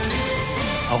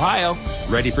Ohio,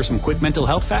 ready for some quick mental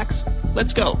health facts?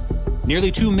 Let's go.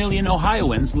 Nearly 2 million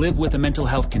Ohioans live with a mental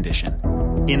health condition.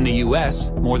 In the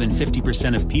U.S., more than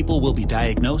 50% of people will be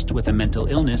diagnosed with a mental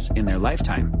illness in their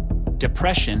lifetime.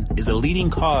 Depression is a leading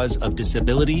cause of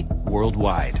disability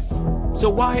worldwide. So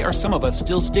why are some of us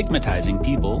still stigmatizing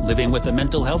people living with a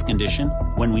mental health condition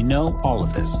when we know all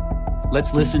of this?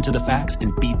 Let's listen to the facts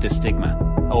and beat the stigma.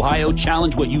 Ohio,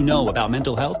 challenge what you know about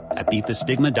mental health at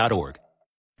beatthestigma.org.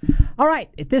 All right,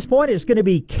 at this point, it's going to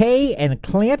be Kay and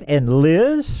Clint and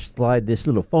Liz. Slide this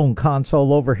little phone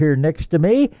console over here next to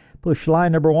me. Push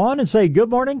line number 1 and say,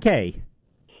 good morning, Kay.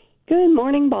 Good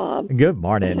morning, Bob. Good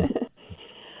morning.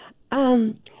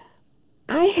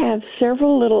 I have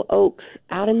several little oaks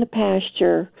out in the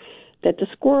pasture that the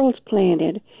squirrels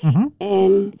planted. Mm-hmm.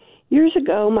 And years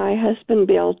ago, my husband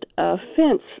built a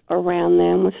fence around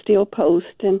them with steel posts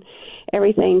and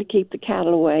everything to keep the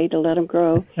cattle away, to let them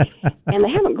grow. And they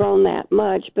haven't grown that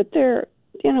much, but they're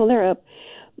up.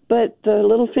 But the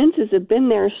little fences have been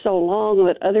there so long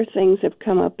that other things have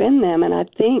come up in them, and I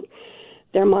think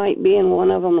there might be in one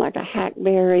of them like a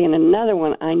hackberry, and another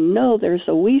one I know there's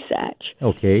a weesach.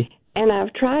 Okay. And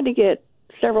I've tried to get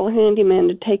several handymen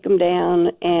to take them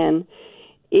down, and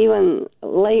even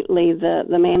lately the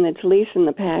man that's leasing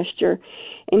the pasture,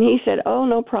 and he said, oh,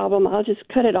 no problem, I'll just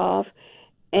cut it off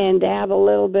and dab a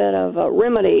little bit of a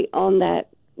remedy on that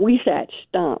weesach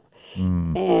stump.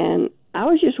 And I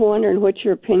was just wondering what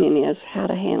your opinion is, how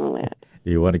to handle that.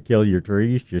 Do you want to kill your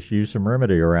trees? Just use some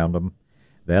remedy around them.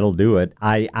 That'll do it.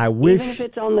 I wish. Even if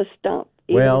it's on the stump.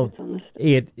 When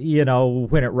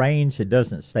it rains, it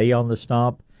doesn't stay on the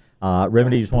stump.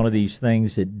 Remedy is one of these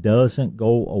things that doesn't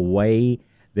go away.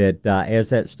 That as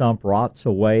that stump rots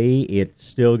away, it's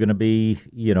still going to be,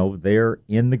 there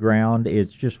in the ground.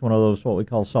 It's just one of those what we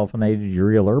call sulfonated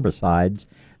ureal herbicides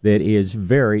that is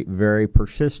very, very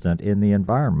persistent in the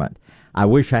environment. I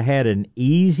wish I had an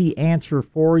easy answer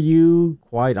for you.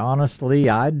 Quite honestly,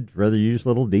 I'd rather use a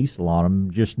little diesel on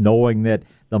them, just knowing that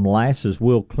the molasses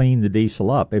will clean the diesel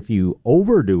up. If you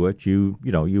overdo it, you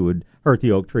would hurt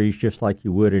the oak trees just like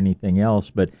you would anything else.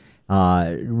 But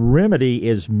remedy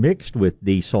is mixed with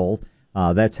diesel.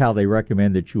 That's how they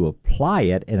recommend that you apply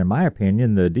it. And in my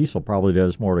opinion, the diesel probably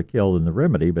does more to kill than the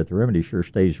remedy, but the remedy sure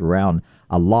stays around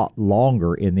a lot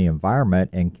longer in the environment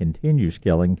and continues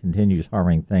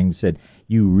harming things that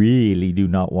you really do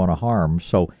not want to harm.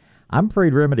 So I'm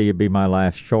afraid remedy would be my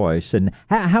last choice. And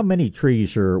how many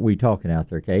trees are we talking out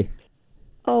there, Kay?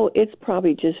 Oh, it's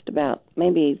probably just about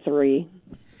maybe 3.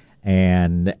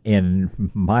 And in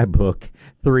my book,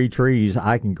 3 trees,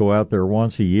 I can go out there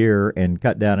once a year and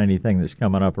cut down anything that's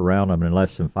coming up around them in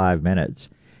less than 5 minutes.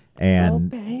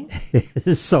 And okay.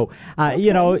 So,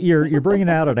 you're bringing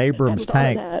out an Abrams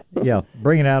tank. Yeah,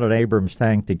 bringing out an Abrams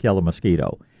tank to kill a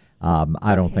mosquito.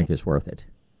 I don't think it's worth it.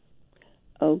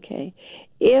 Okay.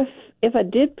 If I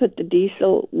did put the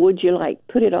diesel, would you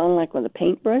put it on with a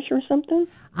paintbrush or something?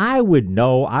 I would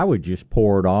just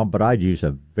pour it on, but I'd use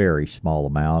a very small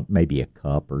amount, maybe a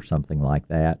cup or something like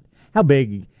that. How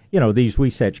big, these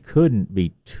weesach couldn't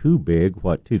be too big,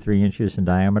 2-3 inches in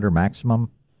diameter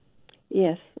maximum?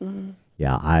 Yes. Mm-hmm.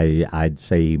 Yeah, I'd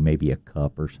say maybe a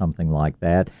cup or something like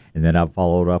that, and then I've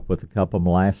followed up with a cup of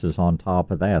molasses on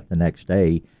top of that the next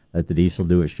day. Let the diesel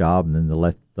do its job, and then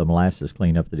let the molasses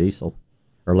clean up the diesel.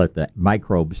 Or let the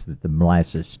microbes that the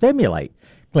molasses stimulate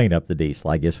clean up the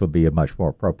diesel, I guess would be a much more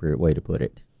appropriate way to put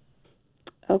it.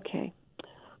 Okay.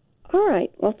 All right.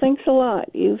 Well, thanks a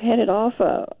lot. You've headed off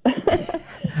a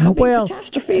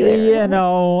catastrophe there.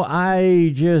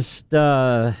 I just,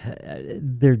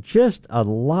 there's just a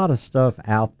lot of stuff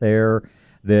out there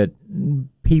that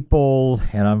people,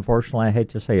 and unfortunately I hate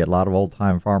to say it, a lot of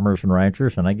old-time farmers and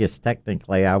ranchers, and I guess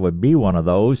technically I would be one of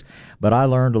those, but I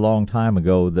learned a long time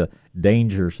ago the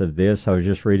dangers of this. I was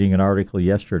just reading an article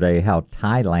yesterday how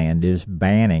Thailand is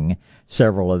banning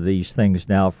several of these things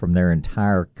now from their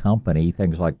entire company,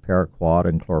 things like paraquat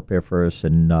and chlorpyrifos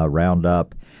and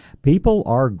Roundup. People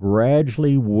are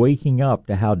gradually waking up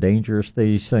to how dangerous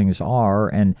these things are,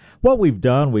 and what we've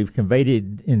done, we've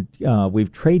traded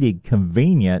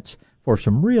convenience for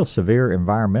some real severe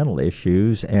environmental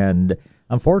issues, and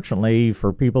unfortunately,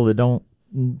 for people that don't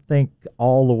think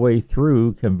all the way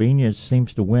through, convenience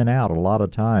seems to win out a lot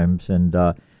of times, and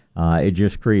it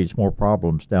just creates more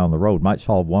problems down the road. Might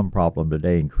solve one problem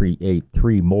today and create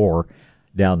 3 more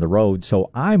down the road. So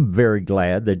I'm very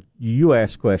glad that you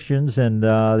ask questions and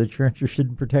that you're interested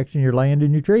in protecting your land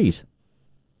and your trees.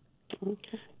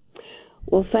 Okay.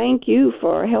 Well, thank you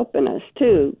for helping us,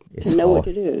 too, to know what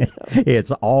to do. So.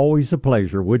 It's always a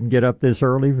pleasure. Wouldn't get up this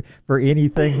early for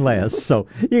anything less. So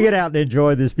you get out and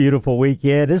enjoy this beautiful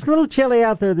weekend. It's a little chilly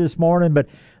out there this morning, but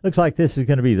looks like this is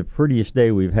going to be the prettiest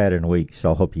day we've had in a week.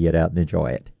 So I hope you get out and enjoy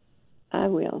it. I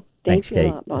will. Thanks, Thank you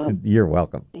Kate. a lot, Bob. You're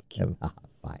welcome. Thank you.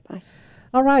 Bye. Bye.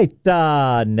 All right.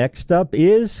 Next up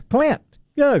is Clint.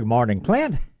 Good morning,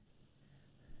 Clint.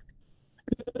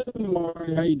 Good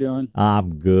morning. How you doing?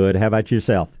 I'm good. How about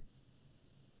yourself?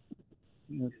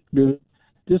 That's good.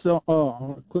 Just a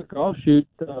quick offshoot.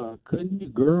 Couldn't you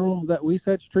girl that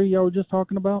Wasatch tree y'all were just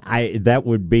talking about? That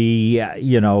would be,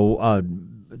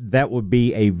 that would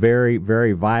be a very,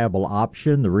 very viable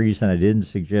option. The reason I didn't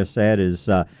suggest that is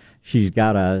she's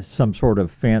got some sort of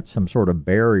fence, some sort of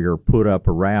barrier put up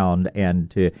around,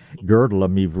 and to girdle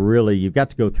them, you've got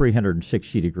to go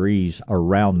 360 degrees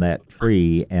around that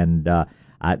tree, and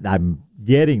I'm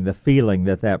getting the feeling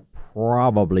that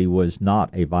probably was not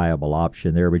a viable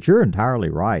option there. But you're entirely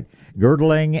right.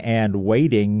 Girdling and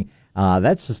waiting.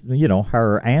 That's,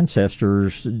 our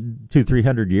ancestors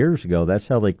 200-300 years ago. That's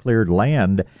how they cleared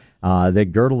land.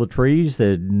 They'd girdle the trees.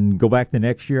 They'd go back the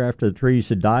next year after the trees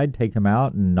had died, take them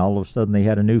out, and all of a sudden they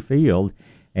had a new field.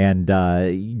 And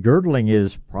girdling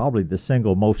is probably the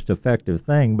single most effective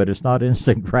thing, but it's not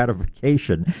instant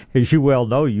gratification. As you well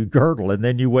know, you girdle, and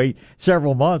then you wait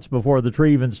several months before the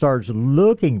tree even starts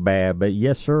looking bad. But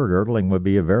yes, sir, girdling would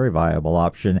be a very viable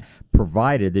option,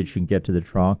 provided that you can get to the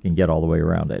trunk and get all the way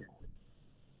around it.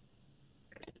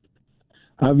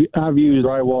 I've used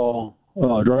drywall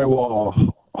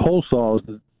hole saws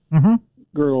to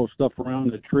girdle stuff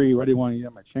around the tree. I didn't want to use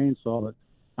my chainsaw, but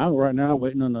I'm right now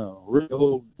waiting on a really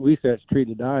old Wasatch tree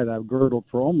to die that I've girdled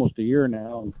for almost a year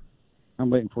now. And I'm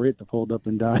waiting for it to fold up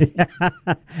and die.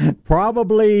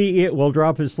 Probably it will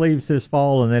drop its leaves this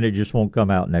fall, and then it just won't come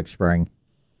out next spring.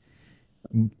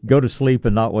 Go to sleep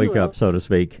and not wake up, so to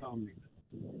speak.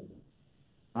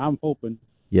 I'm hoping.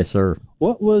 Yes, sir.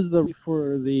 What was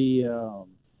for the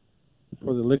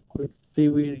liquid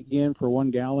seaweed again for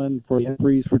 1 gallon for the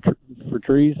antifreeze for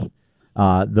trees?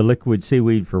 The liquid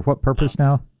seaweed for what purpose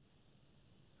now?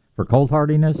 For cold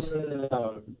hardiness?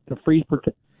 The freeze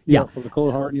protection. Yeah, for the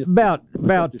cold hardiness. About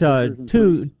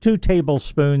two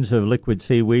tablespoons of liquid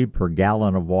seaweed per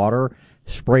gallon of water,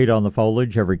 sprayed on the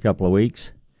foliage every couple of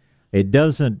weeks.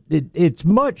 It's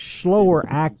much slower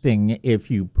acting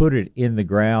if you put it in the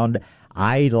ground.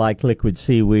 I like liquid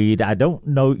seaweed. I don't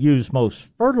use most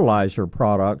fertilizer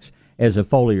products as a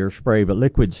foliar spray, but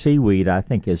liquid seaweed I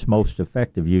think is most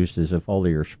effective used as a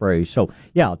foliar spray. So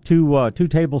yeah, two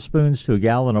tablespoons to a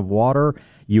gallon of water.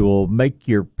 You will make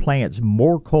your plants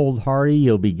more cold hardy.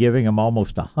 You'll be giving them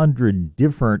almost 100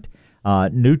 different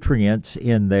nutrients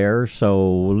in there.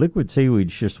 So liquid seaweed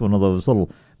is just one of those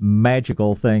little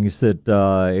magical things that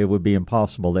it would be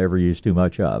impossible to ever use too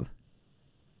much of.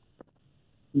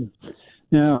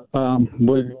 Now,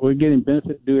 we're getting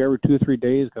benefit due every 2 or 3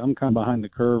 days because I'm kind of behind the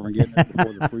curve and getting it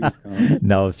before the freeze comes.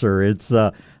 No, sir. It's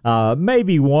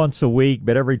maybe once a week,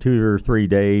 but every 2 or 3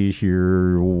 days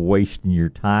you're wasting your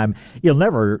time. You'll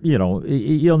never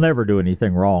do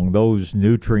anything wrong. Those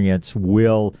nutrients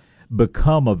will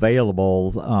become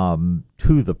available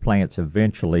to the plants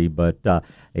eventually, but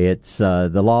it's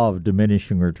the law of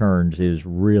diminishing returns is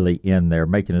really in there.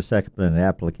 Making a second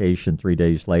application 3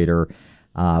 days later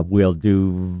will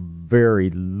do very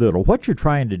little. What you're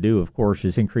trying to do, of course,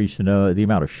 is increase the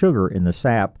amount of sugar in the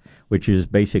sap, which is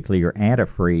basically your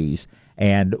antifreeze.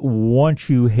 And once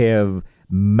you have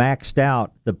maxed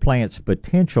out the plant's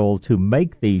potential to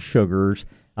make these sugars,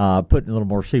 putting a little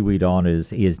more seaweed on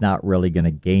is not really going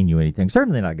to gain you anything.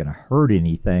 Certainly not going to hurt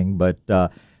anything, but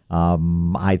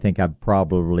I think I've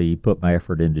probably put my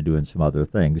effort into doing some other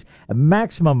things. A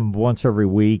maximum of once every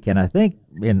week, and I think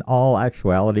in all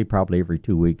actuality, probably every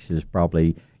 2 weeks is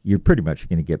probably, you're pretty much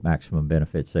going to get maximum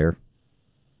benefits there.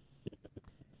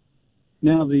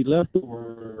 Now, the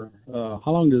leftover, how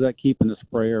long does that keep in the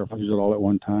sprayer if I use it all at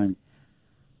one time?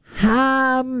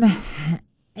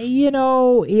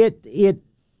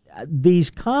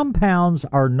 These compounds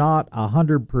are not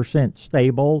 100%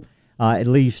 stable. At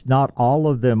least not all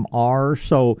of them are.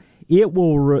 So it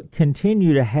will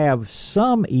continue to have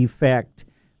some effect,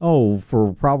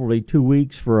 for probably 2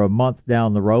 weeks, for a month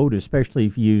down the road, especially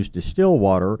if you use distilled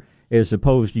water as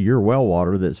opposed to your well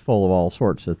water that's full of all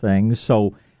sorts of things.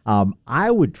 So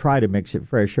I would try to mix it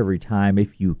fresh every time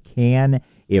if you can.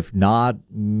 If not,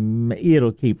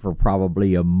 it'll keep for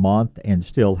probably a month and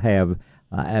still have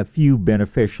a few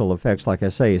beneficial effects, like I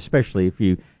say, especially if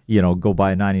you go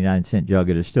buy a 99-cent jug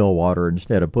of distilled water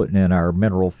instead of putting in our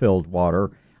mineral-filled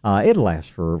water. It'll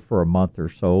last for a month or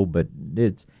so, but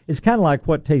it's kind of like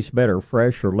what tastes better,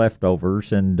 fresh or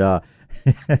leftovers, and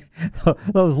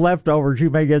those leftovers, you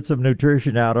may get some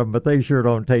nutrition out of them, but they sure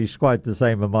don't taste quite the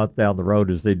same a month down the road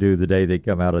as they do the day they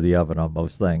come out of the oven on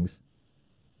most things.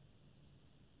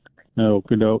 No,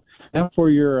 good. And for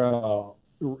your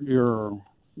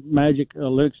magic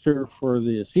elixir for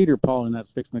the cedar pollen that's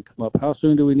fixing to come up, how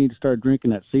soon do we need to start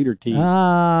drinking that cedar tea?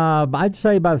 I'd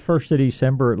say by the 1st of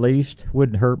December at least.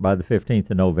 Wouldn't hurt by the 15th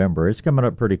of November. It's coming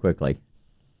up pretty quickly.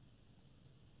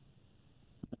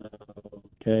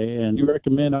 Okay, and you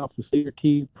recommend off the cedar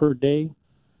tea per day?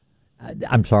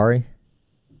 I'm sorry?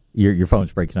 Your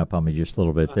phone's breaking up on me just a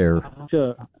little bit there.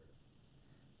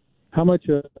 How much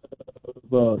of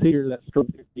cedar that strong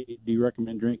tea do you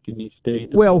recommend drinking each day?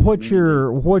 Well, what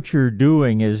you're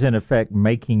doing is in effect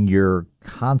making your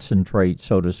concentrate,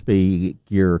 so to speak.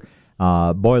 You're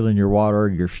boiling your water,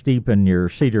 you're steeping your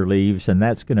cedar leaves, and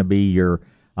that's going to be your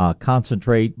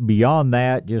concentrate. Beyond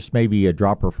that, just maybe a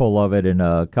dropper full of it in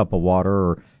a cup of water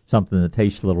or something that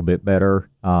tastes a little bit better.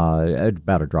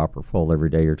 About a dropper full every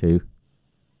day or two.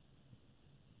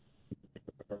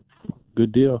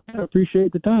 Good deal. I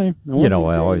appreciate the time.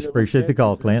 I always appreciate the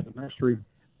call, Clint. Nursery.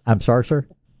 I'm sorry, sir?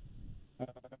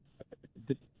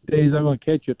 Days I'm going to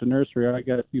catch you at the nursery. I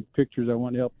got a few pictures I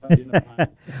want to help out.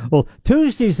 Well,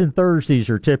 Tuesdays and Thursdays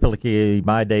are typically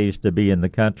my days to be in the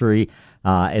country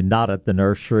and not at the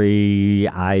nursery.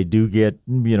 I do get,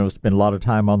 spend a lot of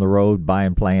time on the road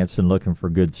buying plants and looking for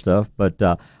good stuff, but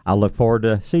I look forward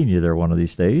to seeing you there one of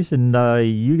these days, and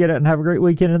you get out and have a great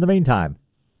weekend in the meantime.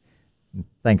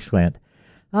 Thanks, Clint.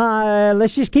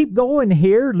 Let's just keep going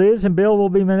here. Liz and Bill will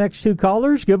be my next two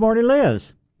callers. Good morning,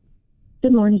 Liz.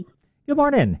 Good morning. Good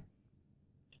morning.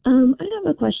 I have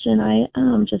a question. I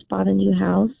just bought a new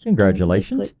house.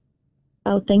 Congratulations.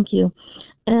 Oh, thank you.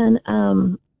 And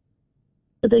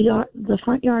the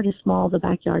front yard is small. The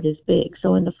backyard is big.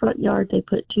 So in the front yard, they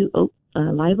put two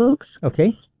live oaks.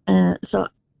 Okay. So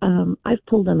I've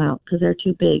pulled them out because they're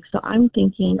too big. So I'm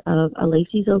thinking of a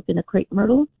Lacey's oak and a crepe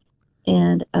myrtle.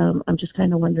 And I'm just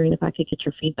kind of wondering if I could get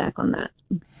your feedback on that.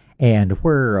 And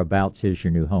whereabouts is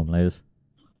your new home, Liz?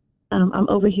 I'm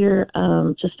over here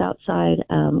just outside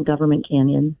Government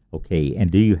Canyon. Okay. And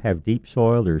do you have deep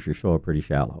soil, or is your soil pretty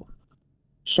shallow?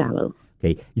 Shallow.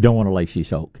 Okay. You don't want a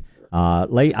Lacey's oak. I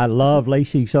love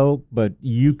Lacey's oak, but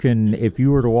you can, if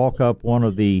you were to walk up one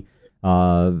of the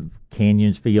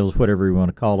canyons, fields, whatever you want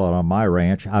to call it, on my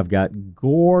ranch, I've got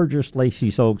gorgeous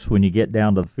Lacey's oaks when you get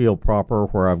down to the field proper,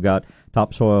 where I've got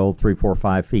topsoil 3, 4,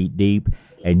 5 feet deep,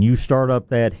 and you start up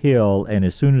that hill, and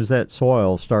as soon as that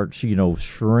soil starts,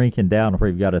 shrinking down where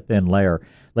you've got a thin layer,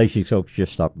 Lacey's oaks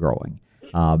just stop growing.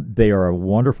 They are a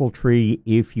wonderful tree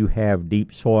if you have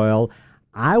deep soil.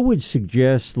 I would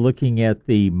suggest looking at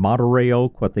the Monterey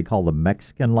oak, what they call the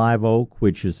Mexican live oak,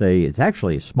 which is it's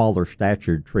actually a smaller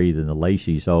statured tree than the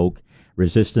Lacey's oak,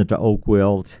 resistant to oak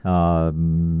wilt,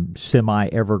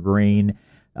 semi-evergreen,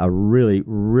 a really,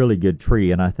 really good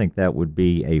tree, and I think that would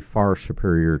be a far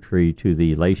superior tree to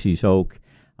the Lacey's oak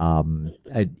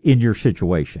in your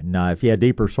situation. Now, if you had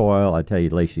deeper soil, I tell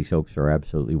you, Lacey's oaks are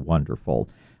absolutely wonderful.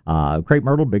 Crepe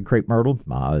myrtle, big crepe myrtle,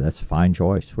 that's a fine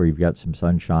choice where you've got some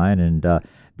sunshine and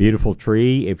beautiful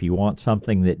tree. If you want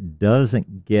something that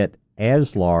doesn't get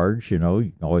as large, you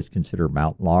can always consider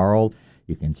mountain laurel.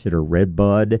 You consider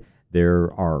redbud.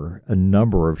 There are a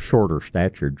number of shorter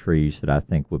statured trees that I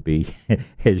think would be,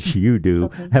 as you do,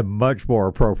 a much more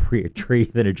appropriate tree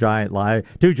than two giant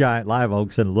live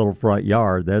oaks in a little front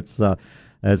yard. That's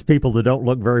people that don't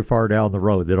look very far down the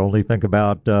road, that only think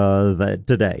about that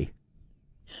today.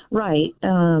 Right,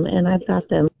 and I've got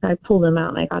them. I pulled them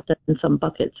out, and I got them in some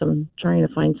buckets. I'm trying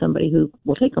to find somebody who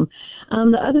will take them.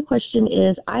 The other question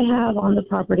is, I have on the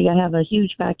property, I have a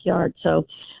huge backyard. So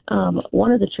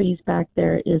one of the trees back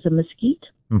there is a mesquite.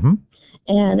 Mm-hmm.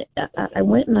 And I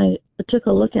went and I took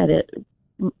a look at it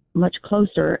much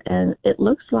closer, and it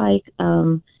looks like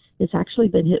it's actually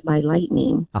been hit by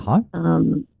lightning. Uh-huh.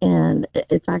 And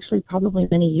it's actually probably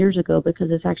many years ago,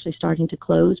 because it's actually starting to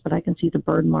close, but I can see the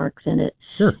burn marks in it.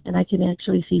 Sure. And I can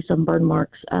actually see some burn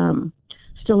marks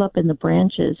still up in the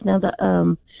branches. Now,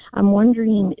 I'm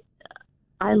wondering,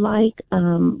 I like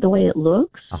the way it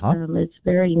looks. Uh-huh. It's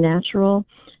very natural.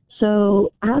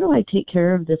 So how do I take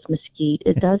care of this mesquite?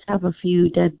 It does have a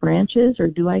few dead branches, or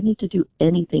do I need to do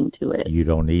anything to it? You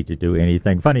don't need to do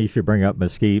anything. Funny you should bring up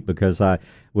mesquite, because I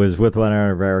was with one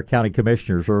of our county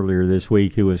commissioners earlier this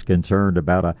week who was concerned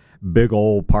about a big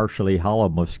old partially hollow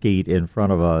mesquite in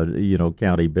front of a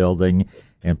county building,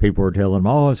 and people were telling him,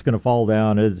 "Oh, it's going to fall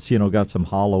down. It's got some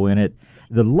hollow in it."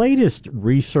 The latest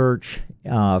research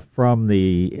from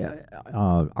the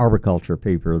arboriculture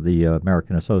people, the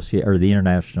the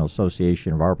International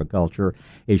Association of Arboriculture,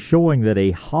 is showing that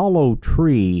a hollow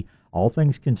tree, all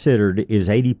things considered, is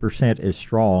 80% as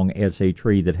strong as a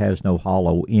tree that has no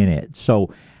hollow in it. So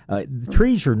the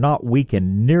trees are not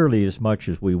weakened nearly as much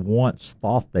as we once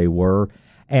thought they were.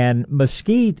 And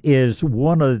mesquite is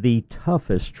one of the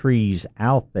toughest trees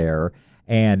out there.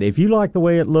 And if you like the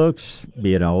way it looks,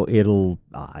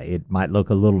 it might look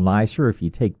a little nicer if you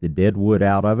take the dead wood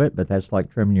out of it, but that's like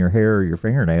trimming your hair or your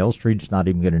fingernails. Tree's not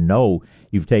even going to know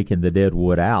you've taken the dead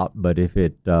wood out. But if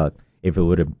it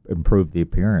would improve the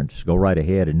appearance, go right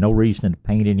ahead. And no reason to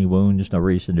paint any wounds, no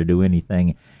reason to do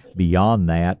anything beyond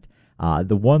that.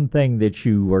 The one thing that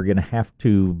you are going to have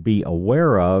to be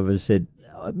aware of is that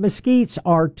mesquites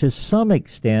are to some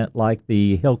extent like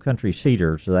the hill country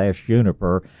cedars, the ash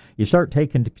juniper. You start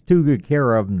taking too good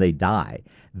care of them, they die.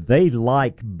 They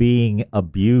like being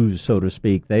abused, so to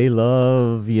speak. They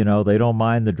love, they don't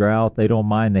mind the drought, they don't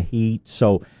mind the heat.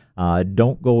 So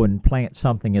don't go and plant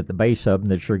something at the base of them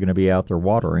that you're going to be out there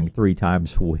watering 3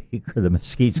 times a week, or the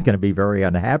mesquite's going to be very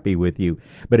unhappy with you.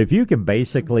 But if you can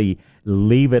basically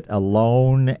leave it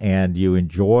alone and you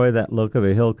enjoy that look of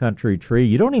a hill country tree,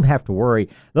 you don't even have to worry.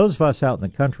 Those of us out in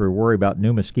the country worry about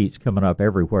new mesquites coming up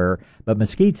everywhere, but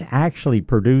mesquites actually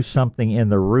produce something in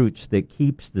the roots that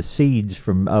keeps the seeds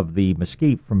of the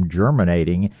mesquite from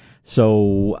germinating.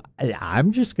 So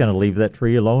I'm just going to leave that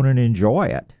tree alone and enjoy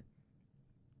it.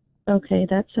 Okay,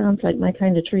 that sounds like my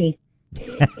kind of tree.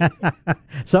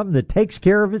 Something that takes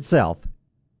care of itself.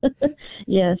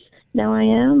 Yes. Now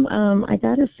I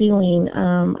got a feeling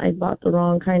I bought the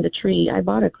wrong kind of tree. I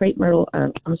bought a crepe myrtle, I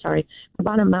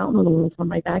bought a mountain laurel for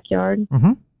my backyard.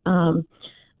 Mm-hmm.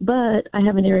 But I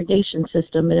have an irrigation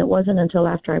system, and it wasn't until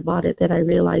after I bought it that I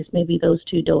realized maybe those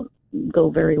two don't go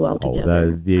very well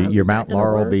together. Your mountain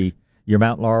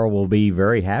laurel will be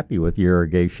very happy with your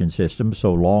irrigation system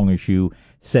so long as you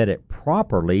set it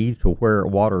properly to where it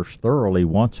waters thoroughly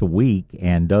once a week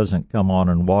and doesn't come on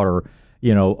and water,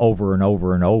 over and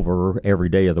over and over every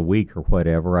day of the week or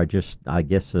whatever. I guess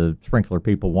the sprinkler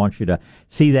people want you to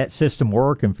see that system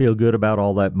work and feel good about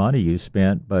all that money you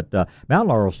spent. But mountain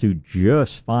laurels do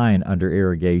just fine under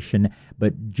irrigation,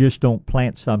 but just don't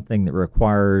plant something that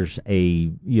requires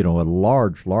a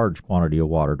large quantity of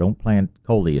water. Don't plant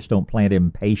coleus, don't plant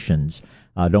impatiens.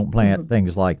 Don't plant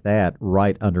things like that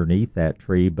right underneath that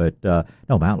tree. But no,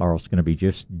 mountain laurel is going to be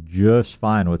just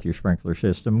fine with your sprinkler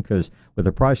system, because with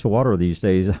the price of water these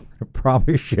days, I'm going to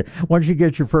promise you, once you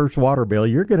get your first water bill,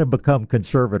 you're going to become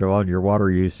conservative on your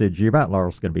water usage. Your mountain laurel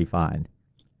is going to be fine.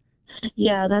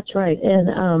 Yeah, that's right.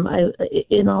 And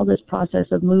in all this process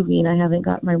of moving, I haven't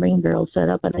got my rain barrel set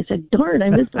up, and I said, darn,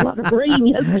 I missed a lot of rain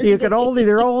yesterday.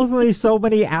 There are only so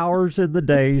many hours in the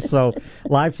day, so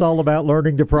life's all about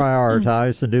learning to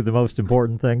prioritize and do the most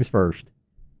important things first.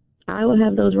 I will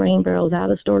have those rain barrels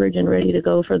out of storage and ready to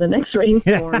go for the next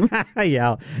rainstorm.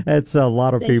 Yeah, that's a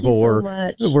lot of people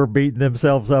were beating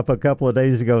themselves up a couple of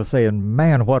days ago saying,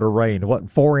 man, what a rain.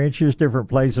 4 inches, different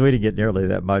places. We didn't get nearly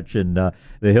that much in the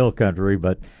hill country,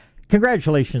 but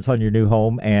congratulations on your new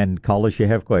home, and call us if you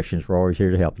have questions. We're always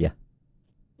here to help you.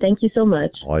 Thank you so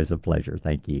much. Always a pleasure.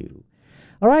 Thank you.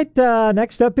 All right,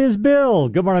 next up is Bill.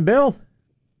 Good morning, Bill.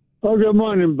 Oh, good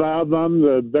morning, Bob. I'm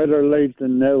the better late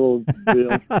than never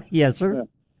Bill. Yes, sir.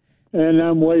 And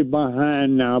I'm way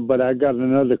behind now, but I got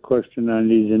another question I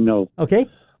need to know. Okay.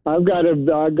 I got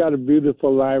a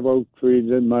beautiful live oak tree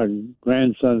that my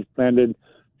grandson's planted.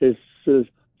 It's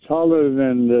taller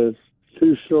than the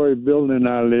 2-story building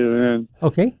I live in.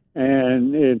 Okay.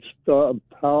 And it's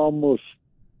almost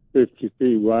 50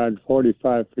 feet wide,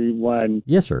 45 feet wide.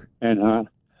 Yes, sir. And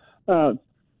high.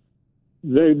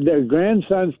 The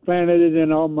grandsons planted it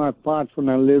in all my pots when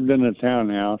I lived in a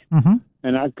townhouse,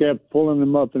 and I kept pulling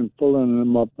them up, and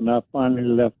I finally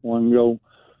let one go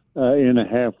in a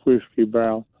half whiskey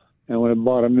barrel. And when I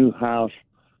bought a new house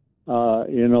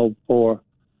in 04,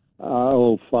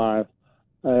 05,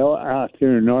 out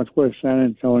here in northwest San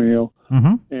Antonio,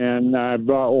 and I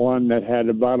brought one that had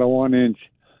about a 1-inch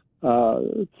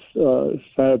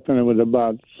setup, and it was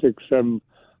about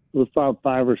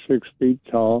 5 or 6 feet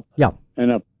tall. Yeah.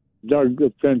 And I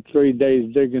spent 3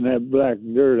 days digging that black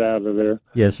dirt out of there.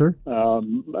 Yes, sir.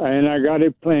 And I got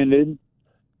it planted,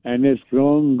 and it's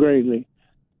grown greatly.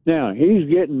 Now, he's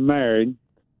getting married,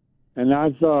 and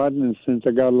I thought, and since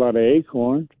I got a lot of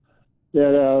acorns,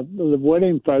 that the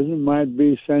wedding present might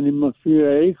be send him a few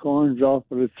acorns off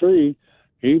of the tree.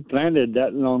 He planted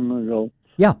that long ago.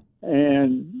 Yeah.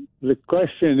 And the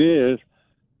question is,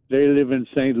 they live in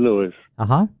St. Louis.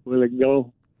 Uh-huh. Will it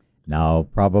go? No,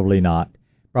 probably not.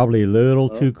 Probably a little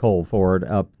too cold for it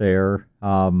up there.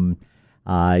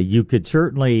 You could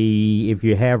certainly, if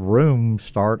you have room,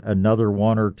 start another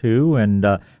one or two and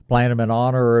plant them in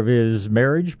honor of his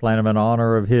marriage, plant them in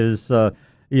honor of his,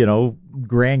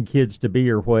 grandkids to be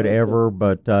or whatever.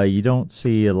 But you don't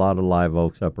see a lot of live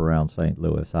oaks up around St.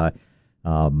 Louis.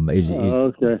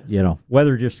 Okay.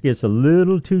 Weather just gets a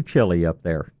little too chilly up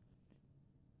there.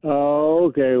 Oh,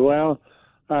 okay. Well,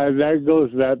 that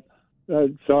goes that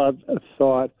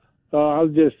thought. So I'll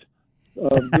just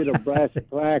get a brass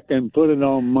plaque and put it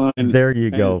on mine. There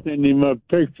you go. Send him a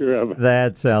picture of it.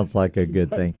 That sounds like a good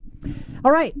thing.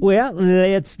 All right. Well,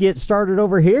 let's get started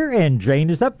over here, and Jane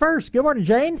is up first. Good morning,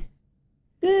 Jane.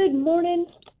 Good morning.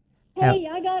 Hey,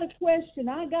 I got a question.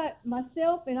 I got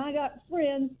myself and I got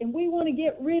friends, and we want to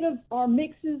get rid of our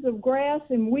mixes of grass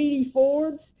and weedy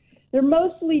fords. They're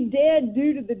mostly dead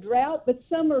due to the drought, but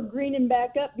some are greening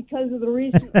back up because of the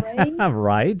recent rain.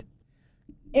 Right.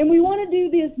 And we want to do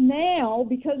this now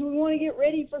because we want to get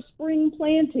ready for spring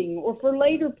planting or for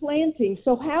later planting.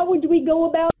 So how would we go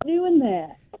about doing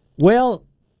that? Well,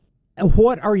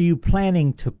 what are you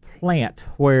planning to plant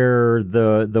where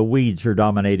the weeds are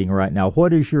dominating right now?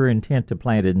 What is your intent to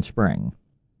plant in spring?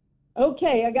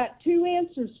 Okay, I got two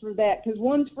answers for that because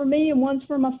one's for me and one's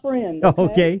for my friend.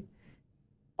 Okay.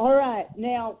 All right.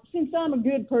 Now, since I'm a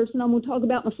good person, I'm going to talk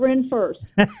about my friend first.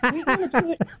 We're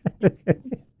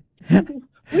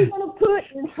going to put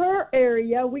in her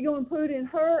area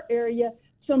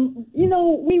some,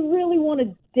 we really want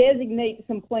to designate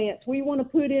some plants. We want to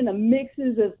put in a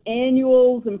mixes of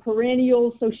annuals and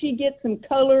perennials so she gets some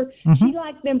color. Mm-hmm. She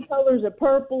likes them colors of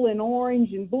purple and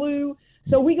orange and blue.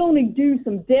 So we're going to do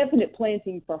some definite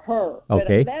planting for her.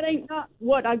 Okay. But that ain't not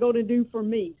what I go to do for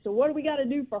me. So what do we got to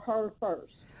do for her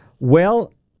first?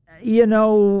 Well,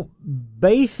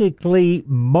 basically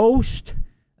most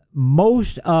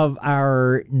of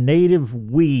our native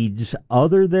weeds,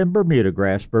 other than Bermuda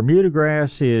grass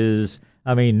is,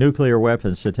 nuclear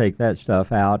weapons to take that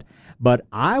stuff out. But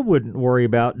I wouldn't worry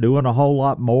about doing a whole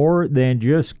lot more than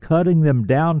just cutting them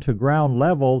down to ground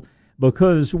level,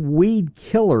 because weed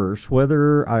killers,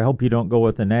 I hope you don't go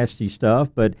with the nasty stuff,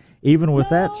 but even with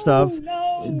that stuff,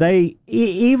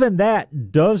 even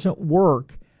that doesn't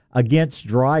work against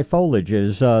dry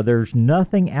foliages. There's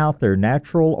nothing out there,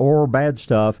 natural or bad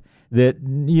stuff,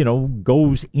 that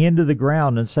goes into the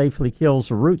ground and safely kills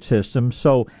the root system.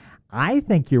 So I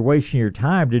think you're wasting your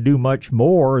time to do much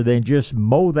more than just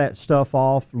mow that stuff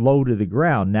off low to the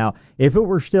ground. Now, if it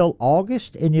were still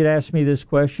August and you'd ask me this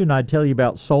question, I'd tell you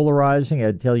about solarizing,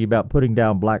 I'd tell you about putting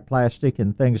down black plastic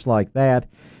and things like that.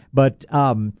 But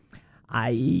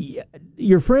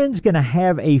your friend's going to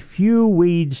have a few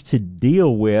weeds to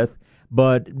deal with,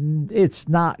 but it's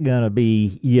not going to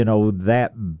be,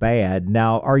 that bad.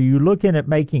 Now, are you looking at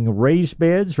making raised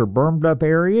beds or bermed up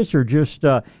areas, or just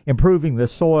improving the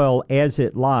soil as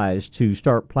it lies to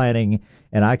start planting?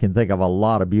 And I can think of a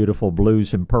lot of beautiful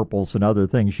blues and purples and other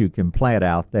things you can plant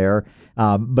out there.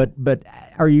 But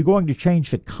are you going to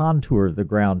change the contour of the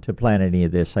ground to plant any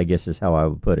of this, I guess is how I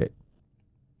would put it.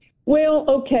 Well,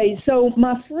 okay, so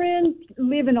my friend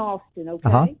live in Austin, okay?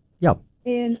 Uh-huh. Yeah.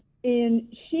 And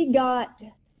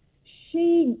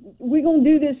we're going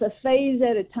to do this a phase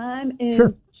at a time, and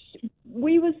sure.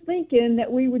 We was thinking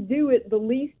that we would do it the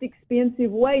least expensive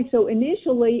way. So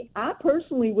initially, I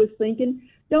personally was thinking,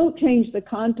 don't change the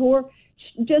contour,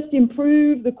 just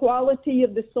improve the quality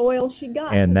of the soil she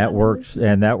got. And that works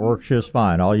just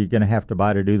fine. All you're going to have to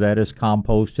buy to do that is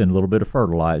compost and a little bit of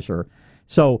fertilizer.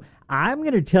 So I'm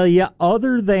going to tell you,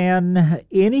 other than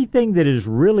anything that is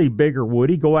really big or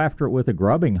woody, go after it with a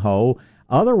grubbing hoe.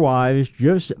 Otherwise,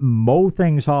 just mow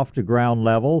things off to ground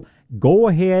level. Go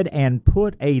ahead and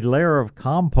put a layer of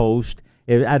compost.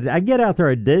 I get out there,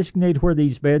 I designate where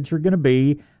these beds are going to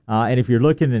be. And if you're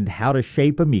looking at how to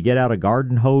shape them, you get out a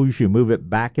garden hose, you move it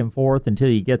back and forth until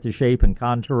you get the shape and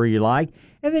contour you like.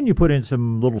 And then you put in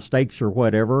some little stakes or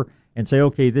whatever and say,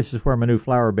 okay, this is where my new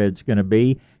flower bed's going to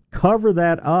be. Cover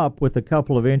that up with a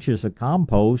couple of inches of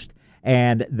compost,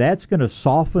 and that's going to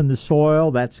soften the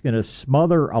soil. That's going to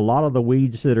smother a lot of the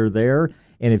weeds that are there.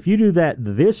 And if you do that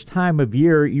this time of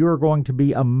year, you are going to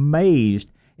be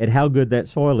amazed at how good that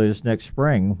soil is next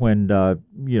spring when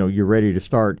you're ready to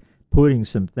start putting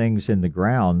some things in the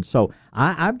ground. So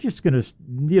I'm just going to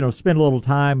spend a little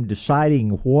time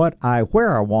deciding where I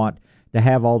want to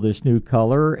have all this new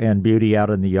color and beauty out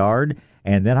in the yard.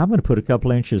 And then I'm going to put a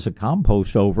couple inches of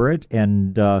compost over it,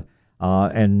 and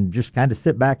and just kind of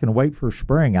sit back and wait for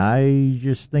spring. I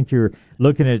just think you're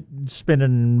looking at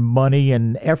spending money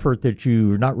and effort that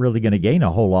you're not really going to gain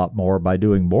a whole lot more by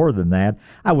doing more than that.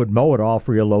 I would mow it off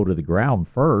real low to the ground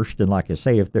first, and like I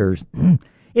say, if there's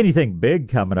anything big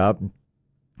coming up,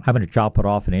 I'm going to chop it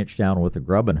off an inch down with a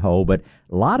grubbing hoe. But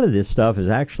a lot of this stuff is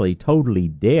actually totally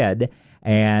dead,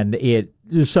 and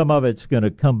some of it's going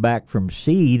to come back from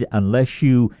seed unless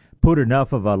you put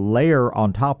enough of a layer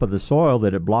on top of the soil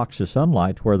that it blocks the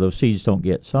sunlight where those seeds don't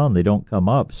get sun, they don't come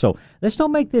up. So let's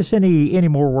don't make this any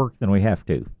more work than we have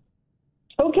to.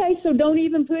 Okay, so don't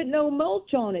even put no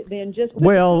mulch on it then.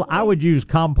 Well, I would use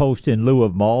compost in lieu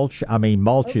of mulch. I mean,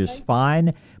 mulch is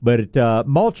fine, but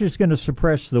mulch is going to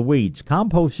suppress the weeds.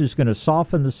 Compost is going to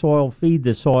soften the soil, feed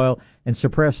the soil, and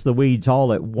suppress the weeds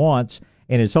all at once,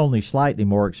 and it's only slightly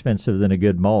more expensive than a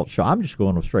good mulch. So I'm just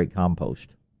going with straight compost.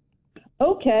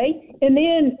 Okay, and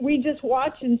then we just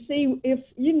watch and see if,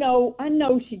 I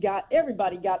know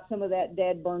everybody got some of that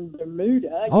dead-burned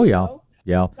Bermuda. Oh, yeah. Know?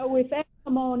 Yeah. So if that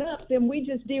come on up, then we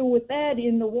just deal with that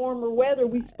in the warmer weather.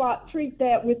 We treat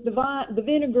that with the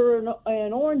vinegar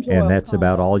and orange oil. And that's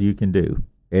about all you can do.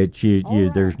 Right.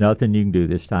 There's nothing you can do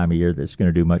this time of year that's going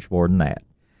to do much more than that.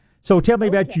 So tell me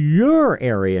about your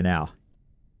area now.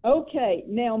 Okay,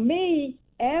 now me,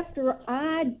 after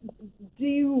I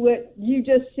do what you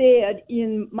just said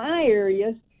in my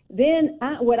areas, then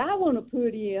what I want to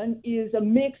put in is a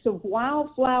mix of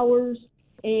wildflowers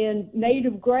and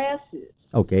native grasses.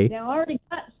 Okay. Now, I already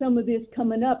got some of this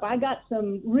coming up. I got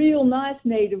some real nice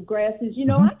native grasses. I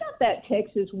got that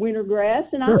Texas winter grass,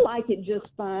 and sure. I like it just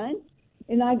fine.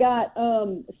 And I got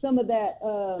some of that,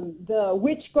 the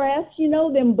witch grass,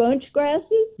 them bunch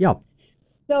grasses. Yeah.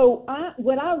 So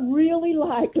what I really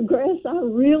like, a grass I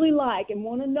really like and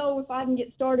want to know if I can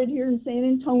get started here in San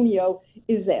Antonio,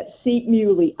 is that Seat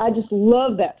Muley. I just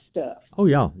love that stuff. Oh,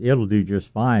 yeah, it'll do just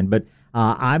fine. But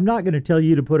I'm not going to tell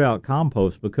you to put out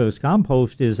compost because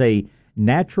compost is a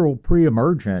natural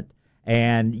pre-emergent,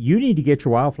 and you need to get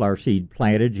your wildflower seed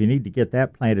planted. You need to get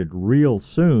that planted real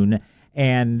soon,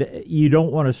 and you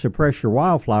don't want to suppress your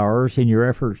wildflowers in your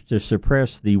efforts to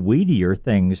suppress the weedier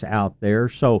things out there.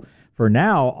 So for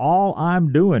now, all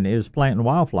I'm doing is planting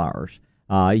wildflowers.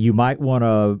 You might want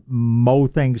to mow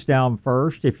things down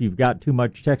first. If you've got too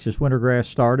much Texas wintergrass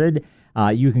started,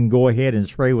 you can go ahead and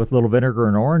spray with a little vinegar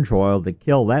and orange oil to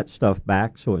kill that stuff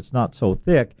back so it's not so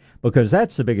thick, because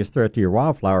that's the biggest threat to your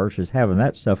wildflowers, is having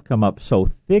that stuff come up so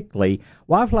thickly.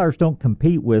 Wildflowers don't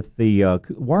compete with the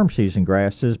warm season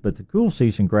grasses, but the cool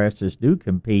season grasses do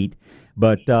compete.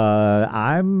 But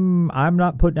I'm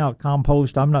not putting out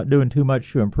compost. I'm not doing too much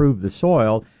to improve the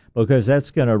soil, because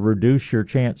that's going to reduce your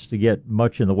chance to get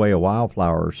much in the way of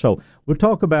wildflowers. So we'll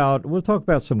talk about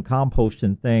some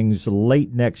composting things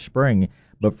late next spring.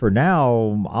 But for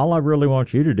now, all I really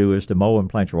want you to do is to mow and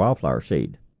plant your wildflower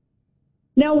seed.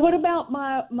 Now, what about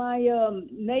my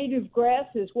native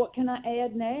grasses? What can I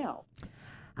add now?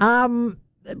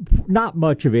 Not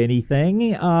much of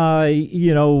anything.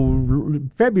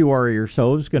 February or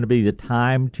so is going to be the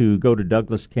time to go to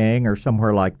Douglas King or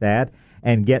somewhere like that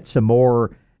and get some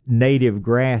more native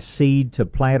grass seed to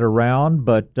plant around.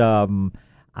 But at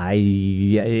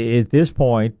this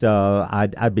point,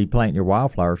 I'd be planting your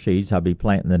wildflower seeds. I'd be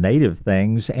planting the native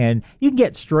things, and you can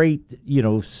get straight,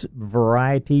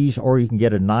 varieties, or you can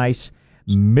get a nice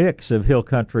mix of hill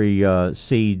country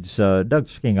seeds.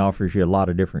 Douglas King offers you a lot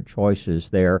of different choices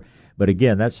there. But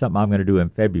again, that's something I'm going to do in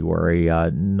February,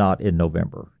 not in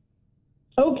November.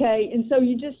 Okay, and so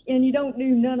you don't do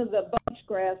none of the bunch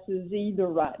grasses either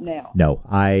right now. No,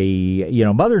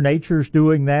 Mother Nature's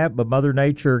doing that, but Mother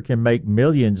Nature can make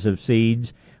millions of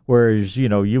seeds, whereas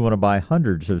you want to buy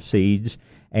hundreds of seeds.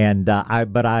 And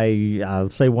I'll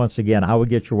say once again, I would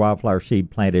get your wildflower seed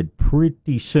planted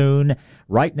pretty soon.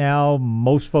 Right now,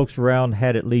 most folks around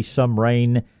had at least some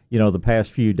rain, the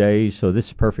past few days, so this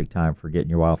is perfect time for getting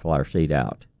your wildflower seed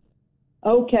out.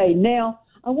 Okay, now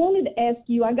I wanted to ask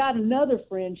you, I got another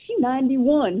friend, she's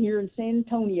 91 here in San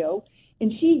Antonio,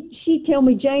 and she tell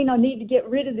me, Jane, I need to get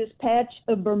rid of this patch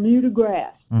of Bermuda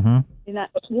grass. Mm-hmm. And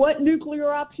what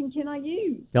nuclear option can I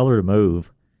use? Tell her to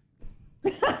move.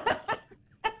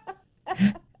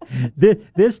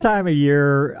 This time of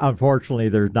year, unfortunately,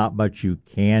 there's not much you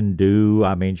can do.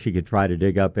 I mean, she could try to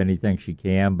dig up anything she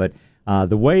can, but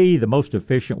the most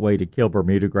efficient way to kill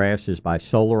Bermuda grass is by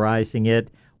solarizing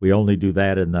it. We only do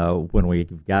that when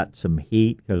we've got some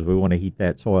heat, because we want to heat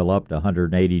that soil up to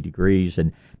 180 degrees,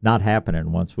 and not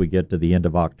happening once we get to the end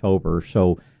of October.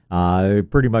 So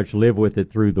Pretty much live with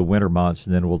it through the winter months,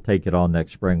 and then we'll take it on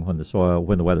next spring when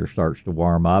the weather starts to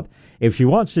warm up. If she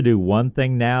wants to do one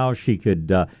thing now, she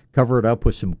could cover it up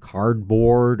with some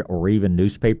cardboard or even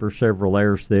newspaper several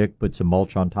layers thick, put some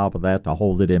mulch on top of that to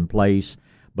hold it in place.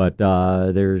 But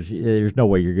there's no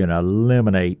way you're going to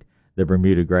eliminate the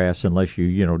Bermuda grass unless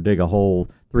you dig a hole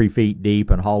 3 feet deep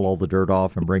and haul all the dirt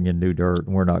off and bring in new dirt,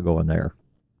 and we're not going there.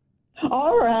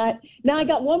 All right. Now I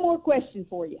got one more question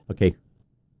for you. Okay.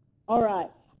 All right.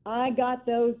 I got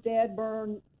those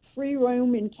dadburn free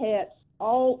roaming cats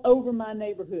all over my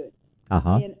neighborhood.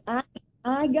 Uh-huh. And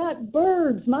I got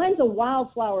birds. Mine's a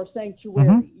wildflower sanctuary.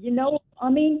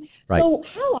 Mm-hmm. Right. So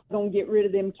how am I going to get rid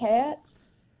of them cats?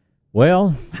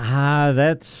 Well,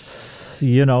 that's,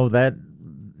 that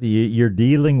you're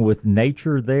dealing with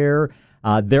nature there.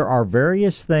 There are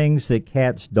various things that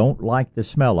cats don't like the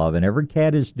smell of, and every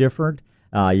cat is different.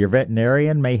 Your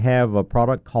veterinarian may have a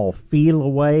product called Feel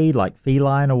Away, like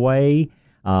Feline Away.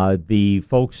 The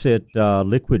folks at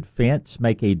Liquid Fence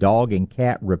make a dog and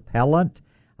cat repellent.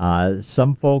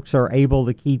 Some folks are able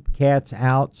to keep cats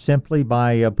out simply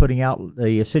by putting out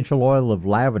the essential oil of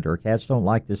lavender. Cats don't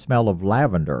like the smell of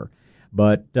lavender.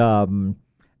 But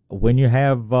when you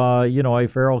have, a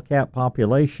feral cat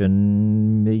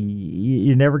population,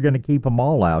 you're never going to keep them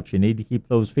all out. You need to keep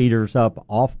those feeders up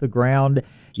off the ground.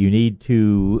 You need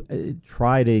to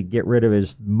try to get rid of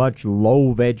as much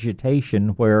low vegetation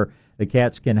where the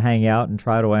cats can hang out and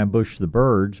try to ambush the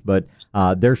birds. But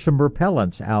there's some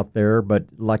repellents out there, but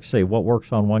like I say, what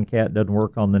works on one cat doesn't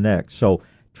work on the next. So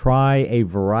try a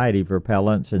variety of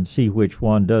repellents and see which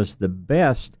one does the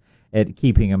best at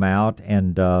keeping them out,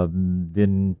 and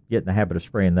then get in the habit of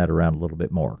spraying that around a little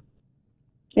bit more.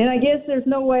 And I guess there's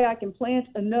no way I can plant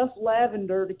enough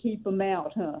lavender to keep them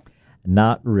out, huh?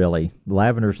 Not really.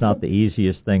 Lavender's not the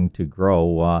easiest thing to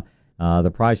grow.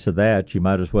 The price of that, you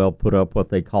might as well put up what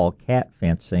they call cat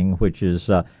fencing, which is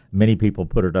many people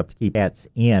put it up to keep cats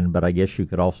in, but I guess you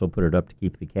could also put it up to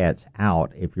keep the cats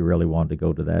out if you really wanted to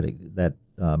go to that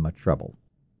much trouble.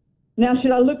 Now,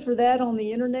 should I look for that on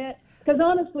the internet? Because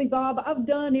honestly, Bob, I've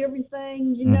done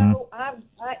everything, and I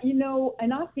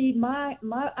feed I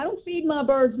don't feed my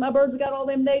birds. My birds got all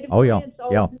them native plants.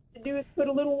 All I have to do is put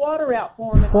a little water out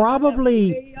for them.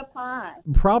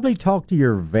 Probably talk to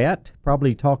your vet.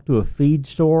 Probably talk to a feed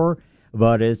store.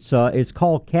 But it's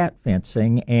called cat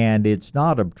fencing, and it's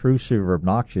not obtrusive or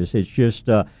obnoxious. It's just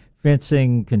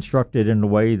fencing constructed in a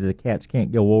way that the cats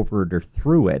can't go over it or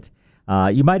through it.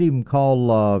 You might even call,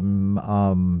 who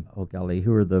are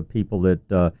the people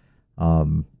that,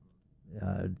 not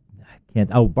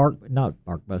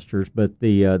Barkbusters, but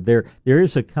there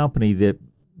is a company that,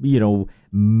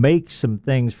 makes some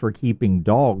things for keeping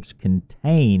dogs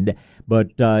contained,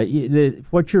 but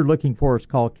what you're looking for is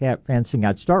called cat fencing.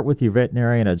 I'd start with your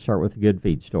veterinarian. I'd start with a good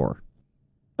feed store.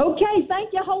 Okay,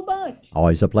 thank you a whole bunch.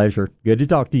 Always a pleasure. Good to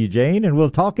talk to you, Jane, and we'll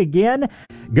talk again.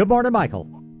 Good morning, Michael.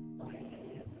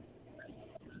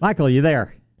 Michael, you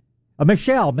there?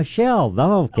 Michelle.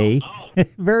 Oh, okay.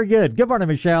 Very good. Good morning,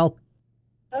 Michelle.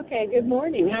 Okay, good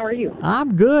morning. How are you?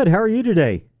 I'm good. How are you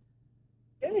today?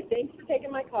 Good. Thanks for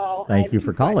taking my call. Thank you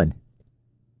for calling.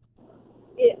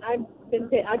 I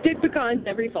pick pecans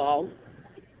every fall.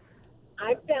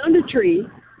 I found a tree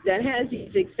that has these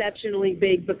exceptionally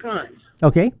big pecans.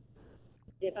 Okay.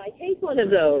 If I take one of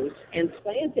those and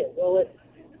plant it, will it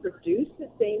produce the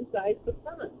same size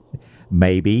pecans?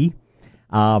 Maybe.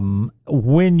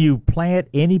 When you plant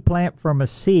any plant from a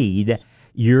seed,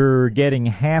 you're getting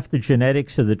half the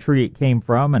genetics of the tree it came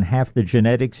from and half the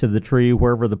genetics of the tree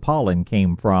wherever the pollen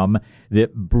came from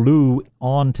that blew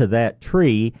onto that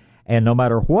tree. And no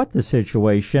matter what the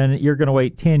situation, you're going to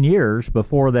wait 10 years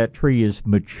before that tree is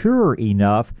mature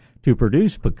enough to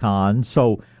produce pecans.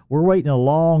 So we're waiting a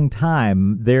long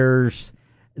time. There is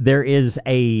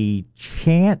a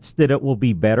chance that it will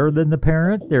be better than the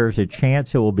parent. There's a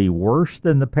chance it will be worse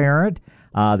than the parent.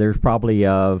 There's probably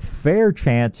a fair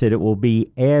chance that it will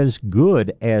be as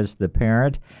good as the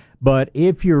parent. But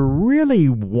if you're really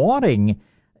wanting,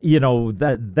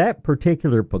 that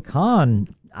particular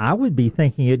pecan, I would be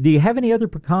thinking, do you have any other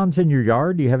pecans in your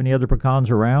yard? Do you have any other pecans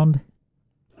around?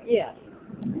 Yes.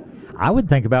 I would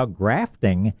think about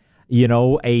grafting,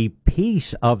 a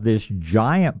piece of this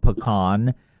giant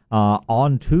pecan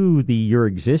onto your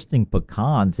existing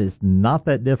pecans. It's not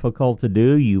that difficult to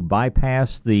do. You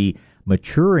bypass the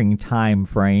maturing time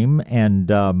frame,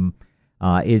 and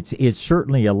it's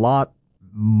certainly a lot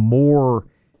more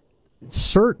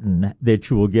certain that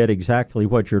you will get exactly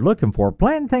what you're looking for.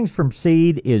 Planting things from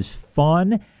seed is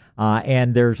fun.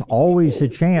 and there's always a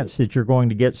chance that you're going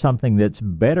to get something that's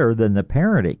better than the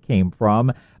parent it came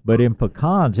from. But in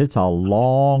pecans, it's a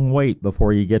long wait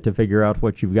before you get to figure out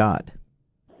what you've got.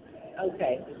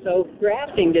 Okay, so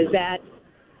grafting, does that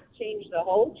change the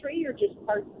whole tree or just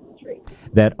parts of the tree?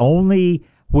 That only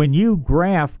when you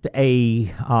graft a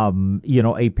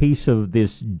piece of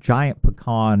this giant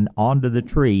pecan onto the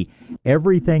tree,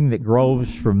 everything that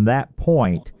grows from that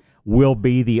point will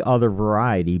be the other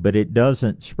variety, but it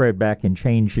doesn't spread back and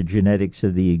change the genetics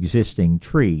of the existing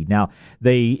tree. Now,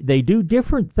 they do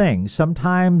different things.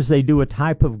 Sometimes they do a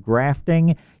type of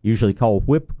grafting, usually called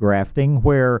whip grafting,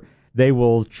 where they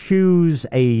will choose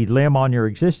a limb on your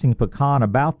existing pecan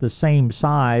about the same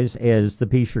size as the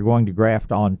piece you're going to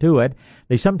graft onto it.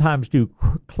 They sometimes do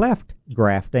cleft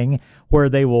grafting, where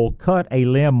they will cut a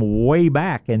limb way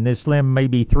back, and this limb may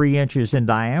be 3 inches in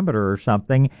diameter or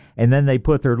something, and then they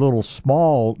put their little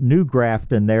small new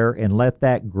graft in there and let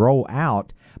that grow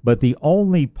out. But the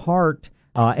only part,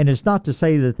 and it's not to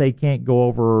say that they can't go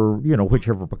over,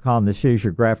 whichever pecan this is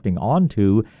you're grafting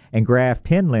onto and graft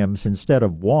 10 limbs instead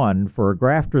of one. For a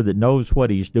grafter that knows what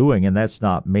he's doing, and that's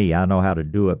not me, I know how to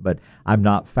do it, but I'm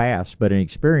not fast, but an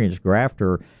experienced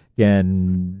grafter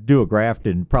can do a graft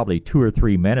in probably 2 or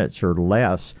 3 minutes or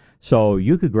less. So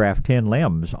you could graft 10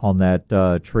 limbs on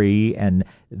that tree, and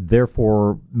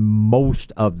therefore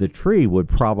most of the tree would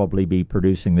probably be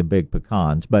producing the big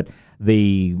pecans. But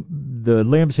the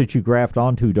limbs that you graft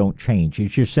onto don't change.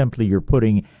 It's just simply you're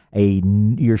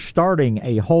starting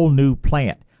a whole new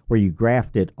plant where you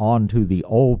graft it onto the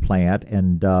old plant.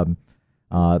 And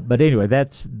but anyway,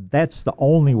 that's the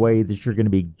only way that you're going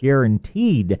to be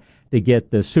guaranteed to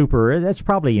get the super. That's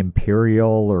probably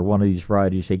Imperial or one of these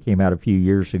varieties that came out a few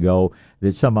years ago,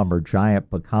 that some of them are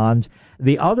giant pecans.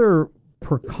 The other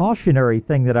precautionary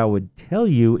thing that I would tell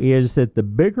you is that the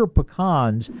bigger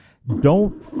pecans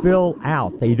don't fill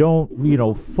out. They don't,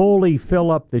 fully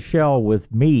fill up the shell with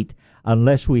meat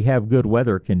unless we have good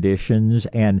weather conditions.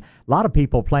 And a lot of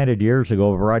people planted years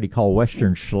ago a variety called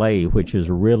Western Schley, which is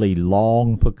a really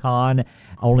long pecan,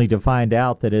 only to find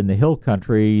out that in the hill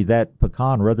country, that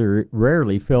pecan rather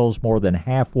rarely fills more than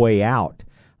halfway out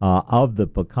of the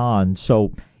pecan.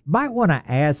 So you might want to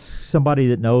ask somebody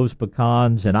that knows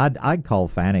pecans, and I'd call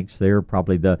Fanick's. They're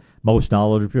probably the most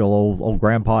knowledgeable. Old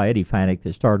Grandpa Eddie Fanick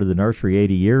that started the nursery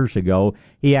 80 years ago,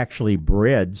 he actually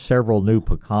bred several new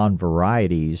pecan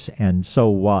varieties, and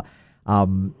so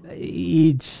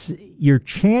your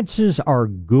chances are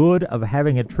good of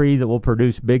having a tree that will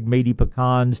produce big meaty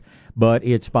pecans, but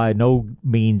it's by no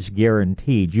means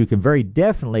guaranteed. You can very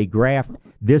definitely graft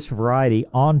this variety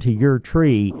onto your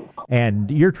tree, and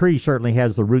your tree certainly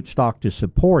has the rootstock to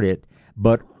support it,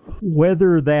 but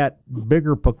whether that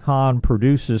bigger pecan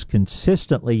produces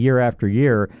consistently year after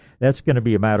year, that's going to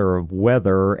be a matter of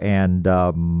weather. And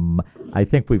I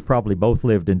think we've probably both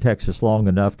lived in Texas long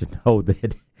enough to know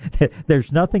that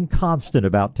there's nothing constant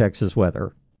about Texas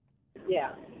weather.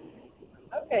 Yeah.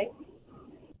 Okay.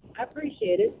 I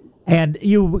appreciate it. And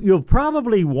you'll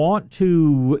probably want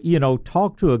to,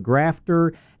 talk to a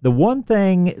grafter. The one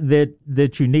thing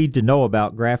that you need to know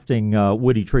about grafting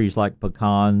woody trees like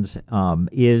pecans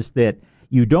is that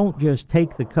you don't just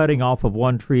take the cutting off of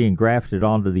one tree and graft it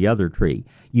onto the other tree.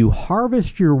 You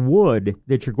harvest your wood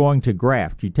that you're going to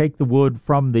graft. You take the wood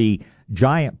from the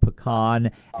giant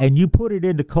pecan and you put it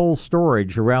into cold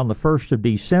storage around the 1st of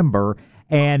December,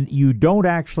 and you don't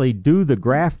actually do the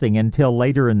grafting until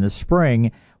later in the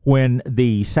spring, when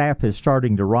the sap is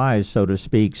starting to rise, so to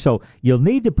speak. So you'll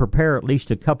need to prepare at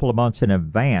least a couple of months in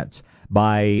advance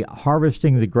by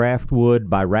harvesting the graft wood,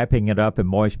 by wrapping it up in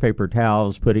moist paper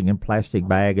towels, putting it in a plastic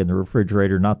bag in the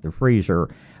refrigerator, not the freezer.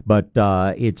 But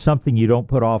it's something you don't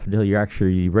put off until you're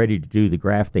actually ready to do the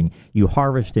grafting. You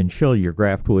harvest and chill your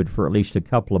graft wood for at least a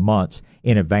couple of months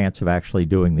in advance of actually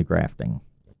doing the grafting.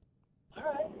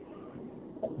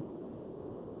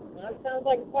 Sounds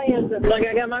like a plan. Like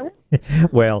I got my.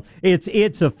 Well,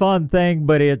 it's a fun thing,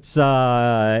 but it's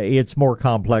more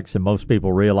complex than most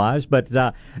people realize. But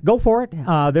go for it.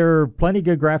 There are plenty of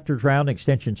good grafters around.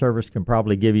 Extension Service can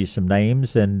probably give you some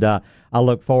names, and I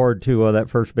look forward to that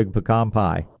first big pecan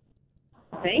pie.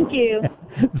 Thank you.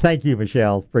 Thank you,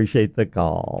 Michelle. Appreciate the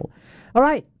call. All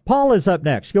right, Paul is up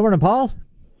next. Good morning, Paul.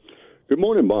 Good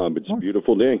morning, Bob. It's a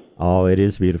beautiful day. Oh, it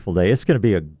is a beautiful day. It's going to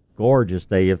be a gorgeous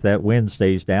day if that wind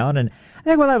stays down, and I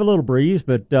think we'll have a little breeze,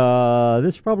 but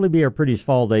this will probably be our prettiest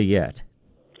fall day yet.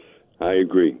 I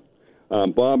agree.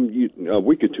 Bob, a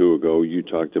week or two ago, you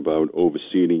talked about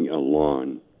overseeding a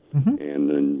lawn, and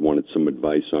then wanted some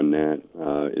advice on that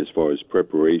as far as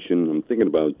preparation. I'm thinking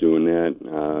about doing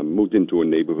that. Moved into a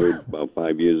neighborhood about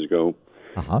 5 years ago,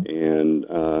 And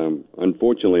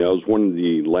unfortunately, I was one of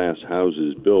the last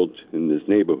houses built in this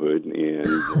neighborhood,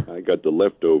 and I got the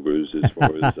leftovers as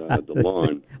far as the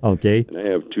lawn. Okay. And I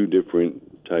have two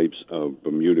different types of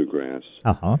Bermuda grass.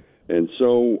 And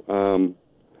so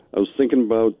I was thinking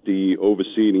about the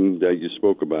overseeding that you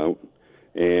spoke about,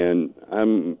 and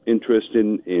I'm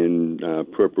interested in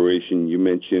preparation. You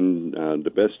mentioned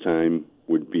the best time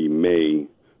would be May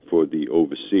for the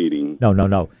overseeding.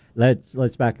 No.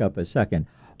 Let's back up a second.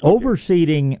 Okay.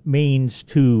 Overseeding means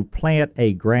to plant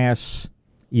a grass,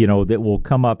 that will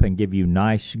come up and give you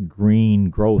nice green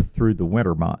growth through the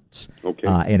winter months. Okay.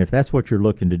 And if that's what you're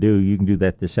looking to do, you can do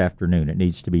that this afternoon. It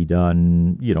needs to be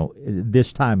done,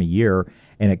 this time of year,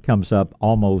 and it comes up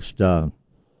almost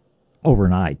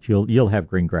overnight. You'll have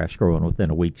green grass growing within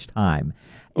a week's time.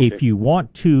 Okay. If you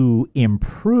want to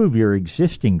improve your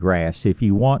existing grass, if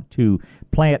you want to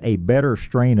plant a better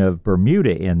strain of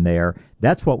Bermuda in there,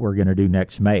 that's what we're going to do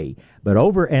next May. But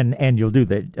and you'll do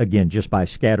that again just by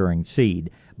scattering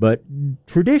seed. But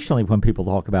traditionally, when people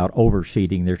talk about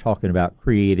overseeding, they're talking about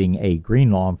creating a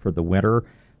green lawn for the winter.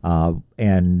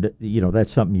 And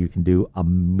that's something you can do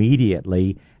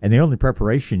immediately. And the only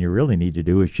preparation you really need to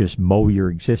do is just mow your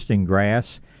existing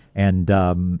grass. And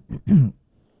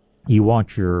you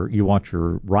want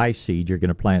your rye seed. You're going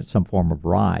to plant some form of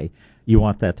rye. You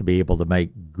want that to be able to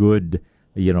make good,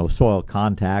 soil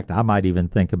contact. I might even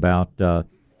think about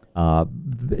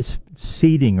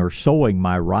seeding or sowing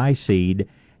my rye seed,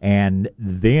 and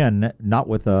then not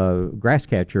with a grass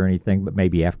catcher or anything, but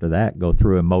maybe after that go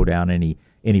through and mow down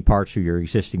any parts of your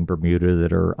existing Bermuda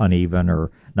that are uneven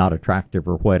or not attractive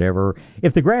or whatever.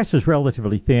 If the grass is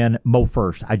relatively thin, mow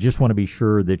first. I just want to be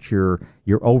sure that your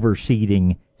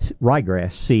overseeding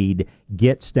ryegrass seed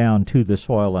gets down to the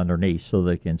soil underneath so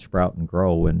that it can sprout and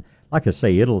grow. And like I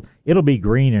say, it'll be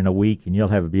green in a week, and you'll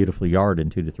have a beautiful yard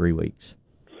in 2 to 3 weeks.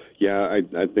 Yeah,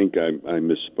 I think I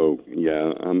misspoke.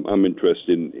 Yeah, I'm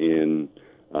interested in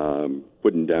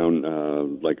putting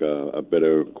down like a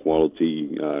better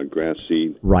quality grass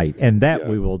seed. Right, and that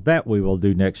we will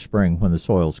do next spring when the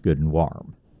soil's good and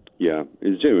warm. Yeah.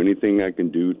 Is there anything I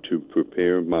can do to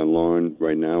prepare my lawn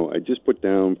right now? I just put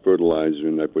down fertilizer,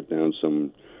 and I put down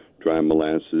some dry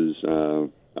molasses.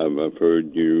 I've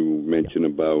heard you mention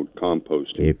about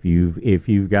composting. If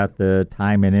you've got the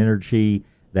time and energy,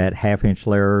 that half-inch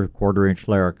layer, quarter-inch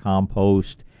layer of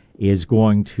compost is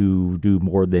going to do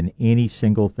more than any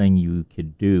single thing you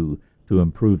could do to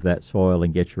improve that soil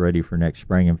and get you ready for next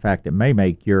spring. In fact, it may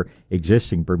make your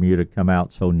existing Bermuda come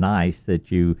out so nice that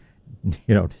you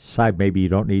decide maybe you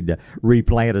don't need to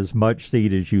replant as much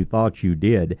seed as you thought you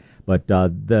did. But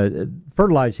the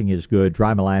fertilizing is good.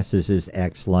 Dry molasses is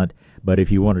excellent. But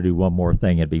if you want to do one more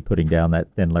thing, it'd be putting down that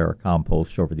thin layer of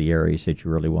compost over the areas that you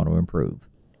really want to improve.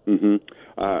 Mm-hmm.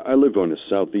 I live on the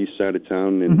southeast side of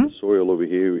town, and the soil over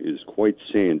here is quite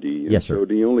sandy. Yes, sir. So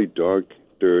the only dark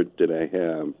dirt that I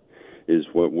have is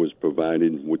what was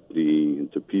provided with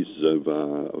the pieces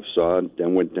of sod that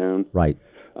went down. Right.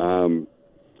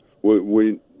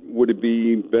 Would it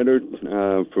be better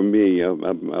for me? I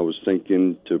was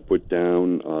thinking to put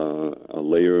down a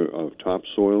layer of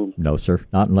topsoil. No, sir.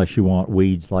 Not unless you want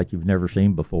weeds like you've never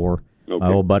seen before. Okay.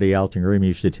 My old buddy Alton Grimm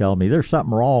used to tell me there's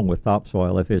something wrong with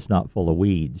topsoil if it's not full of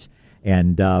weeds.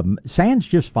 And sand's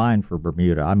just fine for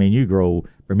Bermuda. I mean,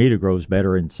 Bermuda grows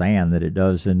better in sand than it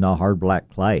does in hard black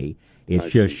clay. It's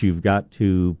just you've got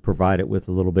to provide it with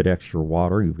a little bit extra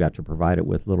water. You've got to provide it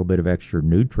with a little bit of extra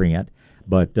nutrient.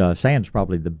 But sand's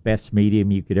probably the best medium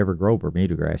you could ever grow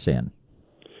Bermuda grass in.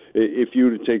 If you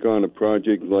were to take on a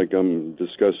project like I'm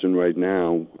discussing right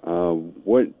now,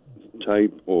 what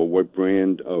type or what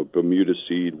brand of Bermuda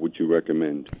seed would you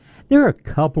recommend? There are a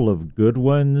couple of good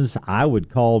ones. I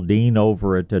would call Dean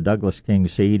over at Douglas King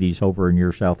Seed. He's over in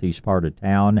your southeast part of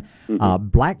town.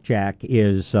 Blackjack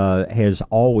has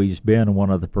always been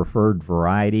one of the preferred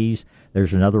varieties.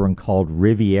 There's another one called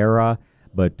Riviera.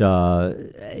 But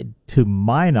to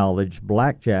my knowledge,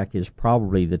 Blackjack is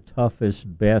probably the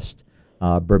toughest, best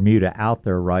Bermuda out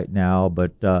there right now.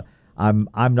 But I'm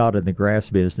not in the grass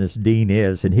business. Dean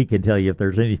is, and he can tell you if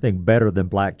there's anything better than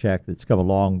Blackjack that's come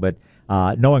along. But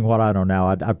knowing what I know now,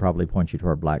 I'd probably point you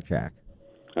toward Blackjack.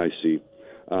 I see.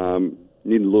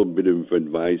 Need a little bit of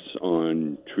advice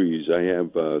on trees. I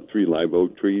have 3 live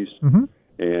oak trees.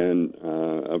 And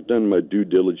I've done my due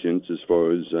diligence as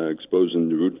far as exposing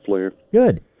the root flare.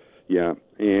 Good. Yeah,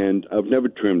 and I've never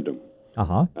trimmed them.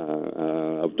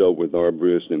 I've dealt with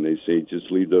arborists, and they say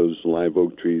just leave those live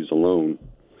oak trees alone.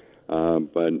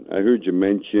 But I heard you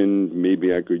mention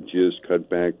maybe I could just cut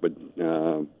back, but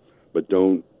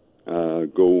don't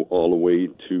go all the way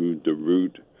to the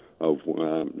root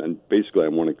and basically I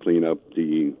want to clean up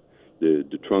the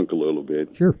trunk a little bit.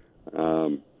 Sure.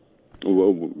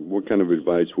 What kind of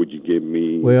advice would you give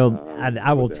me? Well,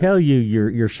 I will tell you,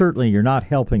 you're not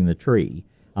helping the tree.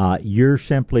 You're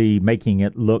simply making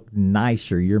it look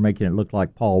nicer. You're making it look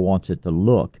like Paul wants it to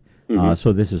look.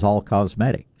 So this is all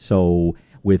cosmetic. So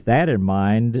with that in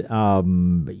mind,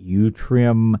 you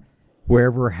trim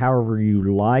wherever, however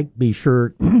you like. Be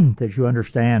sure that you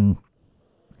understand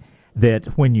that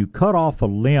when you cut off a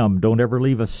limb, don't ever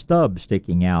leave a stub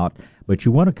sticking out, but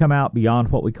you want to come out beyond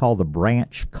what we call the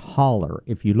branch collar.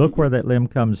 If you look where that limb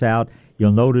comes out,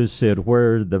 you'll notice that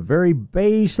where the very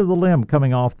base of the limb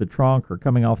coming off the trunk or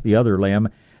coming off the other limb,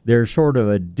 there's sort of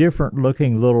a different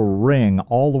looking little ring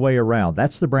all the way around.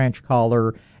 That's the branch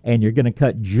collar, and you're going to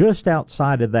cut just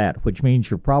outside of that, which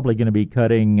means you're probably going to be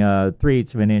cutting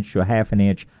 3/8 of an inch to a 1/2 an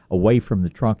inch away from the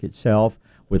trunk itself.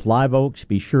 With live oaks,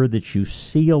 be sure that you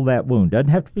seal that wound. Doesn't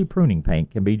have to be pruning paint.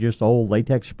 It can be just old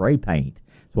latex spray paint.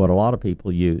 It's what a lot of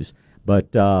people use.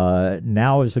 But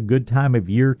now is a good time of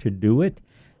year to do it.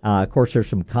 Of course, there's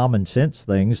some common sense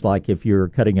things, like if you're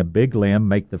cutting a big limb,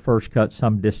 make the first cut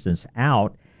some distance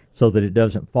out so that it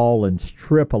doesn't fall and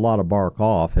strip a lot of bark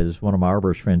off. As one of my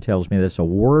arborist friends tells me, that's the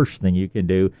worst thing you can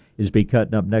do is be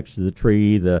cutting up next to the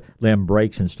tree, the limb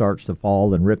breaks and starts to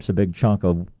fall and rips a big chunk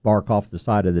of bark off the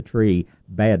side of the tree.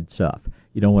 Bad stuff.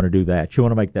 You don't want to do that. You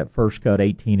want to make that first cut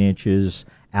 18 inches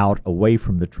out away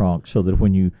from the trunk so that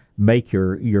when you make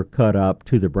your cut up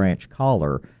to the branch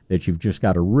collar, that you've just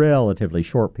got a relatively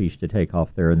short piece to take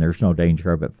off there and there's no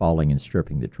danger of it falling and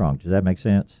stripping the trunk. Does that make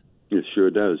sense? It sure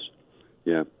does.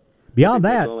 Yeah. Beyond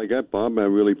that, that's all I got, Bob. I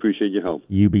really appreciate your help.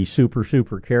 You be super,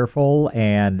 super careful,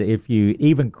 and if you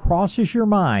even crosses your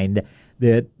mind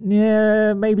that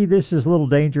maybe this is a little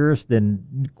dangerous,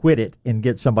 then quit it and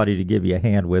get somebody to give you a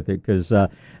hand with it, because there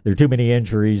are too many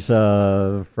injuries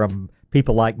from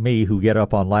people like me who get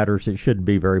up on ladders that shouldn't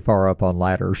be very far up on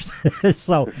ladders.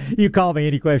 So you call me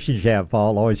any questions you have,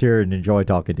 Paul. Always here and enjoy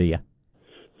talking to you.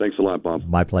 Thanks a lot, Bob.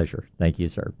 My pleasure. Thank you,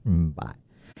 sir. Bye.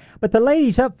 But the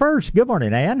ladies up first. Good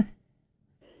morning, Ann.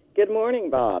 Good morning,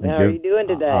 Bob. How are you doing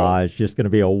today? It's just going to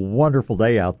be a wonderful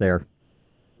day out there.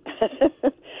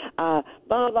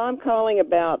 Bob, I'm calling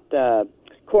about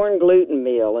corn gluten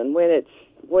meal, and when is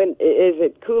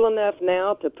it cool enough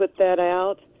now to put that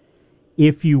out?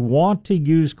 If you want to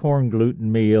use corn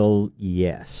gluten meal,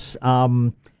 yes.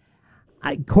 Corn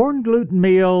gluten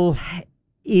meal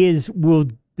will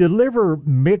deliver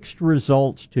mixed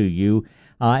results to you.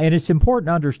 And it's important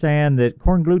to understand that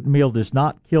corn gluten meal does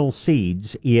not kill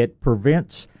seeds. It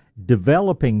prevents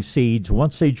developing seeds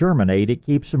once they germinate. It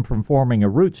keeps them from forming a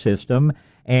root system.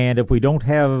 And if we don't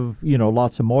have,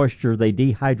 lots of moisture, they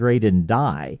dehydrate and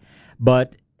die.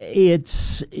 But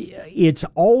it's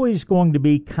always going to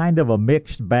be kind of a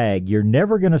mixed bag. You're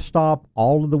never going to stop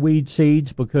all of the weed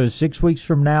seeds, because 6 weeks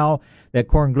from now, that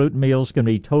corn gluten meal is going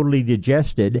to be totally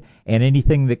digested, and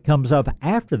anything that comes up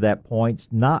after that point's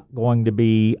not going to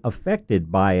be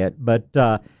affected by it. But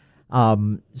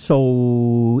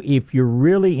so if you're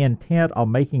really intent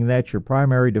on making that your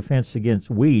primary defense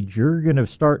against weeds, you're going to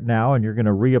start now, and you're going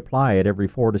to reapply it every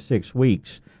 4 to 6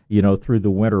 weeks, through the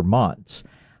winter months.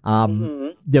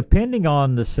 Depending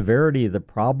on the severity of the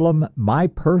problem, my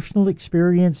personal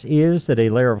experience is that a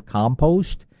layer of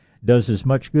compost does as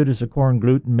much good as a corn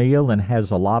gluten meal and has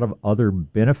a lot of other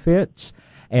benefits.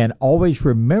 And always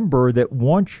remember that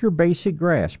once your basic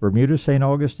grass, Bermuda, St.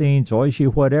 Augustine,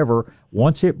 zoysia, whatever,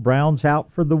 once it browns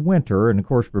out for the winter, and of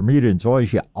course Bermuda and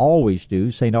zoysia always do,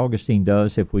 St. Augustine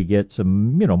does if we get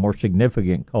some, more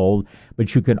significant cold,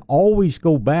 but you can always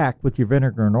go back with your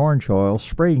vinegar and orange oil,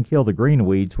 spray and kill the green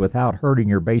weeds without hurting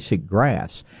your basic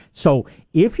grass. So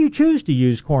if you choose to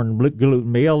use corn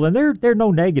gluten meal, and there are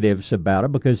no negatives about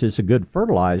it because it's a good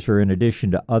fertilizer in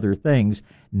addition to other things,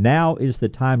 now is the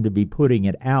time to be putting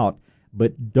it out.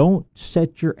 But don't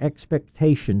set your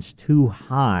expectations too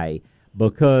high,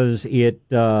 because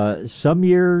some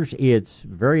years it's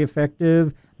very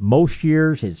effective, most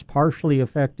years it's partially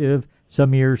effective,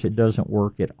 some years it doesn't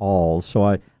work at all.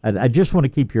 So I just want to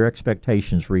keep your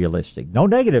expectations realistic. No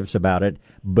negatives about it,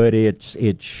 but it's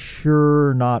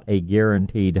sure not a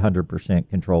guaranteed 100%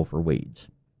 control for weeds.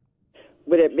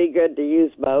 Would it be good to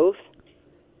use both?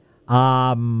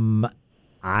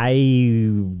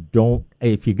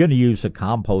 If you're going to use a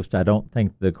compost, I don't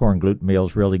think the corn gluten meal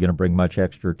is really going to bring much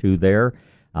extra to there.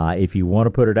 If you want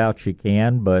to put it out, you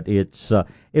can, but it's,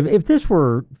 if this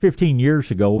were 15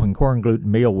 years ago when corn gluten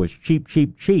meal was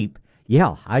cheap,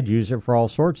 yeah, I'd use it for all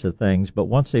sorts of things. But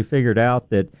once they figured out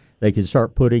that they could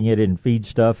start putting it in feed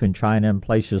stuff in China and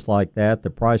places like that,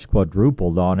 the price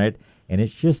quadrupled on it. and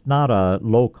it's just not a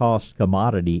low-cost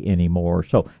commodity anymore.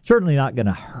 So certainly not going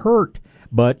to hurt,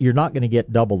 but you're not going to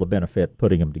get double the benefit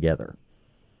putting them together.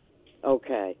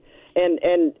 Okay. And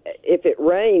if it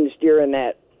rains during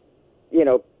that,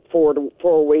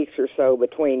 4 weeks or so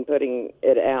between putting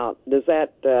it out, does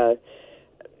that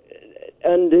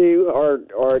undo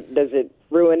or does it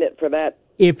ruin it for that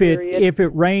period? If it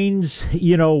rains,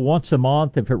 once a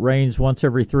month, if it rains once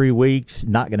every 3 weeks,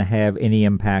 not going to have any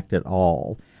impact at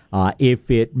all. If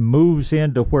it moves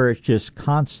into where it's just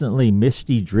constantly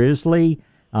misty, drizzly,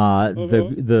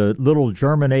 the little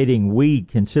germinating weed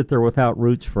can sit there without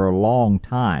roots for a long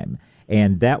time,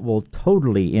 and that will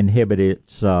totally inhibit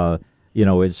its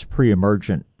its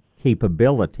pre-emergent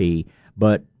capability.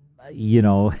 But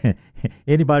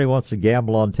anybody wants to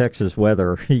gamble on Texas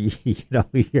weather,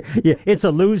 it's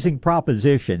a losing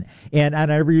proposition. And I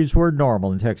never use the word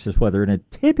normal in Texas weather. In a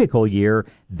typical year,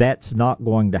 that's not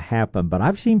going to happen. But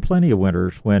I've seen plenty of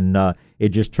winters when it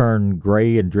just turned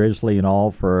gray and drizzly and all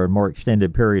for a more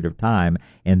extended period of time,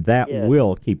 and that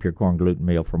will keep your corn gluten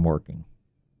meal from working.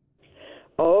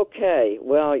 Okay.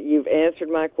 Well, you've answered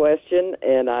my question,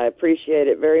 and I appreciate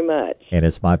it very much. And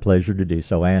it's my pleasure to do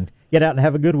so, Ann. Get out and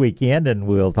have a good weekend, and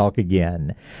we'll talk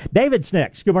again. David's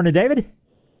next. Good morning, David.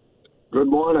 Good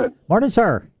morning. Morning,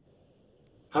 sir.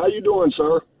 How you doing,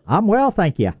 sir? I'm well,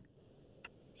 thank you.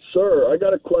 Sir, I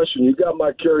got a question. You got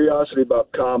my curiosity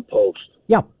about compost.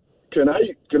 Yeah. Can I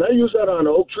use that on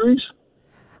oak trees?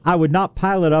 I would not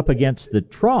pile it up against the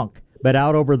trunk, but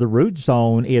out over the root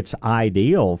zone, it's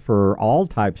ideal for all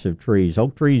types of trees.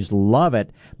 Oak trees love it,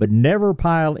 but never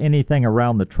pile anything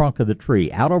around the trunk of the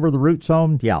tree. Out over the root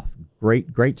zone,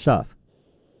 great stuff.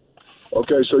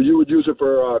 Okay, so you would use it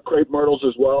for crepe myrtles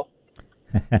as well?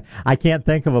 I can't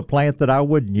think of a plant that I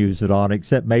wouldn't use it on,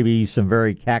 except maybe some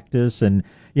very cactus and,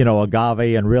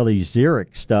 agave and really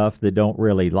xeric stuff that don't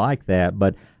really like that.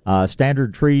 But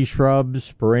standard trees,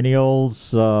 shrubs,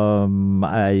 perennials,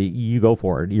 you go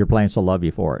for it. Your plants will love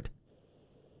you for it.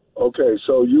 Okay,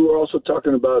 so you were also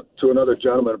talking to another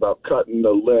gentleman about cutting the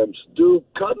limbs.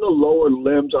 Cutting the lower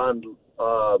limbs on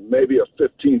maybe a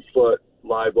 15-foot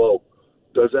live oak,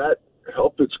 does that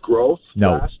help its growth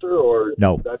faster, or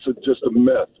that's just a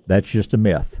myth? That's just a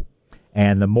myth.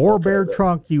 And the more bare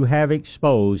trunk you have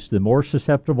exposed, the more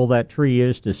susceptible that tree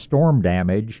is to storm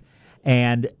damage.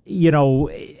 And,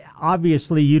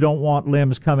 obviously you don't want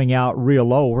limbs coming out real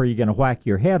low where you're going to whack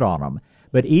your head on them.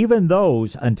 But even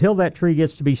those, until that tree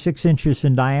gets to be 6 inches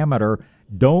in diameter,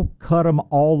 don't cut them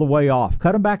all the way off.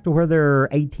 Cut them back to where they're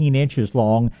 18 inches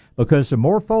long, because the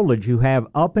more foliage you have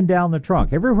up and down the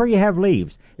trunk, everywhere you have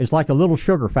leaves, it's like a little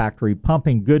sugar factory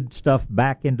pumping good stuff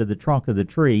back into the trunk of the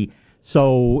tree.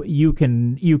 So you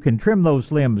can trim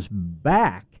those limbs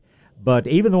back, but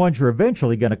even the ones you're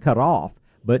eventually going to cut off,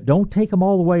 but don't take them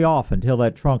all the way off until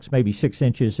that trunk's maybe 6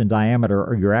 inches in diameter,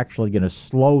 or you're actually going to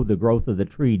slow the growth of the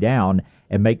tree down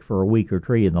and make for a weaker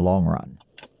tree in the long run.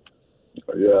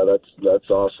 Yeah, that's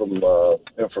awesome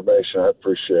information. I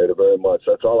appreciate it very much.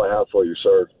 That's all I have for you,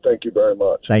 sir. Thank you very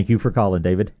much. Thank you for calling,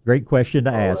 David. Great question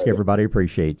to ask. Right. Everybody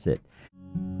appreciates it.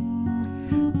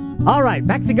 All right,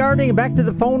 back to gardening and back to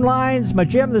the phone lines. My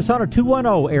Jim, that's on a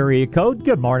 210 area code.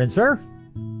 Good morning, sir.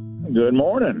 Good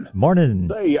morning.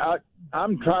 Morning. Say,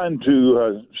 I'm trying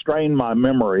to strain my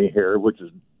memory here, which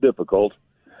is difficult,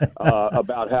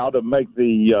 about how to make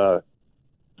the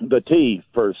tea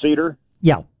for cedar.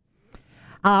 Yeah.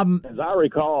 As I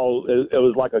recall, it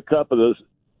was like a cup of those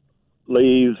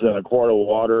leaves and a quart of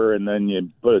water, and then you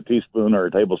put a teaspoon or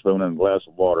a tablespoon in a glass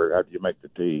of water after you make the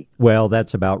tea. Well,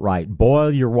 that's about right.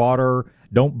 Boil your water.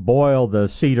 Don't boil the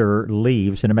cedar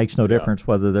leaves, and it makes no difference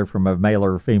whether they're from a male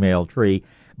or female tree.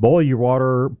 Boil your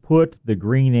water, put the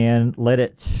green in, let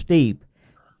it steep,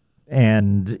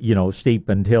 and, steep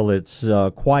until it's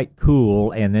quite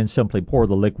cool, and then simply pour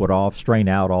the liquid off, strain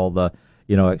out all the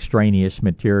extraneous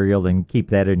material, and keep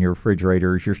that in your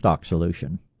refrigerator as your stock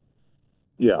solution.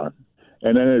 Yeah.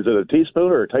 And then is it a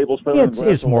teaspoon or a tablespoon?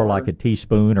 It's more like a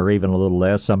teaspoon or even a little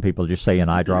less. Some people just say an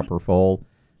eyedropper full.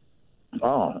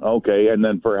 Oh, okay. And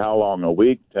then for how long? A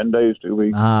week, 10 days, 2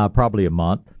 weeks? Probably a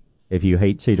month, if you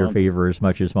hate cedar fever as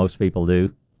much as most people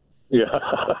do. Yeah.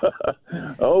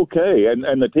 Okay.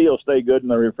 And the tea will stay good in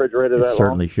the refrigerator that long?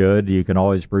 Certainly should. You can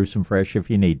always brew some fresh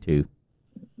if you need to.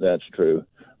 That's true.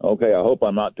 Okay, I hope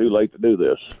I'm not too late to do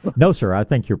this. No, sir. I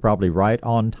think you're probably right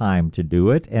on time to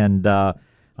do it. And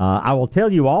I will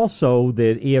tell you also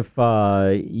that if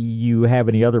you have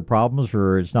any other problems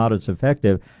or it's not as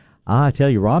effective, I tell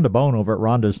you, Rhonda Bone over at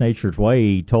Rhonda's Nature's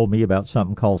Way told me about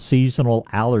something called seasonal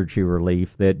allergy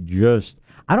relief that just,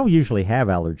 I don't usually have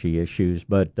allergy issues,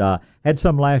 but had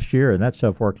some last year, and that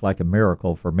stuff worked like a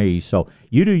miracle for me. So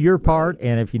you do your part,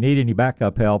 and if you need any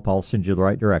backup help, I'll send you the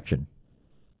right direction.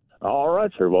 All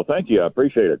right, sir. Well, thank you. I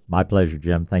appreciate it. My pleasure,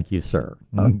 Jim. Thank you, sir.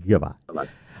 Goodbye. Bye-bye.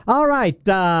 All right,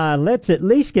 let's at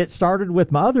least get started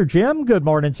with my other Jim. Good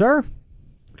morning, sir.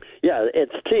 Yeah,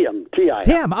 it's Tim. T-I-M.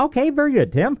 Tim, okay, very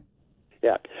good, Tim.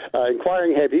 Yeah.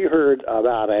 Inquiring, have you heard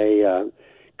about a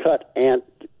cut ant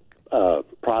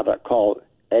product called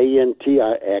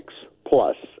ANTIX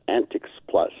Plus, Antix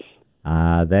Plus?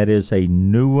 That is a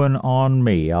new one on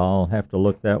me. I'll have to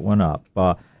look that one up.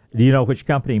 Do you know which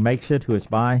company makes it, who it's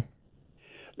by?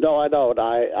 No, I don't.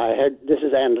 I heard, this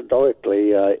is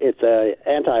anecdotally, it's a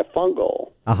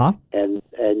antifungal. Uh-huh. And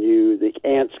the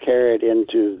ants carry it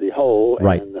into the hole.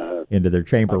 Right, and, into their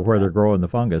chamber where they're growing the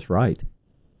fungus, right.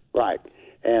 Right.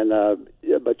 And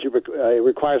but it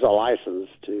requires a license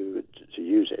to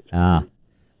use it. It's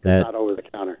not over the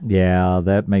counter. Yeah,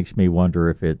 that makes me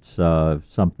wonder if it's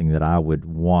something that I would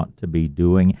want to be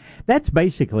doing. That's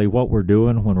basically what we're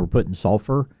doing when we're putting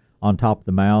sulfur on top of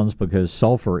the mounds, because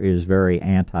sulfur is very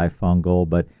antifungal,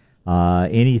 but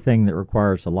anything that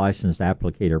requires a licensed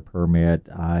applicator permit,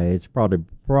 it's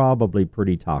probably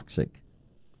pretty toxic.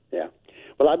 Yeah.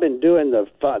 Well, I've been doing the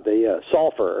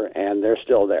sulfur, and they're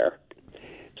still there.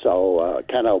 So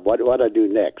kind of what do I do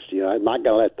next? I'm not going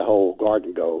to let the whole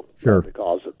garden go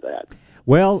because of that.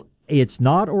 Well, it's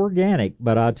not organic,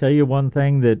 but I'll tell you one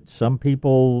thing that some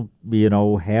people,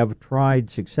 have tried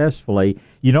successfully.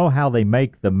 You know how they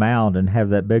make the mound and have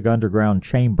that big underground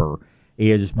chamber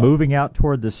is moving out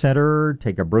toward the center,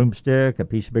 take a broomstick, a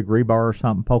piece of big rebar or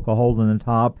something, poke a hole in the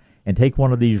top, and take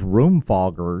one of these room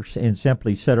foggers and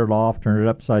simply set it off, turn it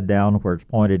upside down where it's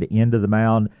pointed into the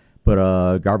mound, put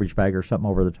a garbage bag or something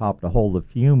over the top to hold the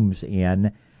fumes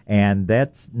in, and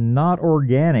that's not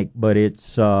organic, but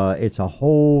it's a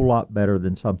whole lot better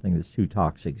than something that's too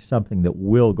toxic, something that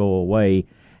will go away.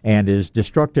 And as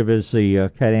destructive as the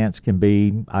cut ants can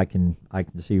be, I can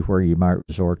see where you might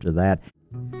resort to that.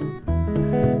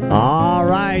 All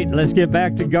right, let's get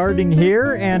back to gardening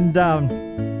here, and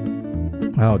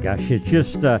oh gosh,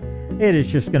 it is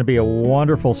just going to be a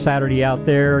wonderful Saturday out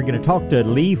there. Going to talk to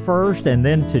Lee first and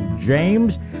then to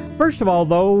James. First of all,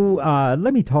 though,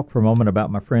 let me talk for a moment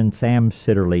about my friend Sam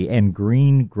Sitterly and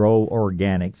Green Grow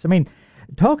Organics. I mean,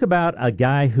 talk about a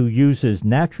guy who uses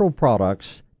natural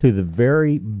products to the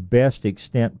very best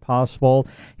extent possible.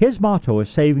 His motto is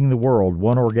saving the world,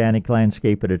 one organic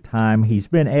landscape at a time. He's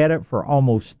been at it for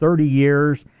almost 30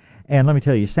 years. And let me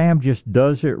tell you, Sam just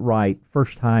does it right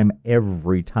first time,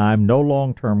 every time. No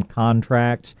long-term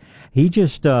contracts. He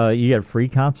just, you get a free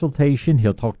consultation.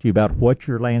 He'll talk to you about what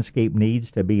your landscape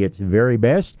needs to be its very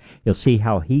best. He'll see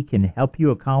how he can help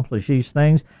you accomplish these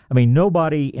things. I mean,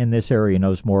 nobody in this area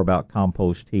knows more about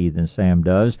compost tea than Sam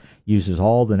does. Uses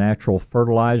all the natural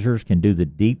fertilizers, can do the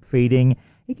deep feeding.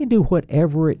 He can do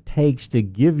whatever it takes to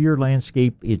give your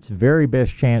landscape its very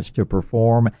best chance to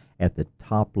perform at the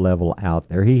top level out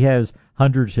there. He has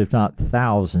hundreds, if not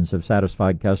thousands, of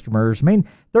satisfied customers. I mean,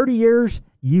 30 years,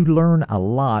 you learn a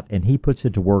lot, and he puts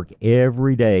it to work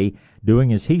every day,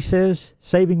 doing as he says,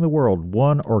 saving the world,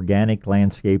 one organic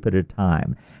landscape at a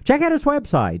time. Check out his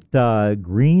website,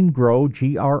 Green Grow,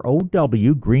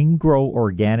 G-R-O-W, Green Grow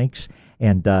Organics.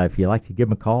 And if you'd like to give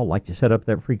him a call, like to set up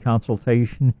that free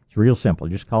consultation, it's real simple.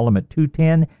 Just call him at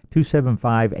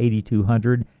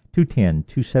 210-275-8200,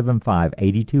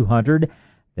 210-275-8200.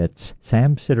 That's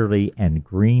Sam Sitterly and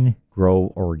Green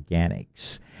Grow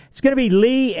Organics. It's going to be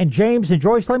Lee and James and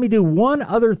Joyce. Let me do one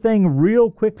other thing real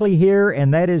quickly here,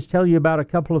 and that is tell you about a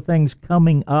couple of things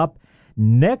coming up.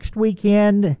 Next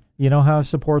weekend, you know how I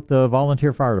support the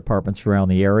volunteer fire departments around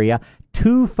the area.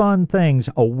 2 fun things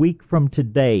a week from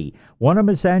today. One of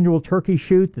them is the annual turkey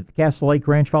shoot that the Castle Lake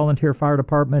Ranch Volunteer Fire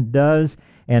Department does.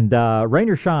 And rain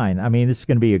or shine, I mean, this is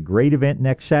going to be a great event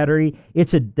next Saturday.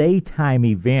 It's a daytime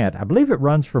event. I believe it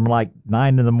runs from like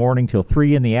 9 in the morning till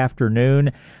 3 in the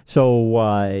afternoon. So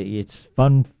it's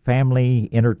fun family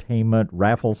entertainment,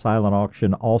 raffle, silent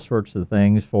auction, all sorts of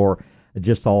things for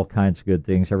just all kinds of good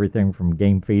things. Everything from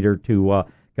game feeder to a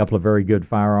couple of very good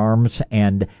firearms.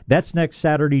 And that's next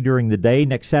Saturday during the day.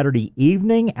 Next Saturday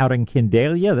evening out in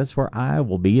Kendalia, that's where I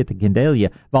will be at the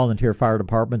Kendalia Volunteer Fire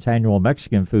Department's annual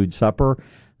Mexican food supper.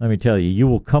 Let me tell you, you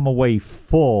will come away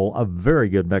full of very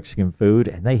good Mexican food,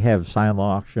 and they have silent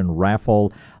auction,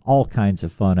 raffle, all kinds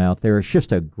of fun out there. It's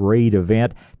just a great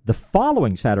event. The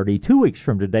following Saturday, 2 weeks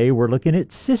from today, we're looking at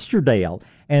Sisterdale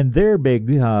and their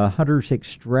big Hunters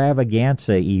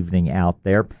Extravaganza evening out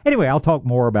there. Anyway, I'll talk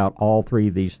more about all 3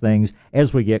 of these things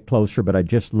as we get closer, but I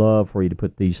just love for you to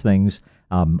put these things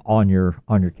on your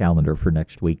calendar for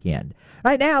next weekend.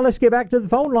 Right now, let's get back to the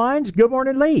phone lines. Good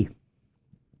morning, Lee.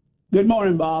 Good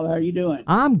morning, Bob. How are you doing?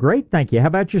 I'm great, thank you. How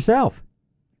about yourself?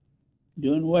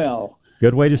 Doing well.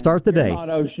 Good way to start the day. Your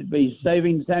motto should be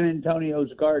saving San Antonio's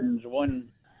gardens one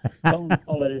phone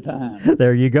call at a time.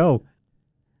 There you go.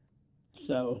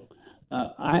 So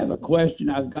I have a question.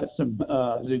 I've got some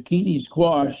zucchini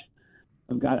squash.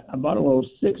 I bought a little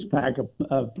 6-pack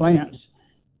of plants,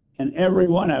 and every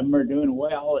one of them are doing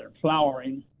well and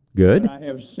flowering. Good. But I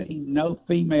have seen no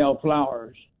female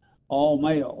flowers, all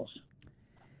males.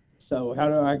 So how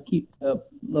do I keep the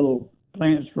little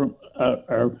plants from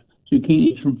or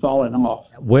zucchinis from falling off?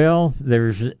 Well,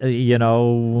 there's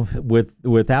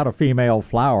without a female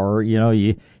flower,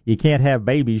 you can't have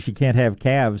babies, you can't have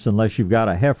calves unless you've got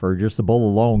a heifer. Just the bull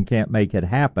alone can't make it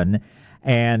happen.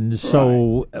 And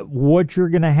so what you're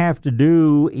going to have to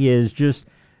do is just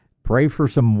pray for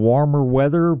some warmer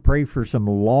weather, pray for some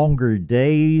longer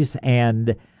days,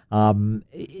 and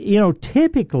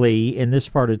typically in this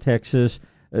part of Texas,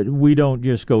 we don't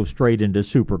just go straight into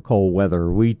super cold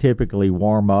weather. We typically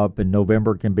warm up, and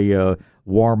November can be a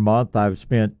warm month. I've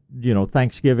spent,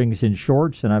 Thanksgivings in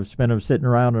shorts, and I've spent them sitting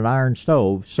around an iron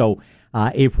stove. So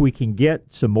if we can get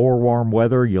some more warm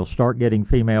weather, you'll start getting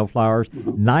female flowers.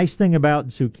 Nice thing about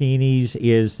zucchinis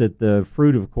is that the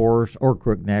fruit, of course, or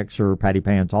crooknecks or patty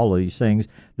pans, all of these things,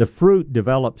 the fruit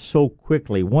develops so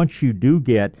quickly. Once you do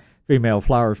get female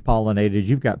flowers pollinated,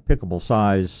 you've got pickable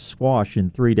size squash in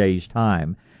 3 days'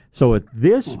 time. So at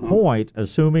this point,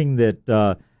 assuming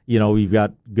that you've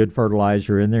got good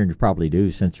fertilizer in there, and you probably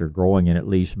do since they're growing and at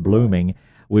least blooming,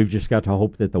 we've just got to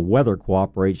hope that the weather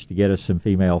cooperates to get us some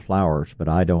female flowers. But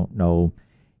I don't know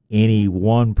any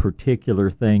one particular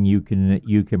thing you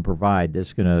can provide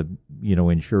that's going to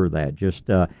ensure that. Just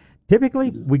typically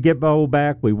we get bow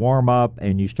back, we warm up,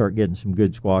 and you start getting some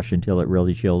good squash until it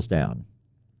really chills down.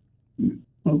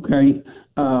 Okay.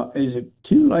 Is it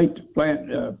too late to plant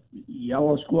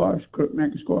yellow squash,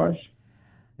 crookneck squash?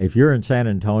 If you're in San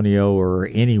Antonio or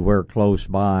anywhere close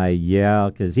by, yeah,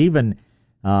 because even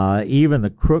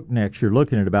the crooknecks, you're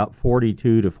looking at about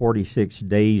 42 to 46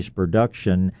 days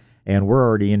production, and we're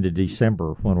already into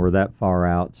December when we're that far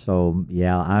out. So,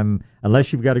 yeah,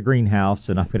 unless you've got a greenhouse,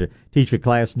 and I'm going to teach a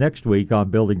class next week on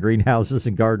building greenhouses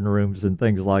and garden rooms and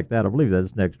things like that. I believe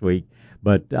that's next week.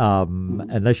 But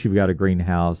unless you've got a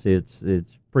greenhouse, it's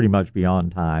pretty much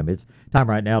beyond time. It's time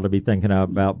right now to be thinking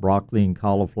about broccoli and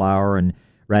cauliflower and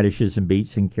radishes and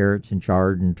beets and carrots and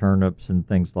chard and turnips and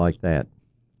things like that.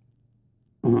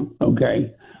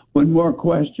 Okay. One more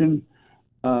question.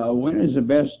 When is the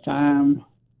best time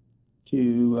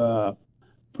to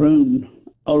prune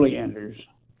oleanders?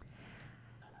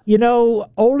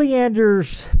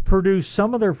 Oleanders produce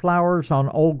some of their flowers on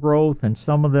old growth and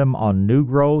some of them on new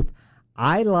growth.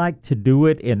 I like to do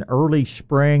it in early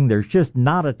spring. There's just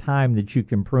not a time that you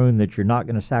can prune that you're not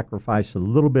going to sacrifice a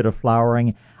little bit of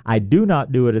flowering. I do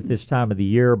not do it at this time of the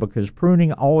year because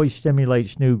pruning always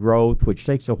stimulates new growth, which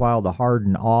takes a while to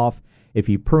harden off. If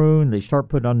you prune, they start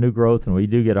putting on new growth, and we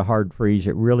do get a hard freeze.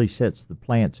 It really sets the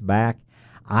plants back.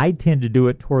 I tend to do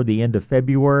it toward the end of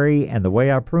February, and the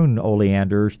way I prune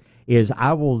oleanders is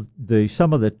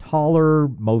some of the taller,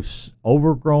 most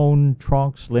overgrown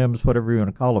trunks, limbs, whatever you want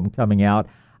to call them, coming out,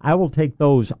 I will take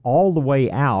those all the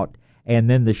way out, and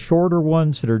then the shorter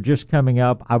ones that are just coming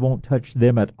up, I won't touch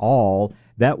them at all.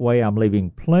 That way I'm leaving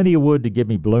plenty of wood to give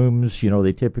me blooms.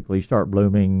 They typically start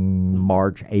blooming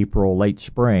March, April, late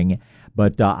spring,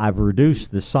 but I've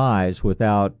reduced the size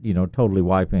without, totally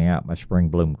wiping out my spring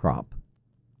bloom crop.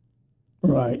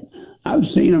 Right. I've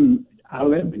seen them. I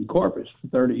lived in Corpus for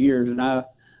 30 years, and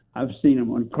I've seen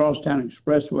them on Crosstown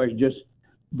Expressway just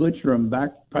butcher them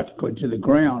back practically to the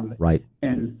ground. Right.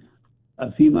 And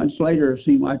a few months later, it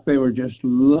seemed like they were just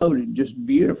loaded, just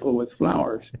beautiful with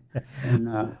flowers. And,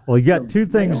 well, you got two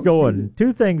things going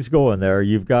there.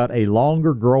 You've got a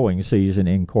longer growing season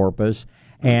in Corpus,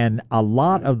 and a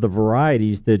lot of the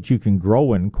varieties that you can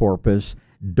grow in Corpus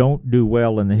don't do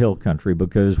well in the hill country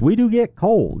because we do get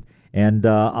cold. And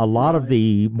a lot of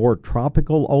the more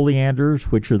tropical oleanders,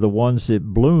 which are the ones that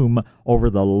bloom over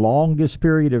the longest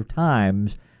period of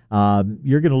times,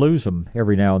 you're going to lose them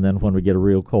every now and then when we get a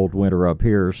real cold winter up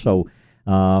here. So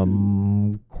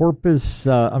Corpus,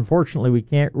 unfortunately, we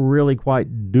can't really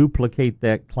quite duplicate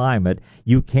that climate.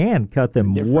 You can cut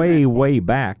them way, way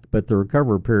back, but the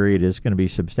recovery period is going to be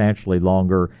substantially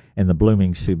longer and the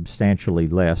blooming substantially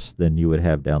less than you would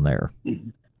have down there.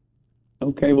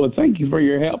 Okay, well, thank you for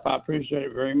your help. I appreciate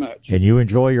it very much. And you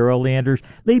enjoy your oleanders.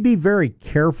 Lee, be very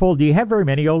careful. Do you have very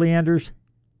many oleanders?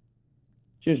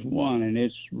 Just one, and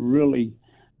it's really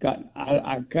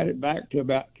I cut it back to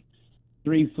about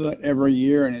 3 foot every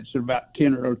year, and it's about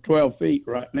 10 or 12 feet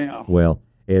right now. Well,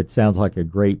 it sounds like a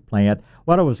great plant.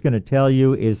 What I was going to tell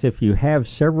you is if you have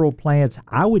several plants,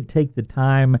 I would take the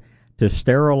time to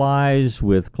sterilize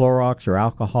with Clorox or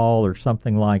alcohol or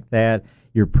something like that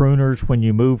your pruners when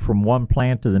you move from one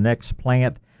plant to the next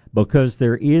plant, because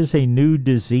there is a new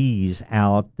disease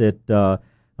out that,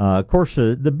 of course,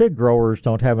 the big growers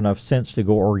don't have enough sense to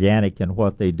go organic in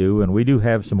what they do, and we do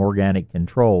have some organic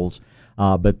controls,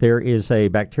 but there is a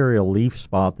bacterial leaf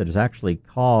spot that has actually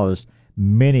caused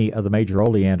many of the major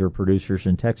oleander producers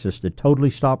in Texas to totally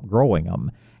stop growing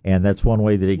them. And that's one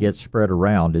way that it gets spread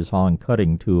around is on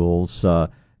cutting tools, kind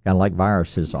of like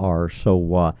viruses are.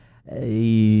 So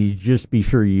you just be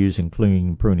sure you're using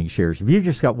clean pruning shears. If you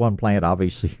just got one plant,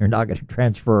 obviously you're not going to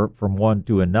transfer it from one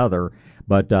to another.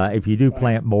 But if you do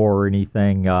plant more or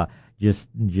anything, just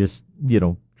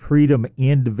treat them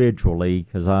individually,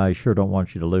 because I sure don't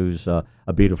want you to lose a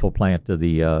beautiful plant to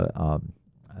the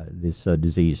this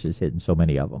disease is hitting so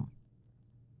many of them.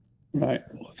 Right.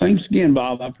 Well, thanks again,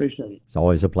 Bob. I appreciate it. It's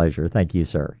always a pleasure. Thank you,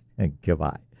 sir. And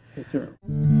goodbye. Yes, sir.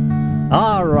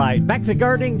 All right. Back to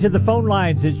gardening, to the phone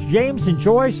lines. It's James and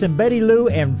Joyce and Betty Lou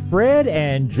and Fred.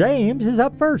 And James is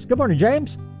up first. Good morning,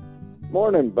 James.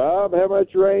 Morning, Bob. How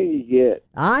much rain you get?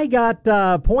 I got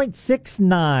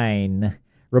 0.69.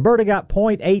 Roberta got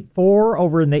 0.84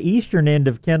 over in the eastern end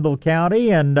of Kendall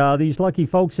County, and these lucky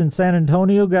folks in San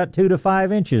Antonio got 2 to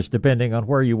 5 inches, depending on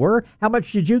where you were. How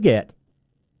much did you get?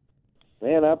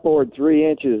 Man, I poured 3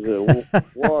 inches of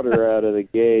water out of the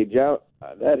gauge.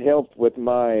 That helped with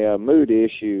my mood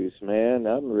issues, man.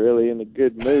 I'm really in a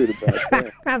good mood about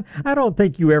that. I don't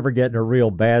think you ever get in a real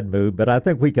bad mood, but I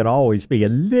think we can always be a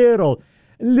little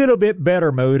bit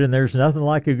better mood, and there's nothing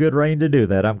like a good rain to do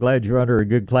that. I'm glad you're under a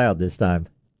good cloud this time.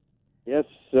 Yes,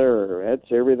 sir.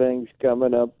 Everything's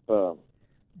coming up. The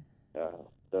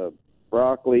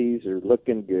broccolis are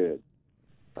looking good.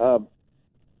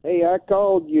 Hey, I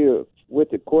called you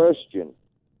with a question.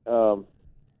 I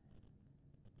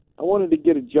wanted to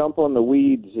get a jump on the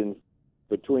weeds in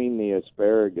between the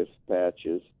asparagus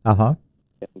patches. Uh-huh.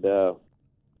 And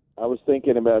I was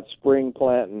thinking about spring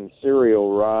planting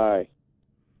cereal rye.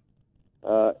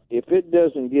 If it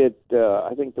doesn't get,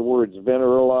 I think the word's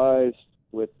mineralized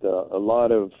with a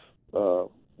lot of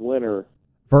winter.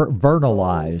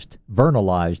 Vernalized,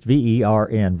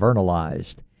 V-E-R-N,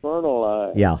 vernalized.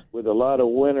 Vernalized. Yeah. With a lot of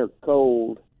winter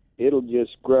cold, it'll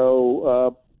just grow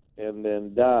up and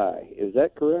then die. Is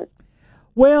that correct?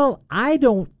 Well, I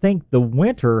don't think the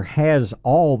winter has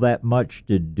all that much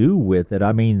to do with it.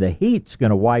 I mean, the heat's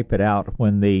going to wipe it out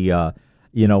when the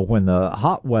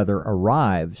hot weather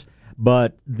arrives.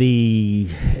 But the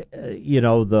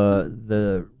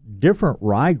different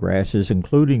ryegrasses,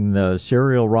 including the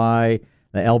cereal rye,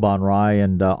 the Elbon rye,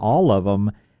 and all of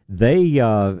them,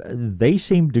 they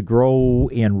seem to grow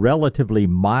in relatively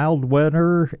mild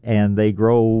winter, and they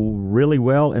grow really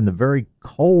well in the very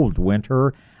cold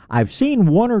winter. I've seen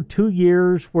 1 or 2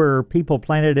 years where people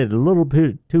planted it a little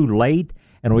bit too late,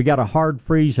 and we got a hard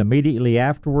freeze immediately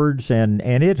afterwards, and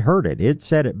it hurt it. It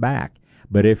set it back.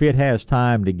 But if it has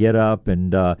time to get up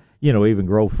and even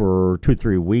grow for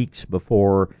 2-3 weeks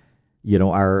before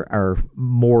our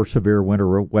more severe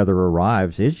winter weather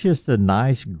arrives, it's just a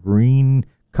nice green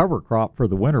cover crop for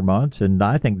the winter months, and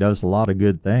I think does a lot of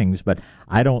good things. But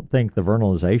I don't think the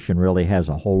vernalization really has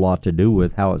a whole lot to do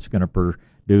with how it's going to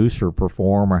produce or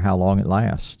perform or how long it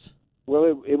lasts.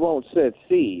 Well, it won't set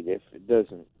seed if it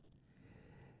doesn't.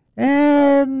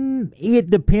 And it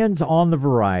depends on the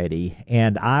variety,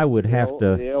 and I would have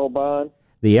to. The Elbon.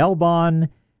 The Elbon,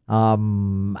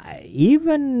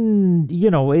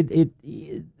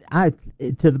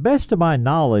 to the best of my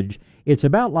knowledge, it's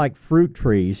about like fruit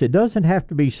trees. It doesn't have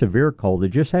to be severe cold. It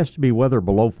just has to be weather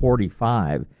below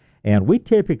 45, and we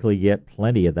typically get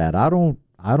plenty of that. I don't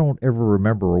ever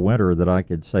remember a winter that I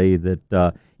could say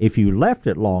that if you left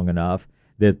it long enough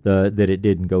that it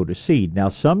didn't go to seed. Now,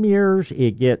 some years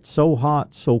it gets so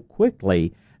hot so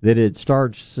quickly that it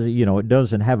starts, it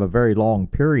doesn't have a very long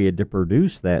period to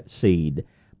produce that seed.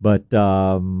 But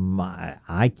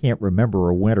I can't remember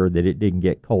a winter that it didn't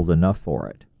get cold enough for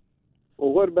it.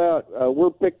 Well, what about, we're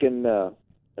picking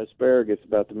asparagus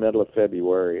about the middle of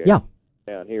February. Yeah.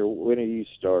 Down here. When do you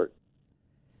start?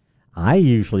 I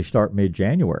usually start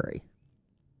mid-January.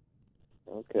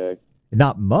 Okay.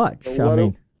 Not much.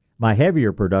 So my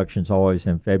heavier production's always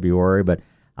in February, but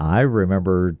I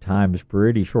remember times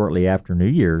pretty shortly after New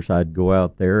Year's I'd go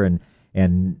out there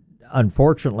and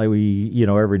unfortunately we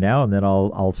every now and then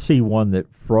I'll see one that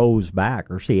froze back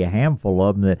or see a handful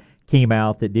of them that came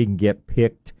out that didn't get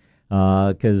picked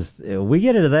because we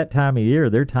get into that time of year.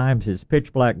 There are times it's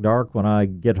pitch black dark when I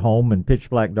get home and pitch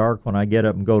black dark when I get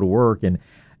up and go to work, and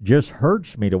just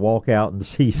hurts me to walk out and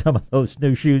see some of those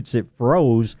new shoots that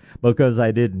froze because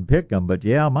I didn't pick them. But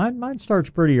yeah, mine starts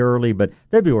pretty early, but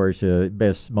February's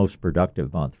the most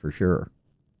productive month for sure.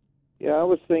 Yeah, I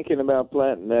was thinking about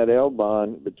planting that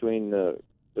Elbon between the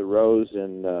rows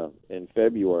in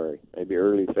February, maybe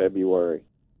early February.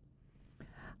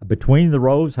 Between the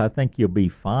rows, I think you'll be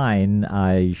fine.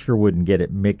 I sure wouldn't get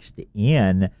it mixed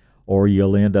in, or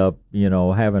you'll end up,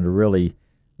 having to really,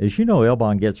 as you know,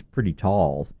 Elbon gets pretty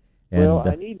tall. And, well,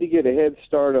 I need to get a head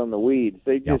start on the weeds.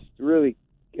 They just really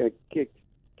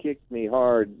kicked me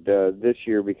hard this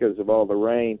year because of all the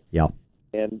rain. Yeah.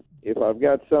 And if I've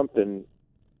got something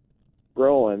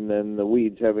growing, then the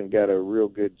weeds haven't got a real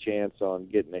good chance on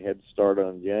getting a head start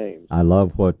on James. I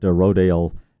love what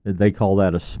Rodale, they call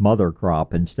that a smother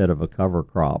crop instead of a cover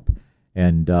crop.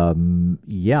 And, What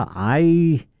do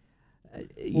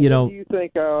you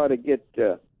think I ought to get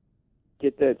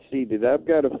that seeded? I've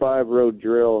got a 5-row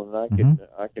drill, and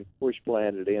I can push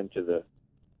plant it into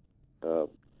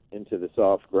the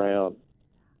soft ground.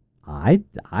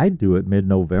 I'd do it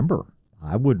mid-November.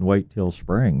 I wouldn't wait till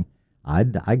spring.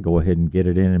 I'd go ahead and get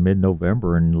it in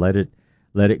mid-November and let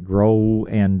it grow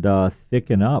and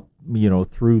thicken up,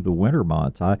 through the winter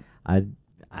months. I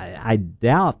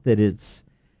doubt that it's,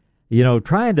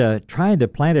 trying to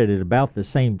plant it at about the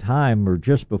same time or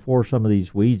just before some of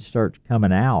these weeds start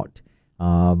coming out.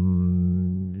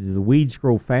 The weeds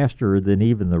grow faster than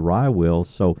even the rye will.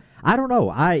 So I don't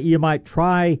know. You might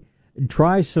try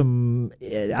some.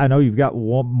 I know you've got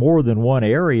more than one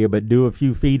area, but do a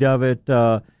few feet of it.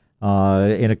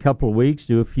 In a couple of weeks,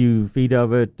 do a few feet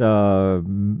of it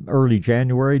early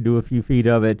January, do a few feet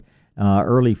of it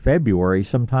early February.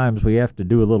 Sometimes we have to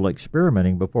do a little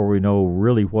experimenting before we know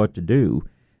really what to do.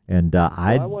 And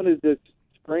I wanted to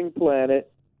spring plant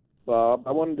it, Bob.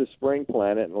 I wanted to spring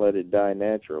plant it and let it die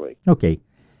naturally. Okay.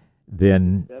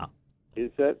 Then is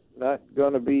that not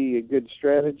going to be a good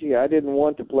strategy? I didn't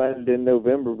want to plant it in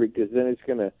November because then it's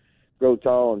going to grow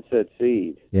tall and set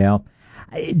seed. Yeah.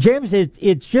 James,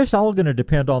 it's just all going to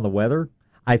depend on the weather.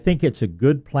 I think it's a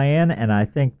good plan, and I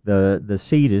think the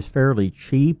seed is fairly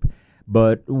cheap,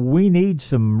 but we need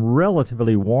some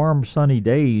relatively warm, sunny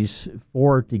days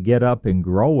for it to get up and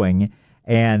growing.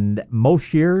 And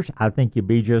most years, I think you'll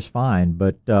be just fine.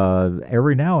 But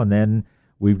every now and then,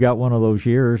 we've got one of those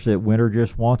years that winter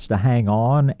just wants to hang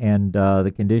on, and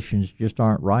the conditions just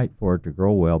aren't right for it to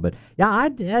grow well. But yeah,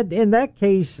 in that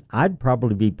case, I'd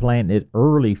probably be planting it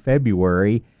early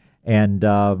February and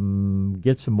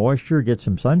get some moisture, get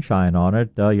some sunshine on it.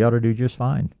 You ought to do just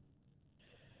fine.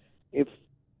 If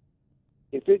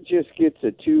it just gets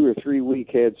a 2 or 3 week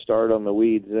head start on the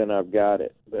weeds, then I've got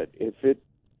it. But if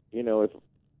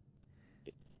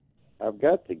I've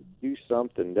got to do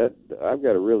something, that I've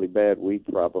got a really bad weed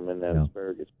problem in that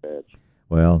asparagus patch.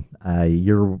 Well,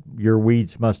 your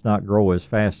weeds must not grow as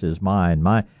fast as mine.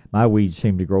 My weeds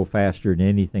seem to grow faster than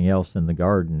anything else in the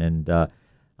garden, and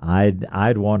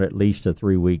I'd want at least a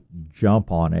 3-week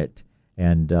jump on it.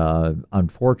 And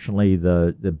unfortunately,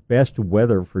 the best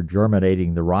weather for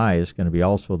germinating the rye is going to be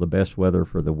also the best weather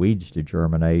for the weeds to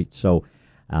germinate. So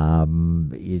I'd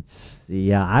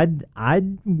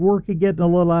work at getting a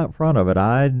little out front of it.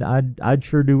 I'd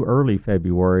sure do early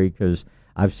February, because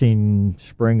I've seen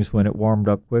springs when it warmed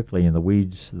up quickly and the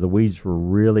weeds were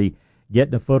really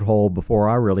getting a foothold before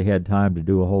I really had time to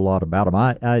do a whole lot about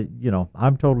them.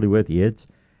 I'm totally with you.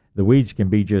 The weeds can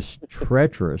be just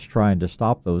treacherous trying to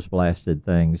stop those blasted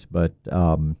things, but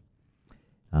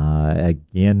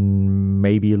again,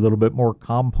 maybe a little bit more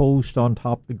compost on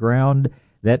top of the ground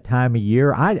that time of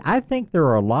year. I think there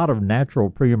are a lot of natural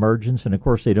pre-emergence, and of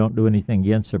course they don't do anything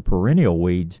against the perennial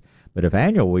weeds, but if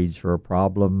annual weeds are a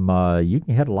problem, you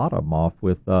can head a lot of them off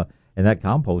with, and that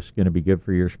compost is going to be good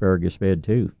for your asparagus bed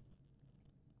too.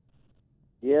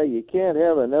 Yeah, you can't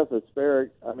have enough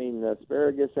asparagus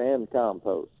and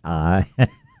compost.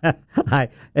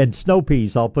 And snow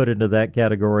peas I'll put into that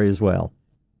category as well.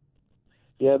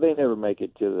 Yeah, they never make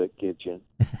it to the kitchen.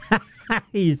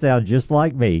 You sound just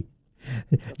like me.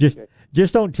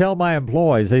 Just don't tell my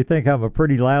employees. They think I'm a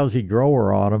pretty lousy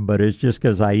grower on them, but it's just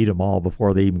because I eat them all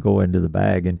before they even go into the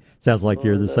bag. And it sounds like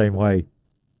you're the same way.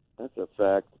 That's a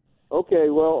fact.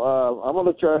 Okay, well, I'm going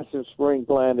to try some spring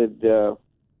planted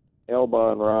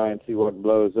Elbon rye and see what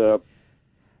blows up.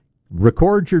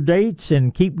 Record your dates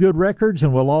and keep good records,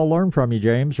 and we'll all learn from you,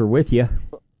 James, or with you.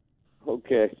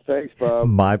 Okay, thanks, Bob.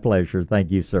 My pleasure.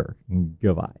 Thank you, sir.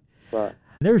 Goodbye. Bye.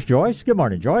 There's Joyce. Good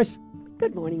morning, Joyce.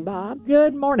 Good morning, Bob.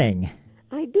 Good morning.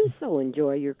 I I do so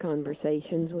enjoy your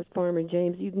conversations with Farmer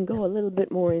James. You can go a little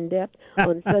bit more in depth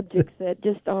on subjects that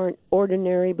just aren't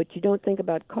ordinary, but you don't think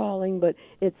about calling, but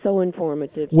it's so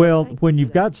informative. Well, when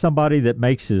you've got somebody that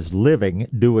makes his living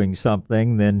doing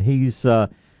something, then he's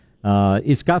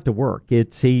it's got to work.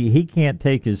 He can't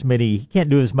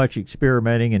do as much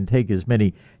experimenting and take as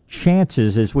many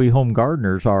chances as we home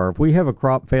gardeners are. If we have a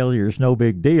crop failure, it's no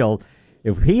big deal.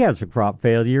 If he has a crop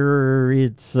failure,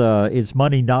 it's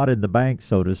money not in the bank,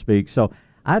 so to speak. So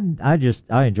I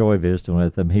enjoy visiting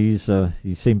with him.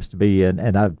 He seems to be,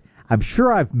 and I'm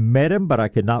sure I've met him, but I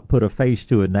could not put a face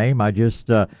to a name. I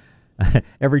just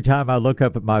every time I look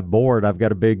up at my board, I've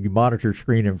got a big monitor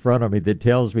screen in front of me that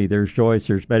tells me there's Joyce,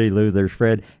 there's Betty Lou, there's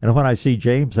Fred, and when I see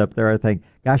James up there, I think,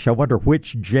 gosh, I wonder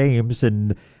which James.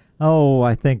 And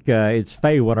I think it's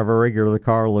Faye, one of our regular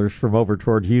callers from over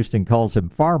toward Houston, calls him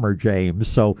Farmer James.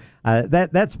 So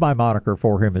that's my moniker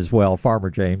for him as well, Farmer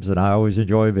James, and I always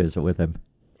enjoy a visit with him.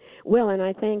 Well, and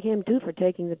I thank him, too, for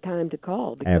taking the time to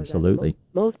call. Because absolutely.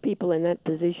 Most people in that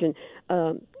position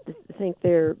think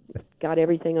they're got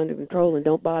everything under control and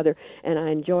don't bother, and I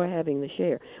enjoy having the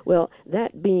share. Well,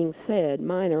 that being said,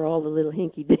 mine are all the little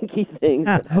hinky-dinky things.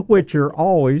 Which are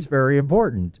always very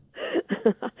important.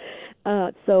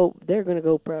 So they're going to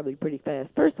go probably pretty fast.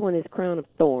 First one is Crown of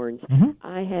Thorns. Mm-hmm.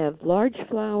 I have large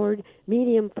flowered,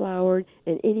 medium flowered,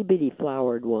 and itty-bitty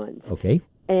flowered ones. Okay.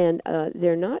 And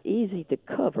they're not easy to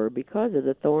cover because of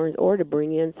the thorns or to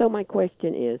bring in. So my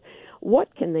question is,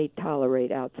 what can they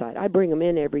tolerate outside? I bring them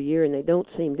in every year, and they don't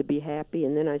seem to be happy,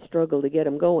 and then I struggle to get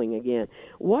them going again.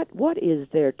 What is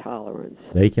their tolerance?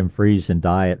 They can freeze and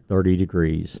die at 30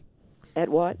 degrees. At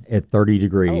what? At 30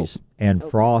 degrees. And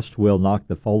frost will knock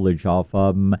the foliage off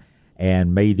of them,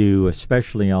 and may do,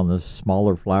 especially on the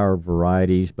smaller flower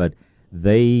varieties. But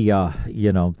they,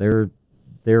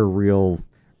 they're real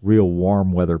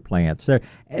warm weather plants.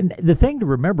 And the thing to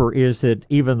remember is that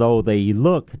even though they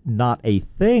look not a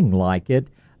thing like it,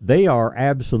 they are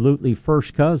absolutely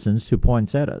first cousins to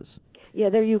poinsettias. Yeah,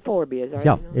 they're euphorbias, are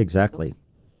yeah, they? Exactly.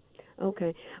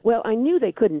 Okay. Well, I knew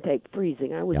they couldn't take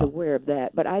freezing. I was aware of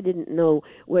that, but I didn't know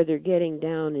whether getting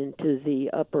down into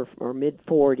the upper or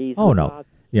mid-40s. Oh, no.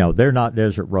 They're not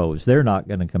desert rose. They're not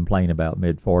going to complain about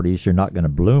mid-40s. They're not going to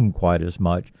bloom quite as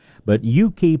much. But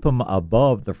you keep them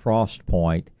above the frost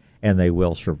point, and they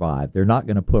will survive. They're not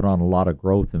going to put on a lot of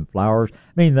growth and flowers.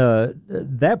 I mean,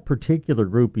 that particular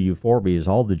group of euphorbias,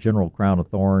 all the general crown of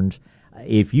thorns,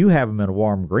 if you have them in a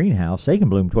warm greenhouse, they can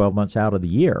bloom 12 months out of the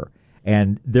year.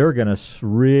 And they're going to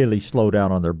really slow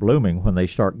down on their blooming when they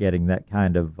start getting that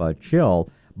kind of chill,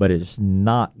 but it's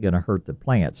not going to hurt the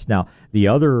plants. Now, the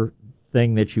other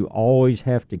thing that you always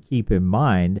have to keep in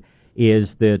mind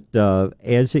is that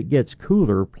as it gets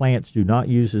cooler, plants do not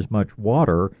use as much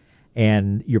water,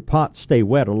 and your pots stay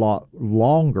wet a lot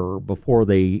longer before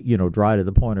they, dry to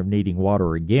the point of needing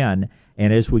water again.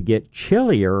 And as we get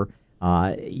chillier,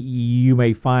 you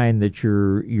may find that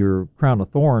your crown of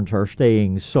thorns are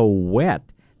staying so wet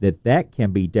that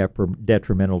can be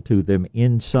detrimental to them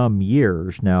in some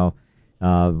years. Now,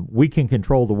 we can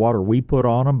control the water we put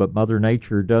on them, but Mother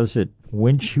Nature does it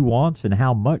when she wants and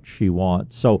how much she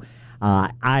wants. So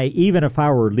even if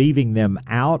I were leaving them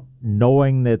out,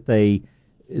 knowing that they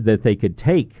could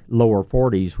take lower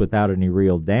 40s without any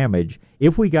real damage,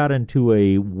 if we got into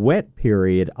a wet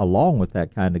period along with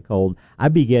that kind of cold,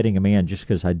 I'd be getting them in just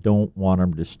because I don't want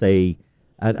them to stay.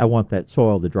 I want that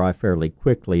soil to dry fairly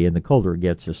quickly, and the colder it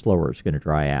gets, the slower it's going to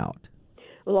dry out.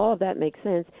 Well, all of that makes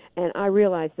sense, and I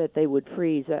realized that they would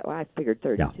freeze. I figured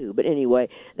 32, but anyway,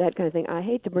 that kind of thing. I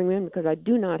hate to bring them in because I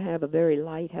do not have a very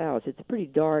light house. It's pretty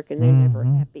dark, and they're never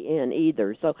happy in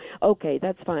either. So, okay,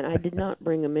 that's fine. I did not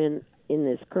bring them in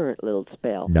this current little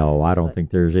spell. No, I don't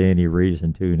think there's any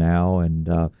reason to now, and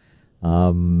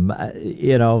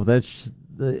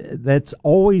that's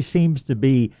always seems to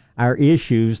be our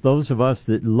issues. Those of us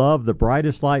that love the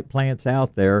brightest light plants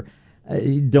out there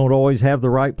don't always have the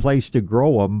right place to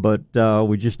grow them, but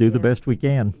we just do the best we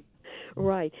can.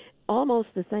 Right. Almost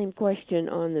the same question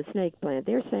on the snake plant.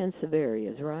 They're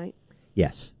sansevierias, right?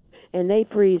 Yes. And they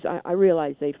freeze. I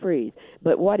realize they freeze,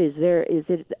 but what is there? Is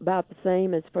it about the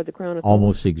same as for the crown of thorns?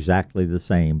 Almost exactly the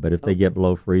same, but if they get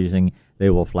below freezing, they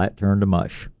will flat turn to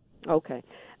mush. Okay,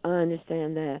 I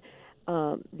understand that.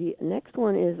 The next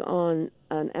one is on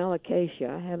an alocasia.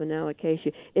 I have an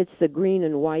alocasia. It's the green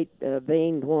and white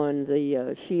veined one,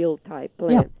 the shield type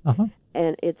plant. Yeah. Uh-huh.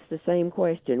 And it's the same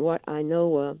question. What I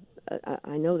know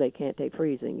I know they can't take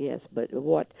freezing, yes, but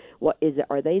what is it?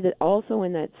 Are they also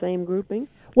in that same grouping?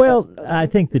 Well, I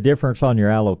think the difference on your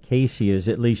alocaceas,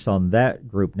 at least on that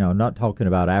group, now I'm not talking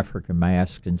about African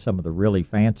masks and some of the really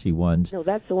fancy ones. No,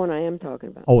 that's the one I am talking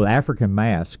about. Oh, African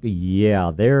mask,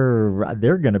 yeah,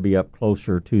 they're going to be up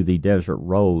closer to the desert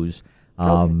rose.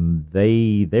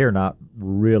 They're not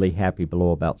really happy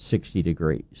below about 60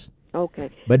 degrees. Okay.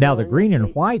 But now the green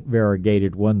and white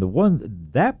variegated one,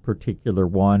 that particular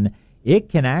one, it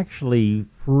can actually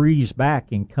freeze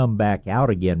back and come back out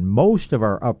again. Most of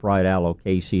our upright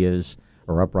alocaceas,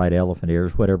 or upright elephant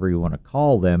ears, whatever you want to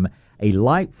call them, a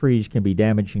light freeze can be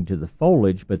damaging to the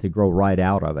foliage, but they grow right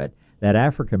out of it. That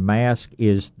African mask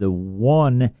is the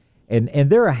one, and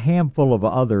there are a handful of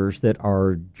others that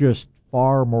are just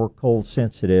far more cold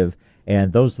sensitive,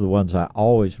 and those are the ones I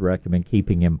always recommend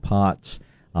keeping in pots.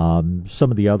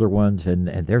 Some of the other ones, and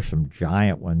there's some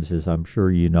giant ones, as I'm sure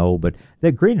you know, but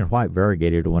the green and white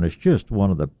variegated one is just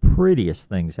one of the prettiest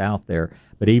things out there.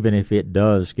 But even if it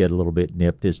does get a little bit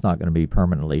nipped, it's not going to be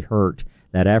permanently hurt.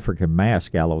 That African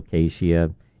mask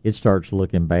alocasia, it starts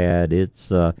looking bad.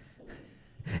 It's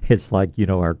like,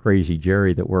 our crazy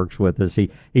Jerry that works with us.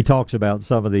 He talks about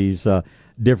some of these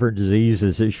different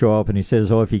diseases that show up, and he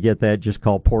says, if you get that, just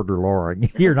call Porter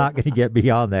Loring. You're not going to get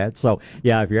beyond that. So,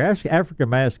 yeah, if your African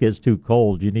mask gets too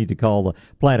cold, you need to call the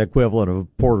plant equivalent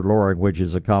of Porter Loring, which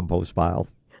is a compost pile.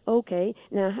 Okay.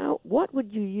 Now, what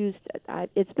would you use?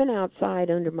 It's been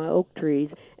outside under my oak trees,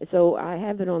 so I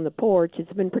have it on the porch.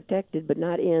 It's been protected, but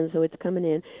not in, so it's coming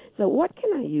in. So what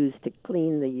can I use to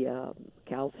clean the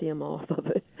calcium off of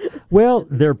it? Well,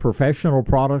 there are professional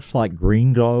products like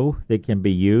Green Glow that can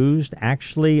be used.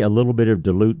 Actually, a little bit of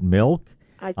dilute milk.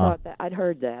 I thought that. I'd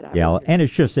heard that. And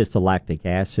it's the lactic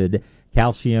acid.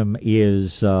 Calcium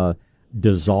is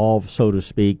dissolved, so to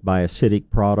speak, by acidic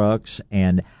products,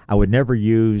 and I would never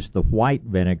use the white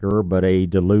vinegar, but a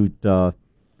dilute,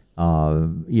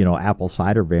 apple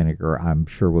cider vinegar, I'm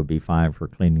sure would be fine for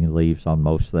cleaning the leaves on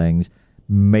most things.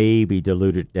 Maybe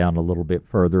dilute it down a little bit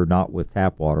further, not with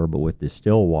tap water, but with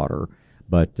distilled water.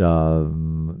 But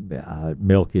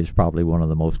milk is probably one of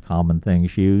the most common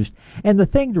things used. And the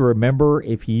thing to remember,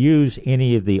 if you use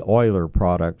any of the oiler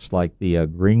products like the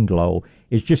Green Glow,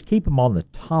 is just keep them on the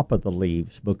top of the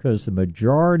leaves, because the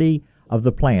majority of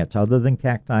the plants, other than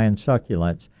cacti and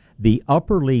succulents, the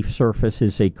upper leaf surface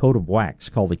is a coat of wax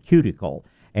called a cuticle.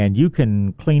 And you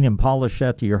can clean and polish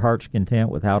that to your heart's content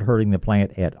without hurting the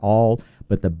plant at all.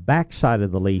 But the back side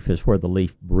of the leaf is where the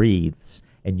leaf breathes,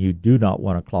 and you do not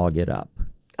want to clog it up.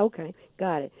 Okay,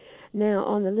 got it. Now,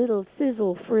 on the little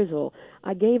Sizzle Frizzle,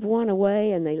 I gave one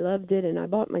away, and they loved it, and I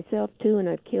bought myself two, and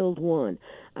I've killed one.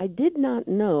 I did not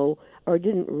know or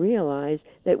didn't realize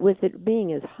that with it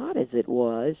being as hot as it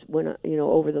was when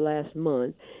over the last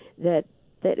month, that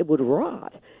it would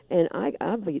rot. And I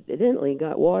evidently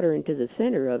got water into the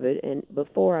center of it, and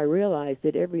before I realized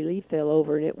it, every leaf fell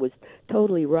over, and it was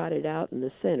totally rotted out in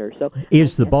the center. So,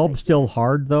 is the bulb still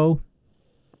hard, though?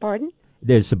 Pardon?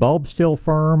 Is the bulb still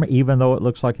firm, even though it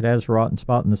looks like it has a rotten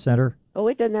spot in the center? Oh,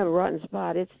 it doesn't have a rotten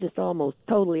spot. It's just almost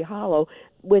totally hollow,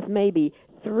 with maybe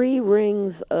 3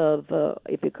 rings of,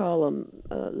 if you call them,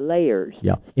 layers.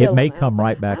 Yeah, it may come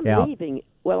right back out. I'm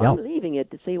leaving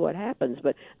it to see what happens,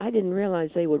 but I didn't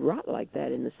realize they would rot like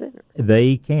that in the center.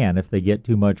 They can if they get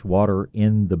too much water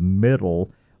in the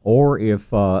middle, or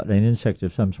if an insect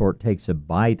of some sort takes a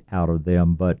bite out of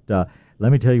them. But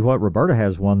let me tell you what, Roberta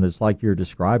has one that's like you're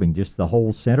describing. Just the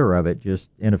whole center of it just,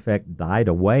 in effect, died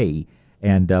away.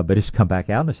 And but it's come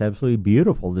back out, and it's absolutely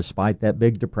beautiful despite that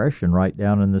big depression right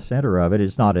down in the center of it.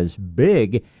 It's not as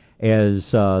big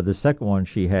as the second one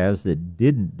she has that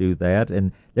didn't do that.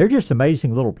 And they're just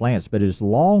amazing little plants. But as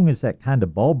long as that kind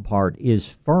of bulb part is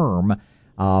firm,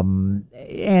 and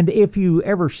if you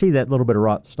ever see that little bit of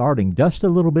rot starting, dust a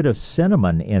little bit of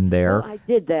cinnamon in there. Well, I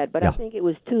did that, but I think it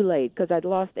was too late because I'd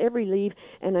lost every leaf,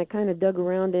 and I kind of dug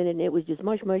around in it, and it was just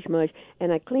mush,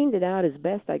 and I cleaned it out as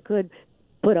best I could.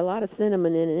 Put a lot of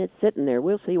cinnamon in, and it's sitting there.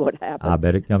 We'll see what happens. I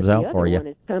bet it comes out for you. The other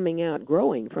one is coming out,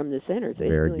 growing from the center. So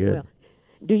very it's good. Well.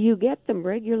 Do you get them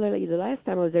regularly? The last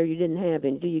time I was there, you didn't have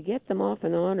any. Do you get them off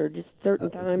and on, or just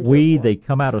certain times? They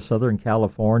come out of Southern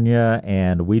California,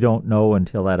 and we don't know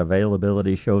until that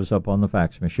availability shows up on the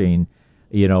fax machine.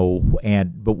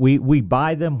 But we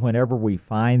buy them whenever we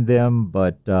find them.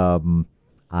 But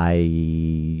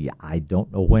I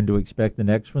don't know when to expect the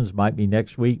next ones. Might be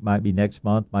next week, might be next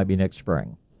month, might be next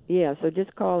spring. Yeah, so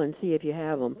just call and see if you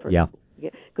have them. Yeah.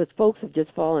 Because folks have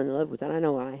just fallen in love with it. I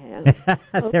know I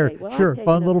have. They're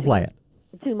fun little plant.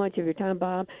 too much of your time,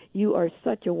 Bob. You are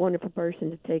such a wonderful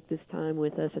person to take this time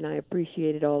with us, and I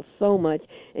appreciate it all so much.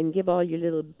 And give all your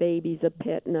little babies a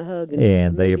pet and a hug.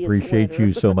 And they appreciate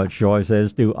you so much, Joyce,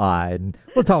 as do I. And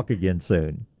we'll talk again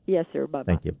soon. Yes, sir. Bye-bye.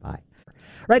 Thank you. Bye.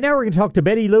 Right now we're going to talk to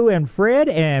Betty Lou and Fred,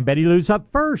 and Betty Lou's up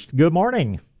first. Good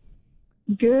morning.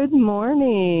 Good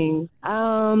morning.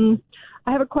 I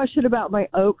have a question about my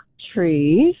oak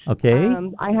trees. Okay.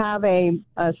 I have a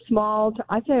small,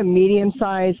 I'd say a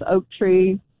medium-sized oak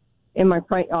tree in my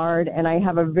front yard, and I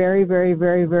have a very, very,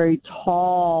 very, very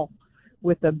tall,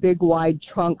 with a big wide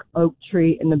trunk oak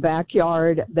tree in the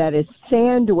backyard that is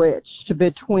sandwiched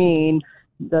between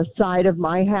the side of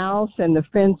my house and the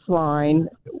fence line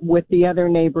with the other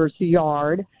neighbor's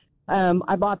yard.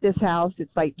 I bought this house.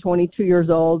 It's like 22 years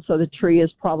old, so the tree is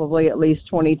probably at least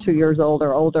 22 years old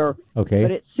or older. Okay.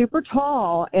 But it's super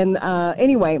tall. And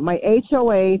anyway, my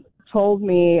HOA told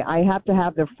me I have to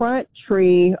have the front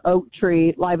tree,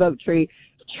 live oak tree,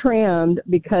 trimmed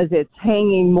because it's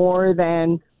hanging more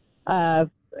than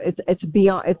it's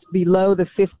below the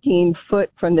 15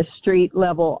 foot from the street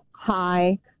level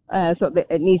high. So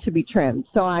it needs to be trimmed.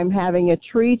 So I'm having a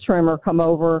tree trimmer come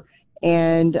over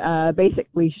and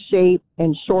basically shape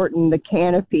and shorten the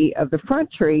canopy of the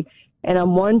front tree. And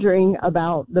I'm wondering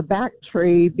about the back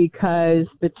tree because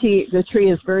the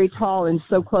tree is very tall and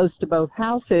so close to both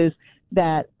houses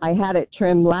that I had it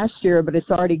trimmed last year, but it's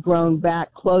already grown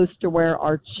back close to where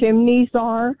our chimneys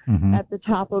are at the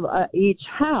top of each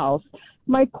house.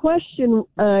 My question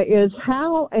is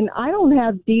how, and I don't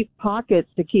have deep pockets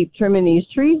to keep trimming these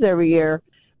trees every year.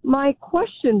 My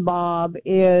question, Bob,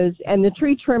 is, and the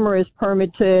tree trimmer is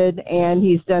permitted, and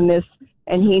he's done this,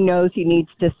 and he knows he needs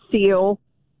to seal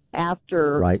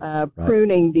after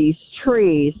pruning these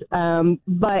trees.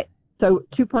 But so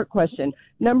two-part question.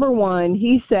 Number one,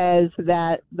 he says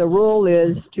that the rule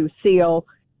is to seal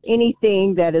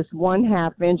anything that is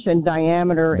 1/2 inch in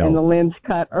diameter and the limbs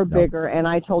cut or bigger. And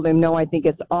I told him, no, I think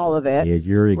it's all of it. Yeah,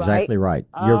 you're exactly right.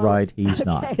 You're right. He's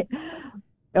not.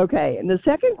 Okay. And the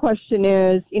second question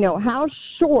is, how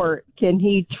short can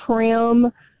he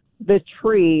trim the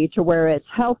tree to where it's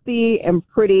healthy and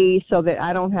pretty so that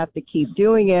I don't have to keep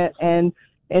doing it? And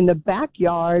in the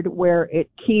backyard where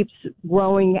it keeps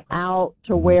growing out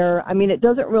to where, it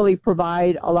doesn't really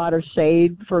provide a lot of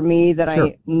shade for me that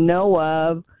I know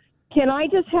of. Can I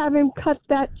just have him cut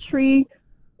that tree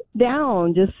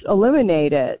down, just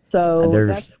eliminate it? So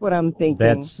that's what I'm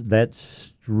thinking.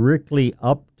 That's strictly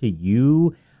up to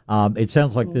you. It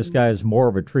sounds like this guy is more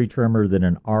of a tree trimmer than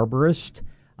an arborist.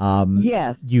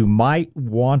 Yes. You might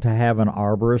want to have an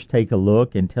arborist take a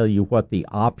look and tell you what the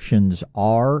options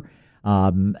are.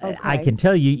 I can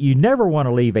tell you, you never want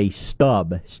to leave a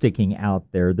stub sticking out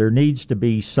there. There needs to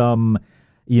be some,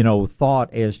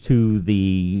 thought as to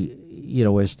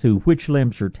as to which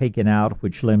limbs are taken out,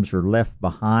 which limbs are left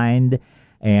behind.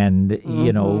 And,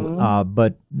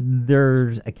 but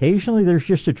there's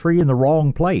just a tree in the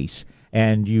wrong place.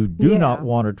 And you do not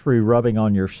want a tree rubbing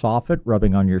on your soffit,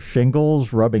 rubbing on your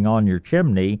shingles, rubbing on your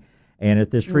chimney. And if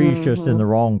this tree is just in the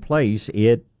wrong place,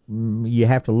 you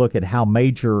have to look at how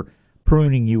major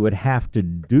pruning you would have to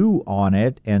do on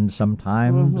it, and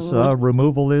sometimes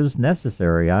removal is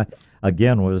necessary. I,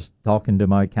 again, was talking to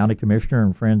my county commissioner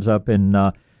and friends up in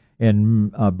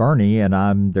Bernie,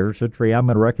 and there's a tree I'm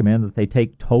going to recommend that they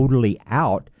take totally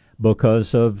out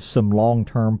because of some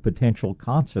long-term potential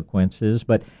consequences.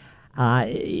 But again,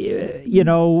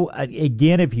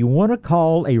 if you want to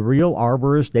call a real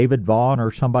arborist, David Vaughn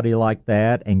or somebody like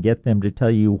that, and get them to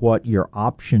tell you what your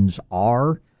options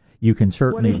are, you can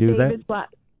certainly do that.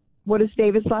 What is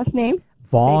David's last name?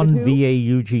 Vaughn,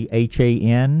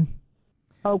 Vaughan.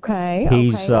 Okay.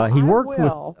 He worked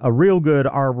with a real good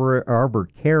arbor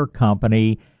care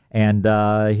company, and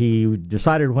he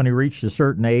decided when he reached a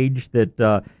certain age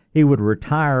that he would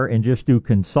retire and just do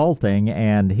consulting.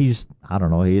 And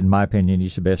in my opinion,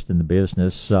 he's the best in the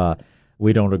business.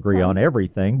 We don't agree on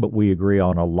everything, but we agree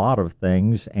on a lot of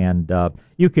things. And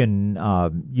you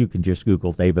can just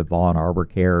Google David Vaughn Arbor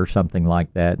Care or something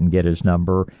like that and get his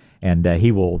number, and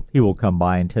he will come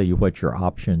by and tell you what your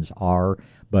options are.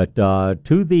 But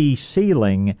to the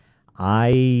ceiling,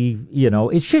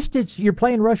 you're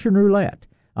playing Russian roulette.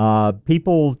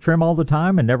 People trim all the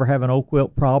time and never have an oak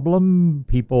wilt problem.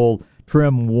 People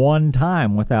trim one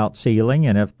time without sealing,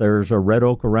 and if there's a red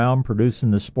oak around producing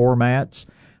the spore mats,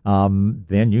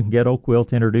 then you can get oak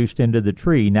wilt introduced into the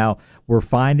tree. Now, we're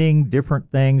finding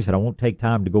different things, and I won't take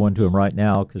time to go into them right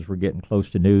now because we're getting close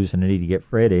to news and I need to get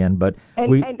Fred in. But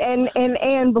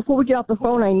and before we get off the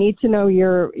phone, I need to know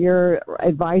your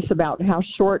advice about how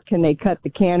short can they cut the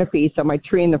canopy so my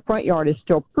tree in the front yard is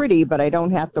still pretty, but I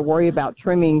don't have to worry about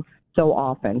trimming so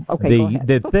often. Okay, go ahead.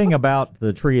 The thing about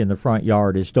the tree in the front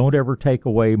yard is don't ever take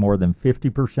away more than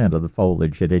 50% of the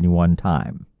foliage at any one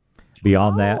time.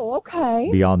 Beyond that,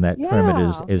 trim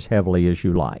it as heavily as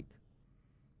you like.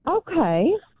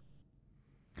 Okay.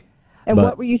 And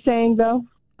what were you saying, Bill?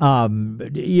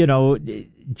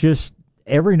 Just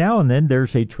every now and then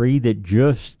there's a tree that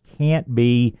just can't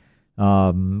be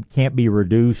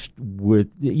reduced with,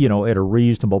 at a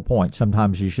reasonable point.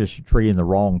 Sometimes it's just a tree in the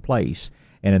wrong place,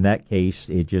 and in that case,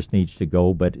 it just needs to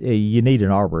go. But you need an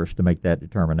arborist to make that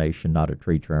determination, not a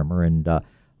tree trimmer. And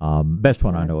best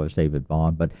one I know is David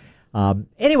Vaughn. But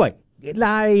anyway,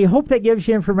 I hope that gives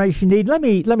you information you need. Let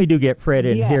me get Fred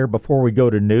in here before we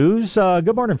go to news.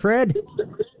 Good morning, Fred.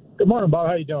 Good morning, Bob.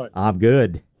 How you doing? I'm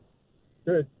good.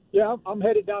 Good. Yeah, I'm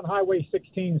headed down Highway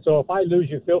 16. So if I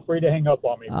lose you, feel free to hang up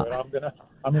on me. But I'm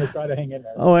gonna try to hang in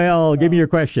there. Well, give me your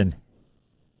question.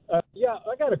 Yeah,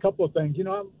 I got a couple of things.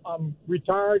 I'm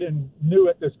retired and new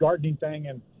at this gardening thing,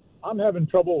 and I'm having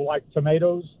trouble like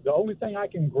tomatoes. The only thing I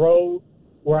can grow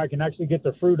where I can actually get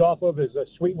the fruit off of is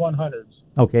Sweet 100s.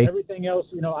 Okay. Everything else,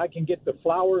 I can get the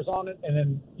flowers on it, and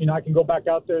then, I can go back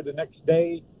out there the next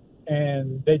day,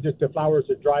 and the flowers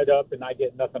are dried up, and I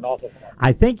get nothing off of them.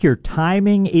 I think your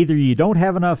timing, either you don't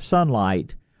have enough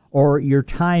sunlight or your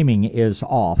timing is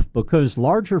off, because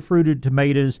larger fruited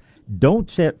tomatoes don't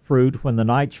set fruit when the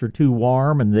nights are too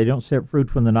warm, and they don't set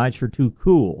fruit when the nights are too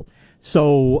cool.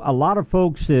 So a lot of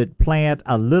folks that plant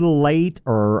a little late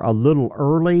or a little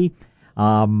early,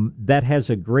 that has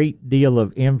a great deal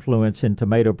of influence in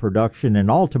tomato production, and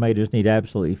all tomatoes need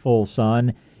absolutely full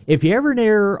sun. If you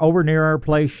ever over near our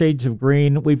place, Shades of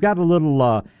Green, we've got a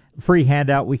little free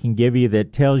handout we can give you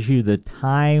that tells you the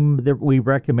time that we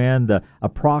recommend, the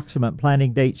approximate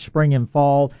planting date, spring and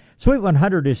fall. Sweet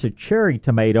 100 is a cherry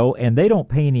tomato, and they don't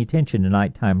pay any attention to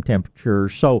nighttime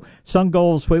temperatures. So Sun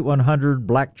Gold, Sweet 100,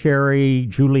 Black Cherry,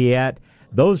 Juliet,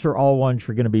 those are all ones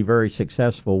you're going to be very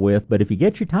successful with. But if you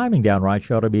get your timing down right,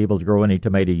 you ought to be able to grow any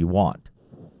tomato you want.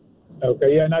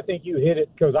 Okay, yeah, and I think you hit it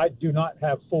because I do not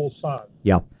have full sun.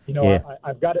 Yeah.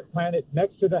 I've got it planted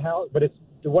next to the house, but it's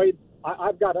the way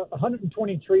I've got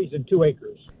 120 trees in 2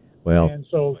 acres. Well, and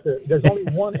so there's only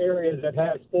one area that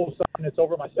has full sun, and it's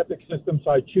over my septic system,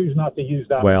 so I choose not to use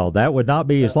that. Well, that would not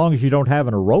be, as long as you don't have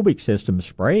an aerobic system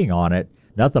spraying on it,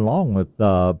 nothing wrong with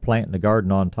planting the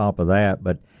garden on top of that.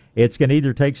 But it's going to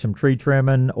either take some tree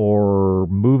trimming or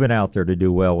moving out there to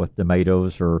do well with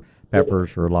tomatoes or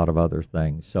peppers or a lot of other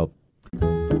things. So,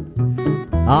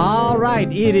 all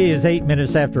right, it is 8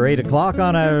 minutes after 8 o'clock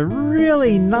on a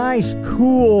really nice,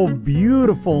 cool,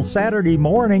 beautiful Saturday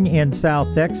morning in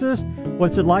South Texas.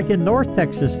 What's it like in North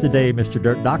Texas today, Mr.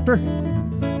 Dirt Doctor?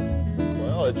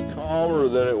 Well, it's calmer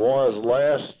than it was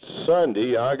last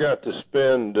Sunday. I got to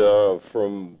spend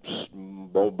from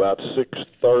about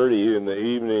 6:30 in the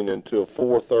evening until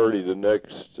 4:30 the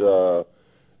next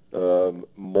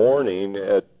morning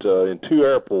in 2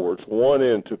 airports, one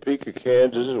in Topeka,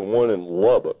 Kansas, and one in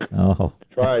Lubbock. Oh.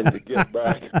 Trying to get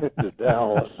back to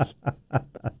Dallas.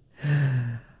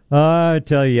 I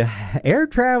tell you, air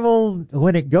travel,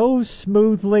 when it goes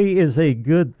smoothly, is a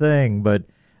good thing, but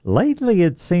lately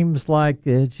it seems like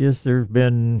it's just there've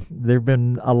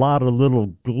been a lot of little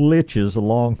glitches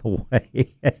along the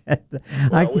way.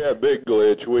 Well, we had a big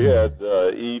glitch. We had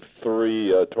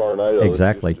E3 tornado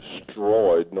exactly that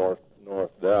destroyed North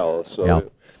Dallas. So yeah.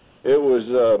 it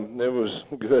was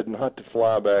good not to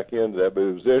fly back into that, but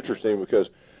it was interesting because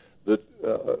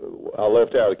I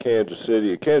left out of Kansas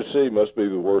City. Kansas City must be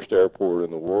the worst airport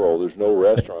in the world. There's no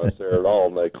restaurants there at all,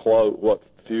 and they close what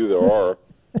few there are.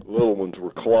 Little ones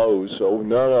were closed, so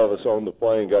none of us on the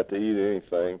plane got to eat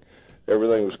anything.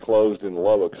 Everything was closed in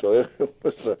Lubbock, so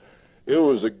it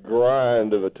was a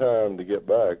grind of a time to get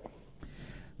back.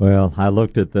 Well, I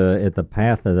looked at the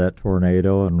path of that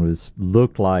tornado and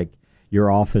looked like your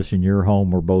office and your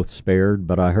home were both spared,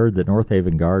 but I heard that North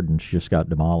Haven Gardens just got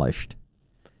demolished.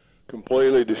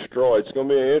 Completely destroyed. It's going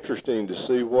to be interesting to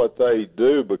see what they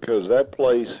do because that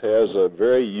place has a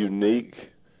very unique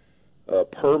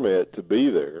permit to be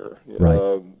there.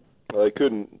 Right. They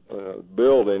couldn't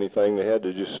build anything. They had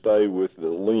to just stay with the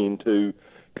lean-to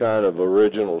kind of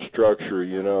original structure,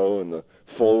 and the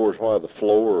floors, why the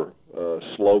floor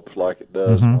slopes like it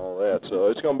does and all that. So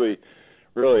it's going to be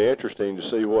really interesting to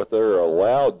see what they're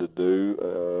allowed to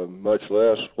do, much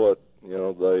less what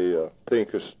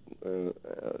Pincus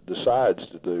decides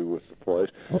to do with the place.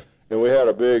 And we had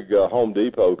a big Home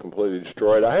Depot completely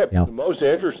destroyed. The most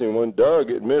interesting one, Doug.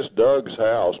 It missed Doug's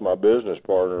house, my business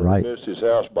partner. Right. It missed his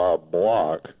house by a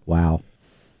block. Wow.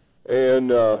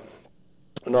 And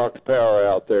knocked the power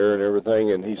out there and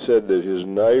everything. And he said that his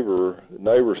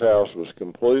neighbor's house was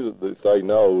completely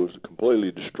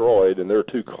destroyed, and their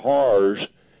 2 cars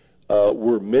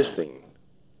were missing.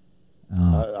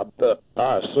 I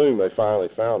assume they finally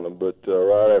found them, but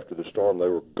right after the storm, they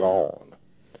were gone.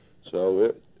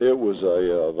 So it was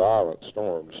a violent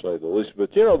storm, to say the least.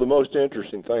 But, the most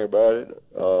interesting thing about it,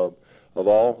 of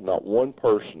all, not one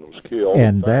person was killed.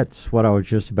 And that's what I was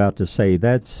just about to say.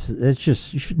 It's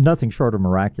just nothing short of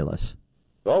miraculous.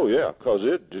 Oh, yeah, because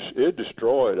it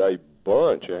destroyed a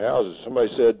bunch of houses. Somebody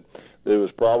said that it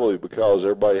was probably because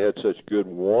everybody had such good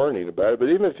warning about it. But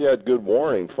even if you had good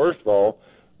warning, first of all,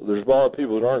 there's a lot of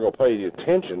people that aren't going to pay any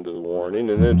attention to the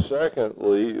warning, and then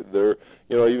secondly,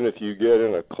 even if you get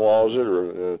in a closet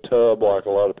or in a tub like a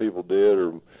lot of people did,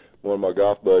 or one of my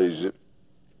golf buddies that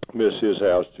missed his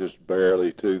house just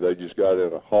barely too. They just got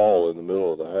in a hall in the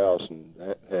middle of the house and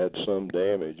had some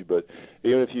damage. But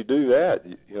even if you do that,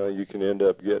 you can end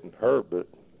up getting hurt. But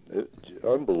it's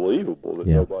unbelievable that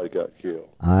nobody got killed.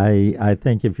 I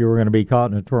think if you were going to be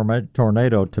caught in a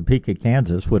tornado, Topeka,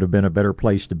 Kansas would have been a better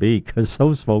place to be, because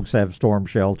those folks have storm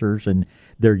shelters and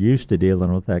they're used to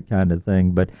dealing with that kind of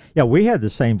thing. But, yeah, we had the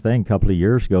same thing a couple of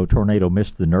years ago. Tornado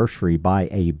missed the nursery by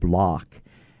a block.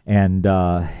 And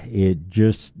it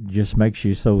just makes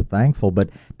you so thankful. But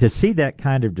to see that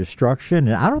kind of destruction,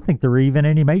 and I don't think there were even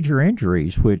any major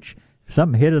injuries, which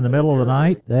something hit in the middle of the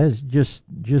night, that's just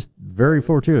very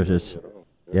fortuitous.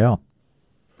 Yeah.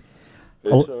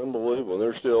 It's unbelievable.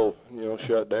 They're still,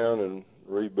 shut down and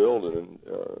rebuilding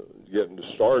and getting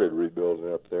started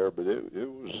rebuilding up there. But it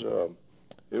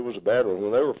was a bad one.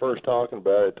 When they were first talking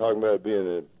about it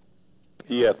being an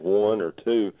EF1 or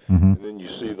 2, and then you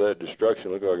see that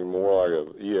destruction look like more like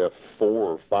a EF4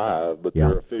 or 5, but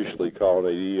they're officially calling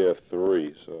it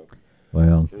EF3. So,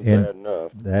 well, it's bad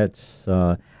enough. That's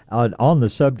on the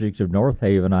subject of North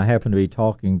Haven. I happen to be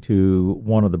talking to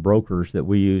one of the brokers that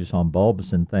we use on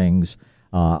bulbs and things.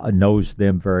 Knows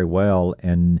them very well,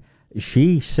 and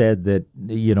she said that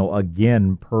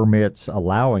again, permits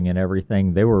allowing and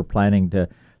everything, they were planning to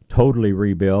totally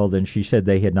rebuild, and she said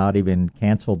they had not even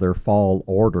canceled their fall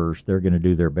orders. They're going to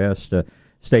do their best to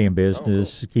stay in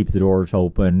business, keep the doors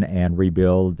open, and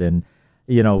rebuild. And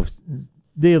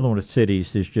dealing with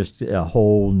cities is just a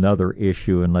whole nother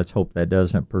issue, and let's hope that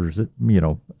doesn't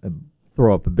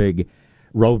throw up a big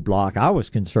roadblock. I was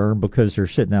concerned because they're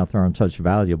sitting out there on such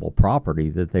valuable property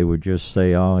that they would just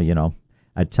say,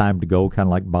 it's time to go, kind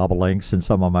of like Bobolinks and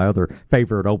some of my other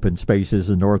favorite open spaces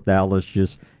in North Dallas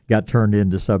just got turned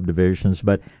into subdivisions.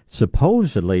 But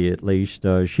supposedly, at least,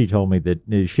 she told me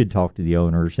that she'd talk to the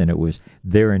owners, and it was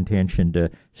their intention to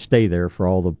stay there for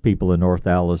all the people in North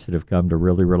Dallas that have come to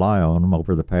really rely on them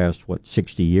over the past,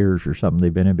 60 years or something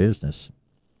they've been in business.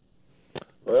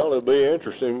 Well, it'll be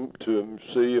interesting to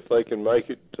see if they can make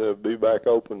it to be back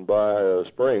open by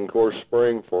spring. Of course,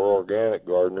 spring for organic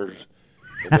gardeners.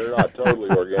 And they're not totally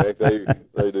organic.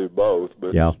 They do both,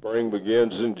 but spring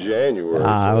begins in January.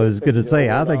 I was going to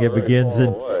say, I think it begins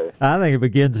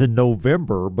in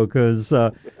November, because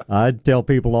I tell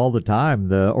people all the time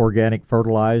the organic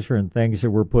fertilizer and things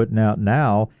that we're putting out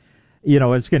now,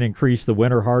 it's going to increase the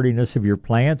winter hardiness of your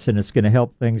plants, and it's going to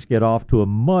help things get off to a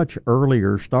much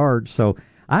earlier start. So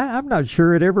I'm not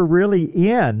sure it ever really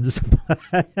ends,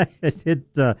 but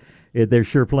there's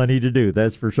sure plenty to do.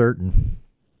 That's for certain.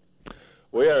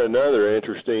 We had another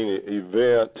interesting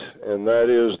event, and that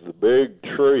is the big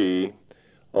tree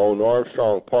on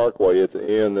Armstrong Parkway at the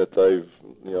end that they've,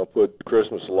 put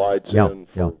Christmas lights in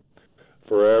for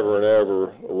forever and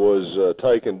ever was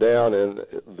taken down, and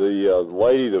the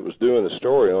lady that was doing the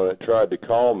story on it tried to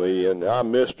call me, and I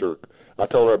missed her. I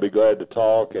told her I'd be glad to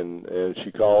talk, and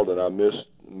she called, and I missed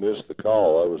the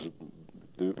call. I was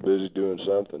busy doing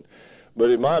something. But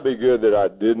it might be good that I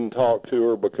didn't talk to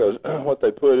her, because what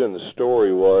they put in the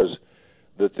story was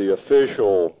that the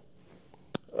official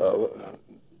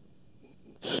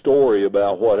story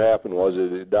about what happened was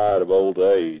that it died of old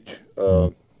age.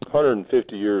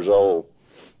 150 years old,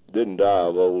 didn't die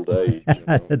of old age.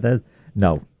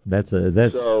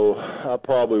 So I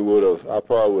probably would have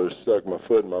stuck my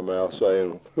foot in my mouth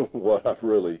saying what I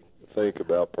really think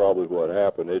about probably what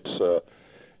happened.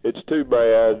 It's too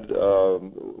bad.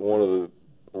 One of the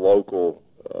local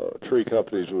tree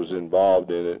companies was involved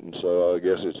in it, and so I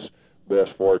guess it's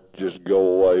best for it to just go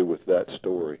away with that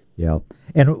story. Yeah.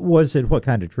 And what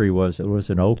kind of tree was it? Was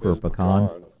it an oak or a pecan?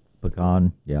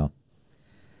 pecan, yeah.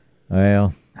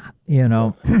 Well, you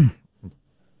know,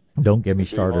 don't get me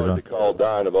started on. To call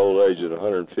dying of old age at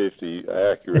 150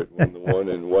 accurate when the one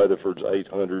in Weatherford's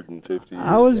 850.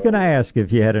 I was going to ask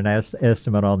if you had an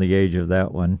estimate on the age of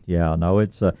that one. Yeah, no,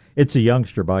 it's a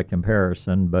youngster by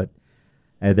comparison, but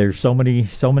there's so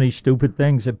many stupid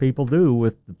things that people do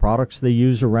with the products they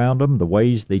use around them, the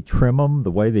ways they trim them,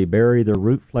 the way they bury their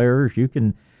root flares. You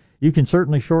can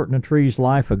certainly shorten a tree's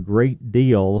life a great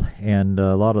deal, and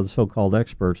a lot of the so-called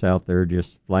experts out there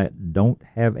just flat don't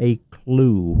have a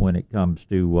clue when it comes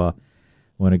to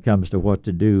what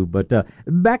to do. But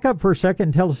back up for a second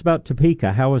and tell us about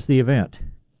Topeka. How was the event?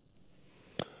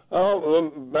 Oh,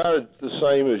 about the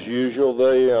same as usual.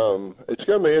 It's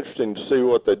going to be interesting to see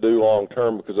what they do long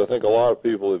term, because I think a lot of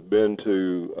people have been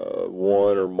to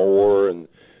one or more, and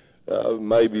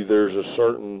maybe there's a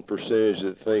certain percentage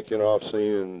that think, I've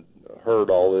seen and heard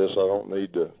all this, I don't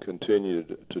need to continue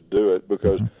to do it,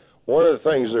 because one of the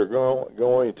things they're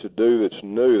going to do that's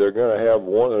new, they're going to have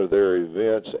one of their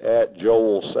events at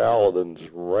Joel Salatin's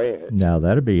ranch. Now,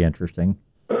 that'd be interesting.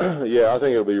 Yeah, I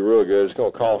think it'll be real good. It's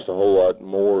going to cost a whole lot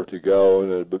more to go,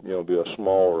 and it'll be a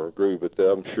smaller group, but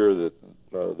I'm sure that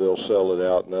they'll sell it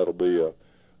out, and that'll be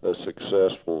a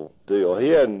successful deal. He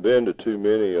hadn't been to too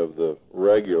many of the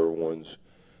regular ones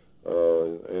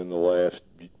in the last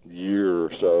year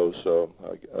or so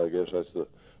I guess that's the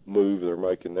move they're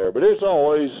making there. But it's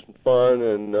always fun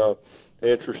and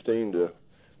interesting to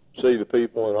see the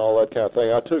people and all that kind of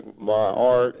thing. I took my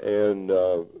art and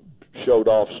showed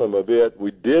off some of it.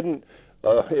 We didn't.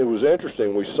 It was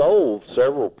interesting. We sold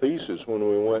several pieces when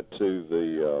we went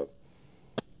to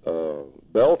the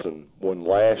Belton one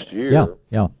last year.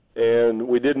 Yeah. And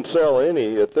we didn't sell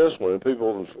any at this one. And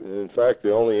people, in fact,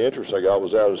 the only interest I got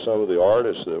was out of some of the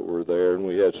artists that were there, and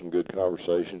we had some good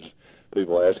conversations.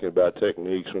 People asking about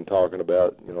techniques when talking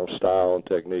about, style and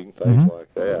technique and things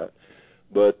like that.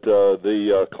 But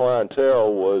the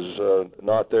clientele was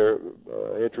not there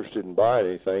interested in buying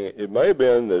anything. It may have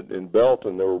been that in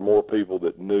Belton there were more people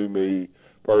that knew me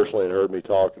personally and heard me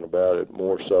talking about it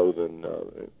more so than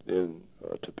in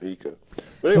Topeka.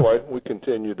 But anyway, we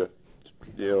continue to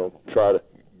try to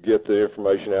get the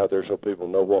information out there so people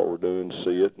know what we're doing,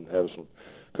 see it, and have some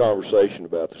conversation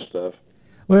about the stuff.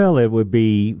 Well, it would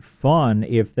be fun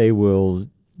if they will,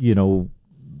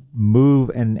 move,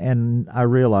 and I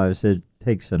realize it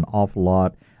takes an awful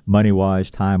lot, money-wise,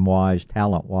 time-wise,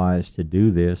 talent-wise, to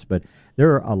do this, but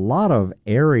there are a lot of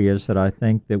areas that I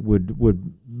think that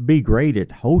would be great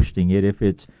at hosting it if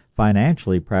it's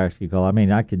financially practical. I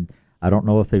mean, I don't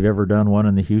know if they've ever done one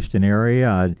in the Houston area.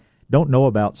 I don't know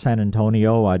about San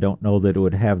Antonio. I don't know that it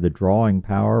would have the drawing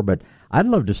power, but I'd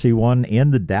love to see one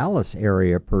in the Dallas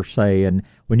area per se. And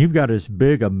when you've got as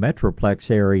big a metroplex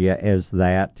area as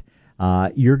that,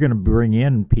 you're going to bring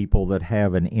in people that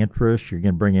have an interest. You're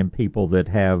going to bring in people that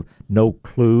have no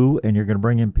clue, and you're going to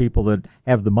bring in people that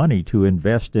have the money to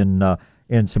invest in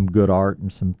some good art and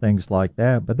some things like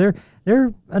that. But there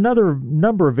are another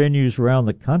number of venues around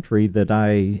the country that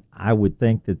I would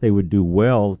think that they would do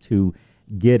well to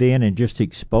get in and just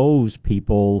expose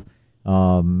people, to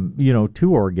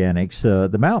organics.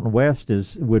 The Mountain West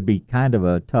would be kind of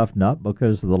a tough nut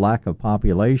because of the lack of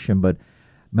population, but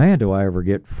man, do I ever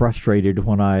get frustrated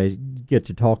when I get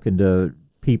to talking to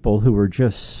people who are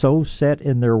just so set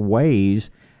in their ways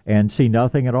and see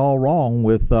nothing at all wrong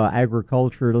with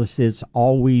agriculture as it's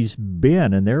always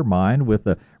been in their mind, with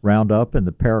the Roundup and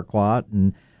the Paraquat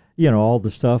and, all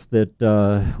the stuff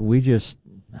that we just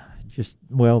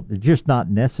not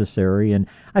necessary. And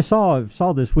I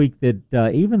saw this week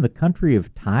that even the country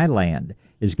of Thailand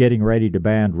is getting ready to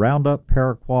ban Roundup,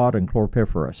 Paraquat, and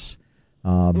Chlorpyrifos,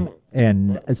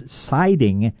 and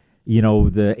citing,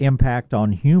 the impact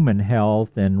on human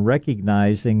health, and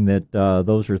recognizing that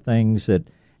those are things that,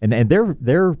 and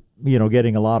they're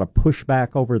getting a lot of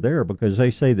pushback over there, because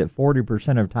they say that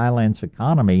 40% of Thailand's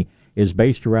economy is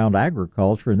based around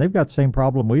agriculture, and they've got the same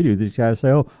problem we do. These guys say,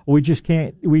 "Oh, we just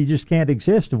can't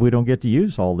exist if we don't get to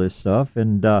use all this stuff."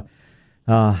 And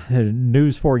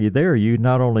news for you there: you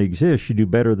not only exist, you do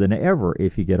better than ever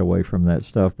if you get away from that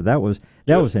stuff. But that was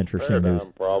interesting news.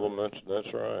 Problem.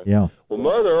 That's right. Yeah. Well,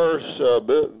 Mother Earth's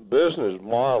business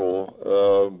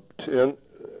model,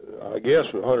 I guess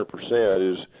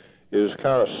 100% is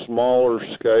kind of smaller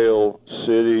scale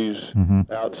cities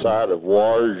outside of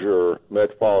larger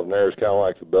metropolitan areas, kind of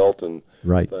like the Belton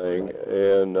thing,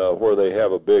 and where they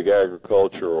have a big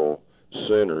agricultural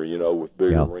center, with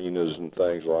big arenas and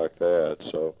things like that.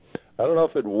 So I don't know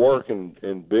if it'd work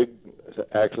in big,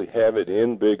 actually have it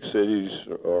in big cities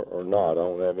or not. I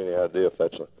don't have any idea if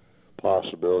that's a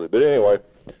possibility. But anyway,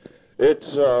 It's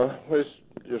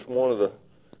just one of the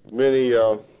many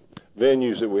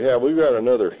venues that we have. We've got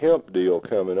another hemp deal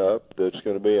coming up that's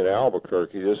going to be in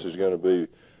Albuquerque. This is going to be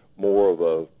more of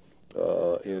a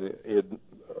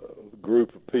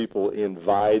group of people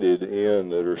invited in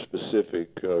that are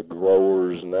specific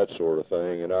growers and that sort of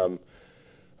thing. And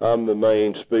I'm the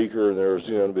main speaker, and there's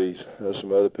going to be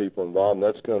some other people involved. And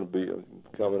that's going to be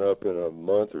coming up in a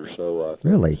month or so, I think.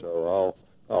 Really? So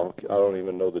I don't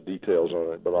even know the details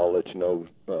on it, but I'll let you know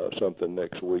something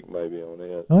next week maybe on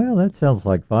it. Well, that sounds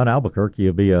like fun. Albuquerque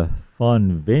will be a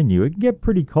fun venue. It can get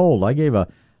pretty cold. I gave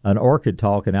an orchid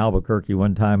talk in Albuquerque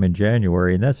one time in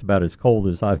January, and that's about as cold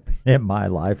as I've been in my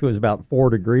life. It was about 4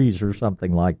 degrees or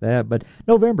something like that. But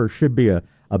November should be a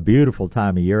beautiful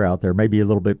time of year out there, maybe a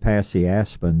little bit past the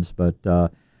aspens, but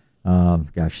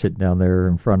gosh, sitting down there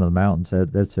in front of the mountains,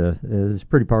 it's a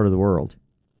pretty part of the world.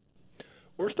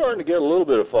 We're starting to get a little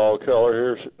bit of fall color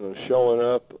here showing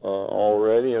up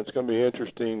already, and it's going to be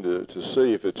interesting to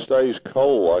see if it stays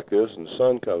cold like this and the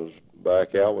sun comes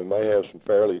back out. We may have some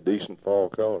fairly decent fall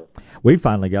color. We've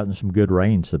finally gotten some good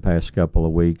rains the past couple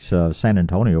of weeks. San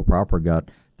Antonio proper got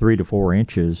 3 to 4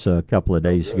 inches a couple of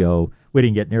days ago. We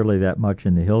didn't get nearly that much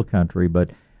in the hill country, but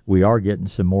we are getting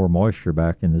some more moisture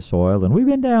back in the soil, and we've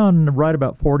been down right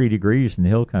about 40 degrees in the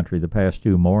hill country the past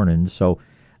 2 mornings, so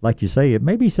like you say, it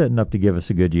may be setting up to give us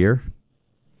a good year.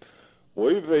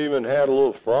 We've even had a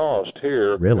little frost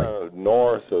here, really? Kind of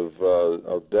north of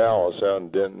Dallas, out in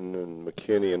Denton and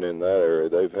McKinney and in that area.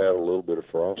 They've had a little bit of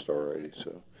frost already,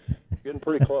 so getting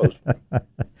pretty close.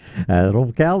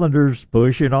 Little calendar's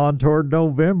pushing on toward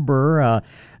November.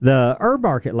 The herb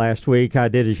market last week, I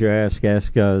did as you ask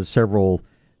several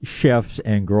chefs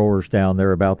and growers down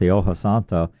there about the Hoja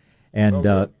Santa.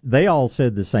 And they all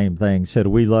said the same thing, said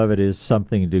we love it as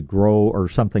something to grow or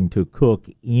something to cook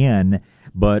in,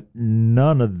 but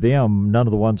none of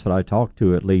the ones that I talked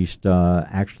to at least,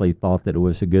 actually thought that it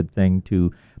was a good thing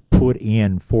to put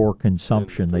in for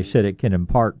consumption. They said it can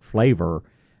impart flavor,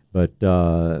 but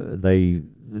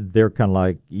they're kind of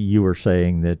like you were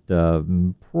saying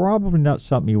that probably not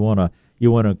something you want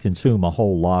to consume a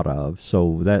whole lot of.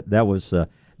 So that was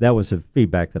the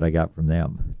feedback that I got from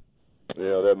them.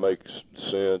 Yeah, that makes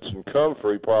sense. And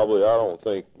comfrey probably I don't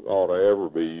think ought to ever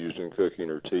be used in cooking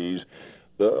or teas.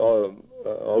 The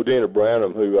Odina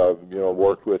Branham, who I've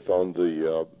worked with on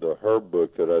the herb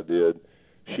book that I did,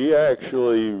 she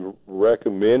actually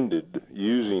recommended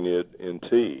using it in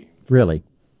tea. Really?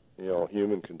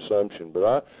 Human consumption.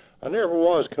 But I never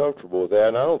was comfortable with that,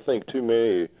 and I don't think too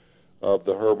many of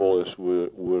the herbalists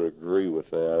would agree with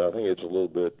that. I think it's a little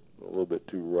bit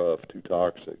too rough, too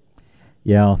toxic.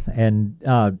 Yeah, and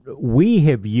we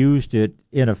have used it,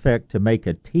 in effect, to make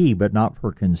a tea, but not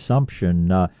for consumption.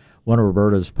 One of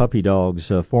Roberta's puppy dogs,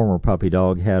 a former puppy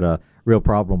dog, had a real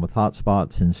problem with hot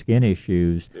spots and skin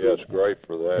issues. Yeah, it's great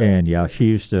for that. And, yeah, she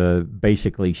used to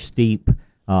basically steep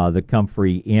the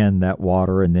comfrey in that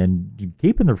water and then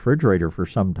keep in the refrigerator for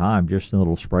some time, just in a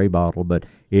little spray bottle. But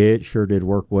it sure did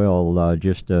work well,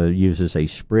 just use as a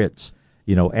spritz,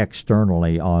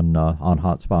 externally on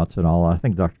hot spots and all. I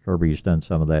think Dr. Kirby's done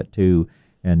some of that too,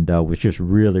 and with just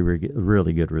really,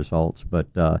 really good results, but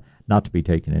not to be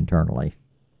taken internally.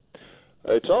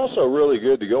 It's also really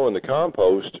good to go in the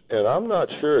compost, and I'm not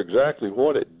sure exactly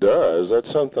what it does.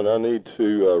 That's something I need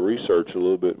to research a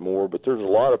little bit more, but there's a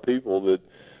lot of people that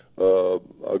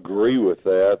agree with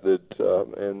that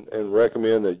and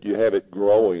recommend that you have it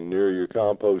growing near your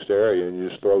compost area and you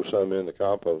just throw some in the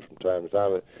compost from time to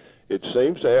time. It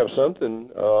seems to have something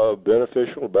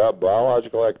beneficial about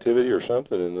biological activity or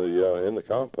something in the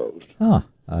compost. Huh,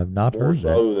 I've not heard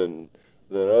that. More so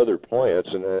than other plants,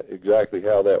 and exactly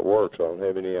how that works, I don't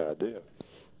have any idea.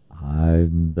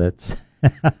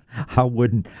 I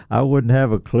wouldn't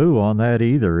have a clue on that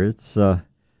either. It's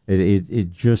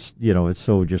it just it's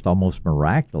so just almost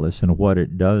miraculous in what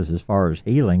it does as far as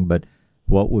healing, but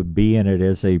what would be in it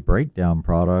as a breakdown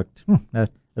product?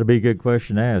 That'd be a good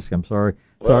question to ask. I'm sorry.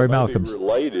 Sorry, Malcolm. Well,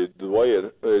 related, the way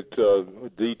it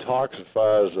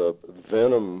detoxifies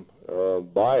venom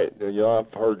bite.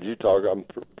 I've heard you talk. I'm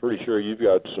pretty sure you've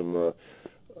got some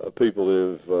people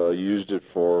that have used it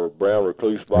for brown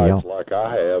recluse bites like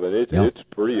I have, and it's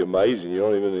pretty amazing. You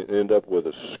don't even end up with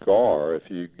a scar if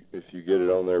you get it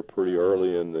on there pretty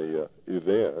early in the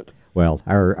event. Well,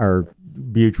 our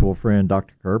mutual friend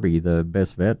Dr. Kirby, the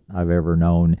best vet I've ever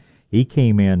known, he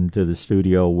came into the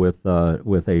studio with a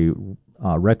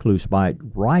recluse bite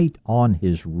right on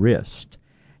his wrist,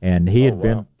 and he had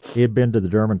been to the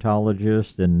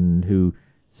dermatologist and who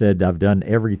said, I've done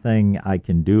everything I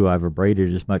can do. I've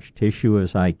abraded as much tissue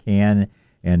as I can,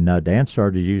 And Dan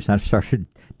started using. I started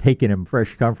taking him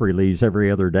fresh comfrey leaves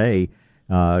every other day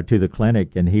to the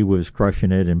clinic, and he was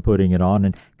crushing it and putting it on.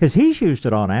 And because he's used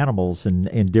it on animals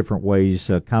in different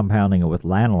ways, compounding it with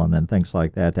lanolin and things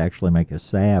like that to actually make a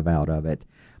salve out of it.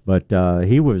 But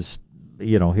he was,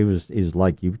 is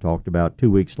like you've talked about.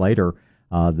 2 weeks later,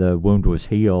 the wound was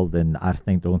healed, and I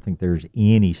don't think there's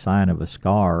any sign of a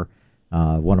scar.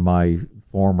 One of my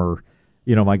former,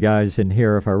 my guys in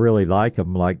here, if I really like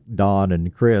them, like Don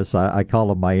and Chris, I call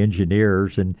them my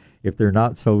engineers, and if they're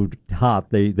not so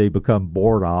hot, they become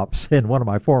board ops. And one of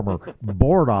my former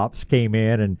board ops came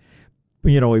in, and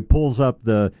he pulls up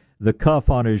the cuff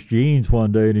on his jeans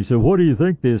one day, and he said, "What do you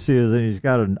think this is?" And he's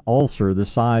got an ulcer the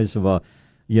size of a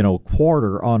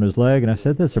quarter on his leg. And I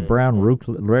said, "That's a brown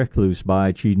recluse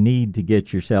bite. You need to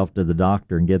get yourself to the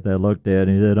doctor and get that looked at."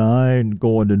 And he said, "I ain't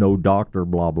going to no doctor,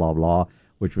 blah, blah, blah,"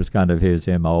 which was kind of his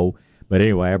M.O. But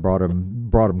anyway, I brought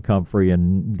him comfrey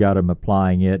and got him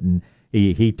applying it, and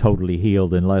he totally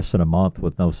healed in less than a month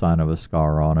with no sign of a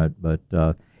scar on it. But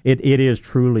it is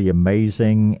truly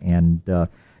amazing. And of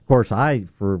course,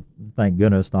 thank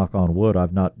goodness, knock on wood,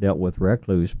 I've not dealt with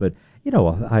recluse, but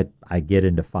I get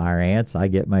into fire ants. I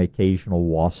get my occasional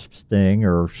wasp sting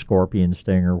or scorpion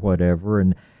sting or whatever.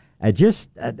 And I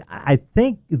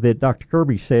think that Dr.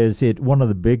 Kirby says one of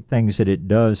the big things that it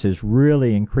does is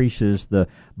really increases the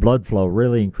blood flow,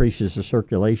 really increases the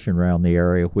circulation around the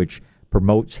area, which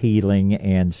promotes healing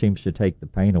and seems to take the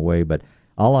pain away. But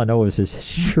all I know is it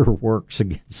sure works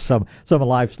against some of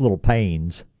life's little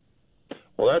pains.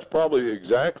 Well, that's probably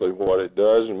exactly what it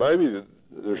does, and maybe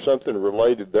there's something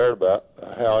related there about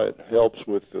how it helps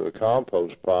with the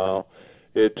compost pile.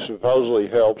 It supposedly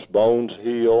helps bones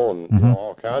heal and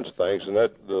all kinds of things, and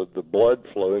that the blood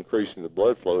flow, increasing the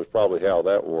blood flow, is probably how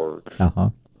that works.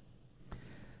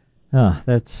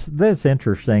 That's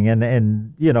interesting,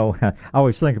 and I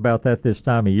always think about that this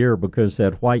time of year because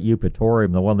that white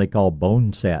eupatorium, the one they call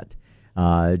bone set,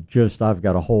 I've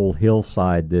got a whole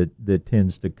hillside that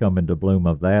tends to come into bloom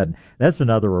of that. That's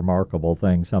another remarkable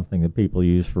thing, something that people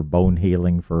use for bone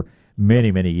healing for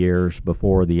many, many years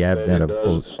before the advent of. It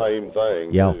does the same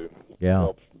thing. Yeah, too. Yeah. It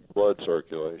helps blood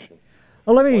circulation.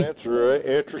 Well, Plants are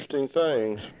interesting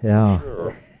things. Yeah.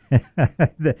 Sure.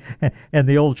 And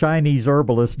the old Chinese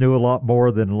herbalists knew a lot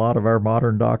more than a lot of our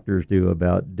modern doctors do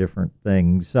about different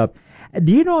things.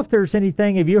 Do you know if there's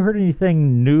anything, have you heard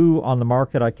anything new on the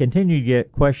market? I continue to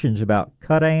get questions about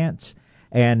cut ants,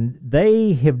 and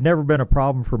they have never been a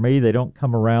problem for me. They don't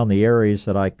come around the areas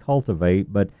that I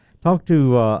cultivate, but talked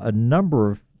to a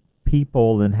number of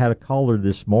people and had a caller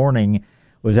this morning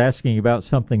was asking about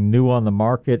something new on the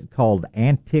market called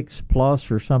Antix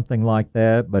Plus or something like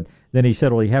that. But then he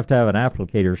said, well, you have to have an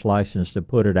applicator's license to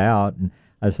put it out. And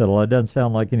I said, well, it doesn't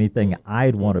sound like anything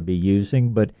I'd want to be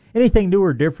using. But anything new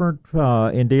or different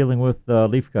in dealing with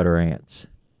leafcutter ants?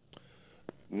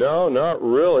 No, not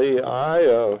really.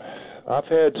 I've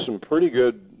had some pretty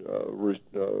good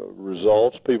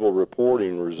results, people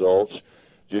reporting results,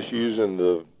 just using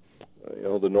the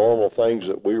normal things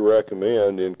that we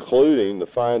recommend, including the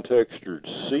fine-textured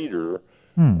cedar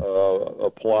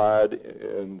applied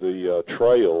in the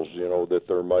trails, that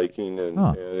they're making, and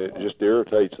it just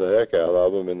irritates the heck out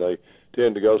of them, and they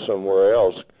tend to go somewhere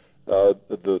else.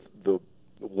 The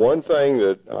one thing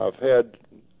that I've had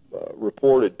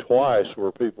reported twice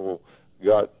where people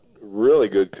got really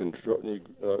good control,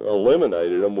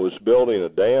 eliminated them, was building a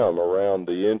dam around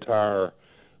the entire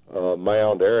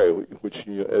mound area, which,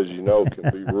 as you know, can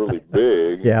be really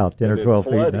big. Yeah, 10 or 12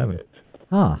 feet.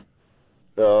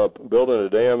 Building a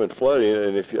dam and flooding it,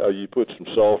 and if you put some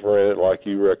sulfur in it like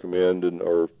you recommend,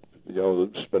 or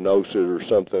spinosad or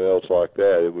something else like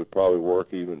that, it would probably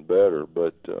work even better.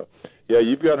 But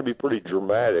you've got to be pretty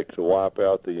dramatic to wipe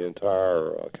out the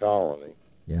entire colony.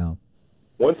 Yeah.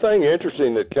 One thing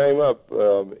interesting that came up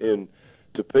in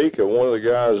Topeka, one of the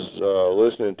guys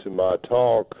listening to my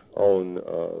talk on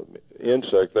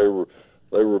insect,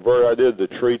 I did the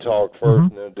tree talk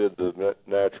first, and then did the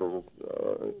natural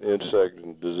insect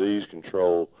and disease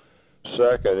control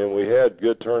second, and we had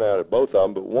good turnout at both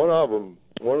of them. But one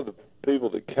of the people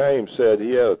that came said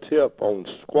he had a tip on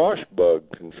squash bug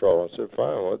control. I said,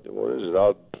 fine, what is it?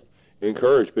 I'll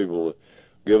encourage people to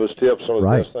give us tips. Some of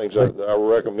the best things I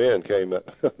recommend came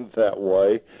that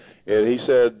way. And he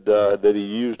said that he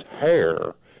used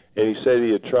hair, and he said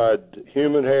he had tried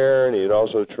human hair, and he had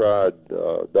also tried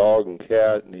dog and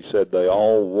cat, and he said they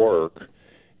all work.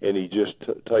 And he just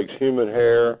takes human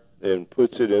hair and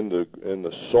puts it in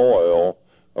the soil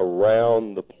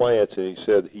around the plants, and he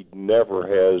said he never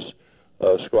has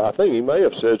I think he may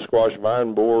have said squash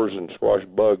vine borers and squash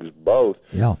bugs both.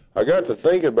 Yeah. I got to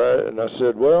thinking about it, and I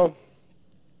said, well,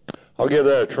 I'll give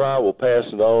that a try. We'll pass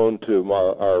it on to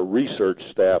our research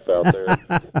staff out there,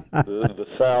 the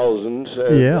thousands,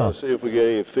 and see if we get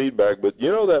any feedback. But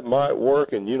that might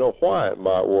work, and why it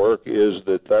might work is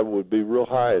that would be real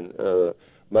high in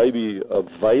maybe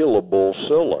available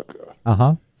silica.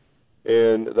 Uh-huh.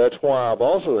 And that's why I've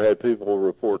also had people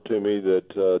report to me that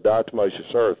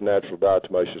diatomaceous earth, natural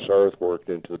diatomaceous earth, worked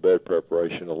into the bed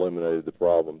preparation, eliminated the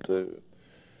problem too.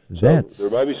 So there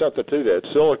may be something to that.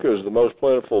 Silica is the most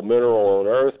plentiful mineral on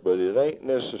Earth, but it ain't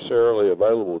necessarily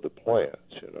available to plants.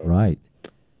 Right.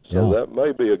 So that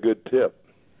may be a good tip.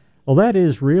 Well, that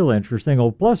is real interesting.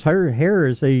 Well, plus hair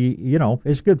is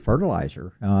it's good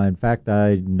fertilizer. In fact,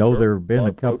 I know there have been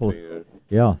a couple.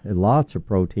 Lots of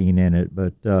protein in it,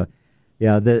 but.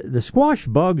 The squash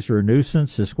bugs are a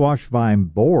nuisance. The squash vine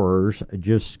borers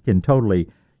just can totally,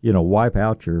 wipe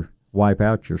out your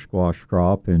squash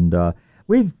crop. And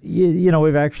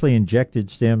we've actually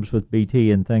injected stems with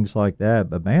BT and things like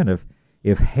that. But man,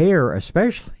 if hair,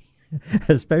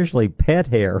 especially pet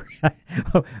hair,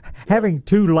 having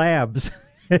 2 labs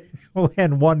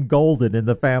and 1 golden in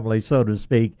the family, so to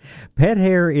speak, pet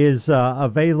hair is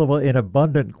available in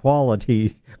abundant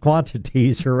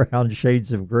quantities around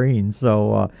shades of green.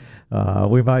 So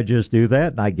we might just do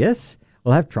that, and I guess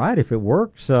we'll have to try it if it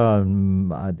works. I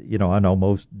know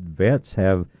most vets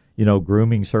have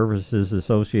grooming services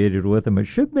associated with them. It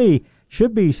should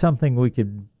be something we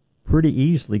could pretty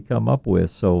easily come up with.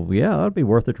 So that'd be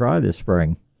worth a try this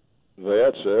spring.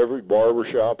 That's every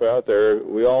barber shop out there.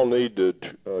 We all need to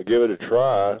give it a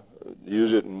try,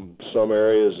 use it in some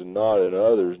areas and not in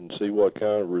others, and see what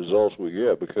kind of results we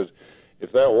get. Because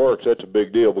if that works, that's a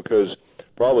big deal. Because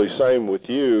probably same with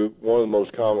you, one of the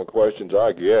most common questions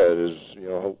I get is,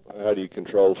 how do you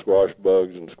control squash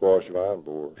bugs and squash vine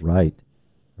borers? Right.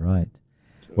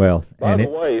 Well, by the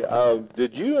way,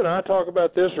 did you and I talk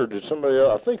about this, or did somebody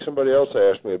else? I think somebody else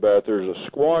asked me about it. There's a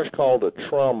squash called a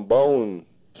trombone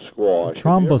squash.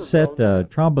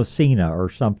 Trombocina or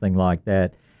something like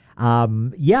that.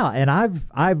 And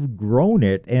I've grown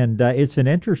it, and it's an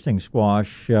interesting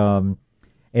squash. And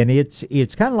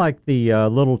it's kind of like the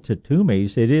little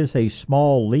tutumis. It is a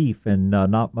small leaf and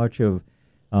not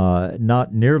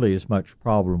nearly as much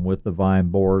problem with the vine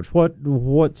borers.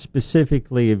 What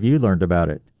specifically have you learned about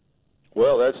it?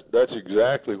 Well, that's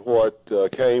exactly what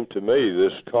came to me.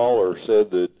 This caller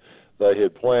said that they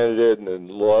had planted it and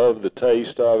loved the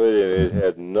taste of it, and it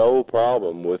had no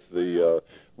problem with the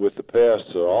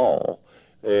pests at all.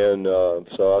 And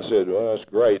so I said, well, that's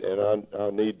great, and I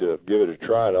need to give it a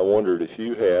try. And I wondered if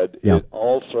you had. Yeah. It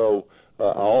also, I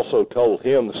also told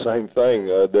him the same thing,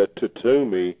 that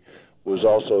Tutumi was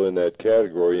also in that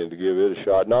category, and to give it a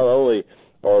shot. Not only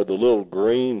are the little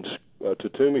green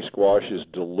Tutumi squashes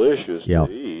delicious to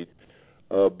eat,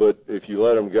 but if you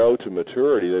let them go to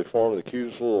maturity, they form the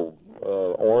cutest little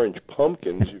orange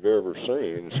pumpkins you've ever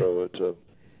seen. So it's a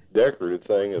decorative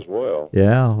thing as well.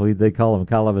 Yeah, they call them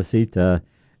calabacita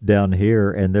down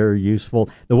here, and they're useful.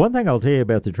 The one thing I'll tell you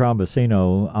about the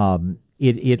trombocino,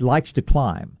 it likes to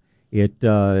climb.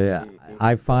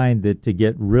 I find that to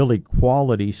get really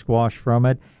quality squash from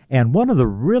it, and one of the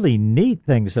really neat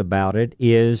things about it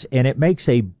is, and it makes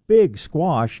a big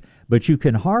squash, but you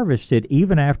can harvest it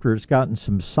even after it's gotten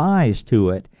some size to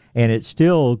it, and it's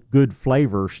still good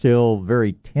flavor, still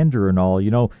very tender and all.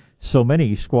 So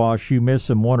many squash, you miss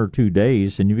them 1 or 2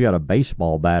 days, and you've got a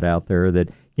baseball bat out there that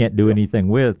you can't do anything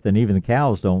with, and even the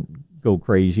cows don't go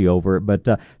crazy over it. But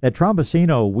that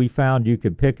trombocino, we found you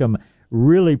could pick them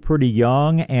really pretty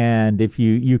young, and if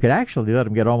you could actually let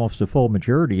them get almost to full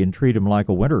maturity and treat them like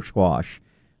a winter squash.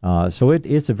 So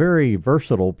it's a very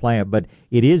versatile plant, but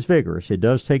it is vigorous. It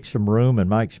does take some room, and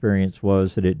my experience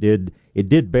was that it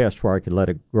did best where I could let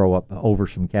it grow up over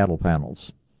some cattle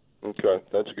panels. Okay,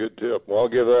 that's a good tip. Well, I'll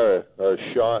give that a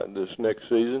shot this next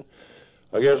season.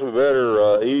 I guess we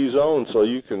better ease on so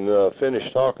you can finish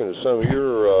talking to some of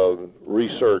your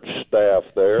research staff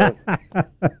there.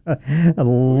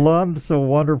 Lots of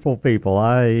wonderful people.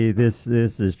 This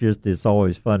is just, it's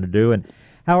always fun to do. And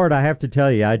Howard, I have to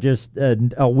tell you, I just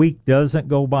a week doesn't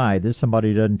go by that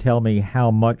somebody doesn't tell me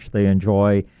how much they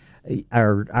enjoy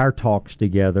our talks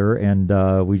together,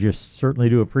 and we just certainly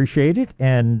do appreciate it.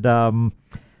 And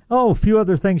a few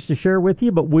other things to share with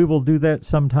you, but we will do that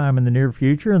sometime in the near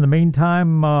future. In the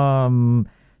meantime,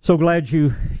 so glad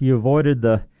you avoided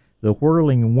the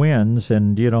whirling winds,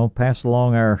 and pass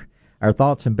along our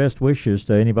thoughts and best wishes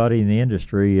to anybody in the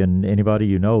industry and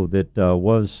anybody that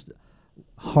was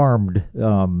harmed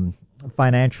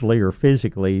financially or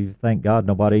physically. Thank God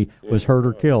nobody was hurt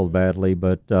or killed badly,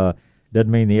 but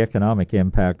doesn't mean the economic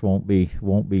impact won't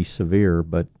be severe.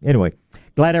 But anyway,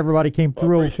 glad everybody came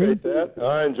through. I appreciate that.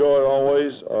 I enjoy it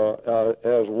always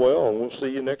as well, and we'll see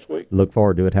you next week. Look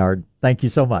forward to it, Howard. Thank you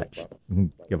so much.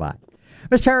 Goodbye.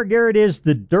 Mr. Howard Garrett is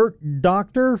the Dirt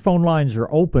Doctor. Phone lines are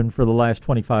open for the last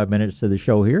 25 minutes of the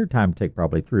show here. Time to take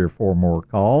probably 3 or 4 more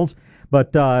calls. But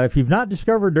if you've not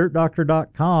discovered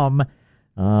DirtDoctor.com,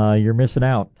 you're missing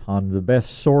out on the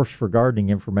best source for gardening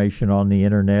information on the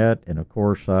Internet. And, of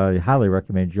course, I highly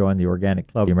recommend joining the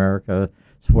Organic Club of America,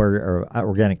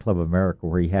 Organic Club of America,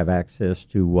 where you have access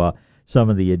to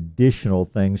some of the additional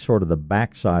things, sort of the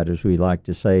backside, as we like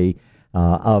to say,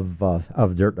 of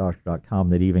DirtDoctor.com,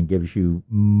 that even gives you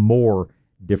more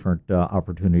different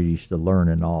opportunities to learn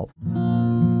and all.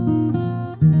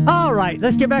 All right,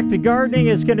 let's get back to gardening.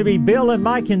 It's going to be Bill and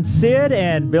Mike and Sid,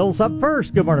 and Bill's up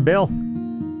first. Good morning, Bill.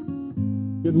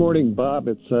 Good morning, Bob.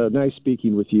 It's nice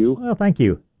speaking with you. Well, thank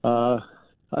you.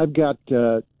 I've got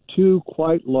 2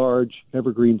 quite large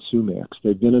evergreen sumacs.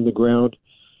 They've been in the ground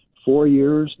 4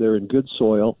 years. They're in good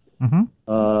soil.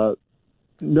 Mm-hmm.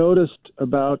 Noticed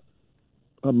about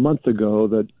a month ago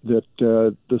that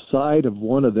the side of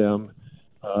one of them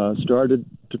started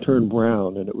to turn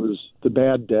brown, and it was the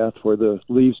bad death where the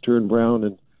leaves turn brown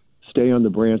and stay on the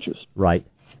branches. Right.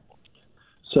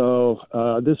 So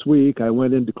this week I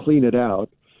went in to clean it out,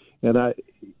 and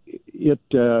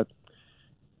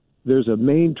there's a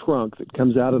main trunk that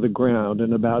comes out of the ground,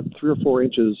 and about 3 or 4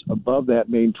 inches above that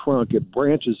main trunk, it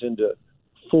branches into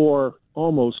 4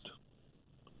 almost.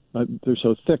 They're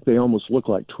so thick they almost look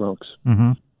like trunks.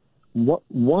 Mm-hmm.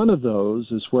 One of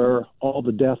those is where all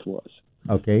the death was.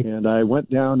 Okay. And I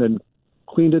went down and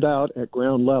cleaned it out at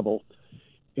ground level,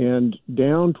 and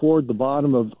down toward the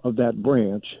bottom of that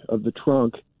branch of the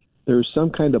trunk, there's some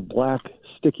kind of black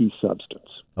sticky substance.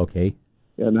 Okay.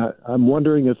 And I'm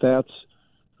wondering if that's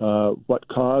what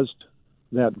caused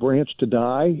that branch to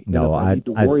die. No, and if I need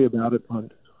to worry about it.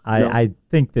 I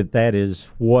think that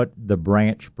is what the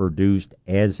branch produced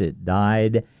as it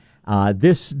died.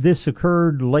 This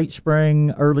occurred late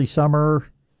spring, early summer,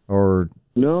 or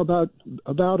no,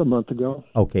 about a month ago.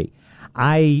 Okay,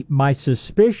 my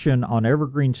suspicion on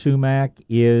evergreen sumac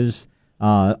is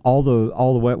all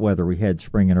the wet weather we had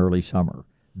spring and early summer.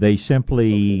 They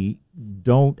simply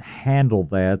don't handle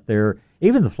that.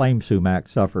 Even the flame sumac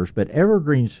suffers, but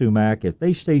evergreen sumac, if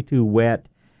they stay too wet,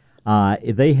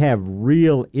 they have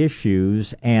real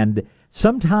issues. And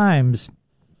sometimes,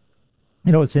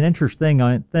 it's an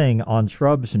interesting thing on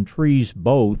shrubs and trees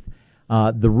both.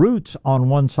 The roots on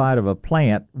one side of a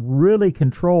plant really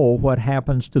control what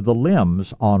happens to the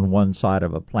limbs on one side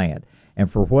of a plant.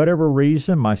 And for whatever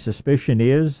reason, my suspicion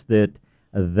is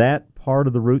that part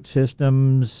of the root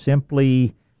system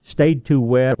simply stayed too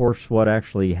wet. Of course, what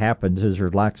actually happens is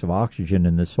there's lacks of oxygen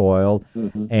in the soil,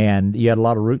 and you had a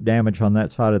lot of root damage on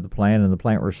that side of the plant, and the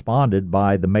plant responded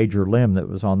by the major limb that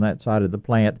was on that side of the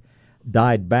plant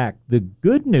died back. The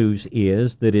good news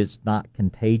is that it's not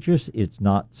contagious, it's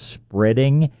not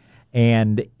spreading,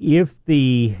 and if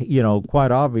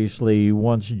quite obviously,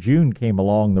 once June came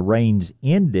along, the rains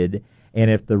ended, and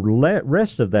if the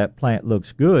rest of that plant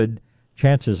looks good,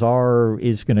 chances are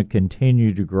it's going to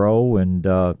continue to grow, and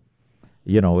and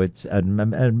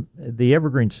the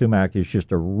evergreen sumac is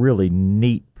just a really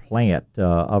neat plant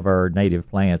of our native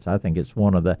plants. I think it's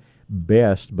one of the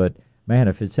best, but man,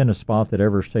 if it's in a spot that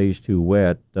ever stays too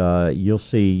wet, you'll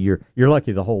see you're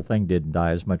lucky the whole thing didn't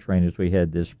die, as much rain as we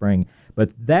had this spring. But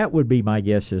that would be my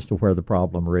guess as to where the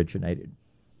problem originated.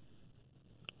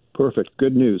 Perfect.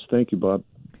 Good news. Thank you, Bob.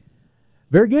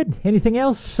 Very good. Anything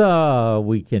else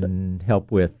we can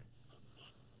help with?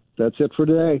 That's it for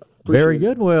today. Very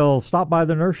good. Well, stop by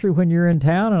the nursery when you're in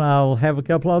town, and I'll have a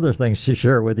couple other things to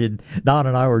share with you. Don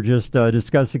and I were just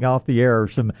discussing off the air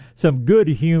some good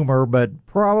humor, but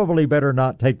probably better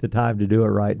not take the time to do it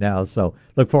right now. So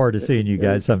look forward to seeing you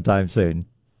guys sometime soon.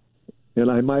 And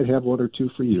I might have 1 or 2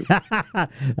 for you.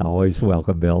 Always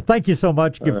welcome, Bill. Thank you so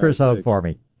much. Give Chris a hug for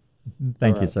me.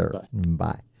 Thank you, sir.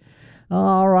 Bye.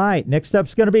 All right. Next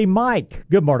up's going to be Mike.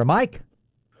 Good morning, Mike.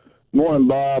 Morning,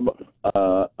 Bob.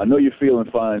 I know you're feeling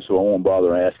fine, so I won't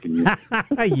bother asking you.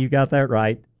 You got that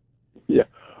right. Yeah.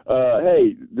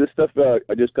 Hey, this stuff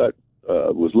I just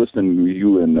was listening to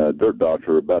you and Dirt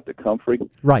Doctor about the comfrey.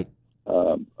 Right.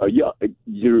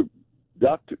 Your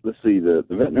doctor, let's see, the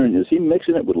veterinarian, is he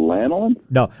mixing it with lanolin?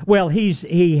 No. Well,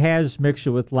 he has mixed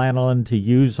it with lanolin to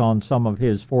use on some of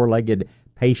his 4-legged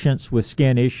patients with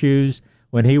skin issues.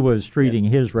 when he was treating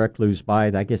his recluse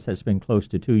bite, I guess that's been close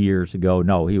to 2 years ago.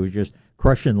 No, he was just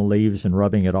crushing the leaves and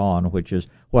rubbing it on, which is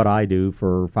what I do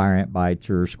for fire ant bites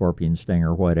or scorpion sting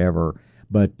or whatever.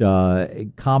 But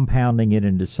compounding it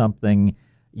into something,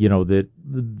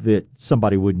 that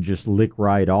somebody wouldn't just lick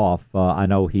right off. I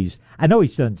know he's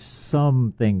done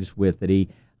some things with it. He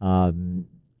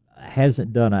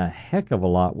hasn't done a heck of a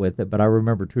lot with it, but I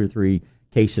remember 2 or 3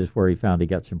 cases where he found he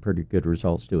got some pretty good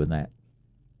results doing that.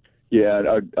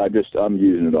 Yeah, I'm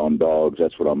using it on dogs.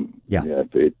 That's what I'm. Yeah.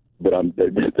 But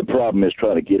the problem is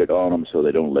trying to get it on them so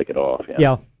they don't lick it off.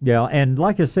 Yeah. And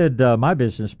like I said, my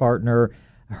business partner,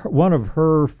 one of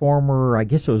her former, I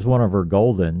guess it was one of her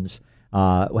Goldens,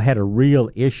 had a real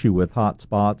issue with hot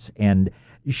spots, and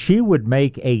she would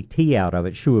make a tea out of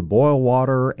it. She would boil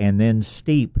water and then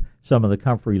steep some of the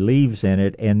comfrey leaves in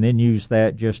it, and then use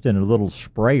that just in a little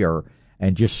sprayer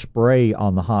and just spray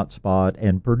on the hot spot,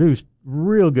 and produced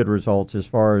real good results as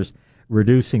far as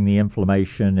reducing the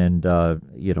inflammation and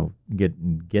getting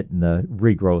the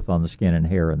regrowth on the skin and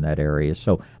hair in that area.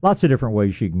 So lots of different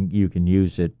ways you can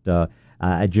use it.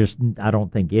 I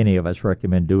don't think any of us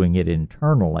recommend doing it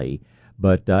internally,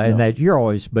 but and that you're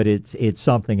always. But it's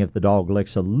something, if the dog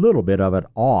licks a little bit of it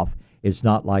off, it's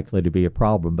not likely to be a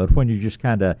problem. But when you're just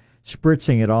kind of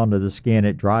spritzing it onto the skin,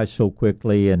 it dries so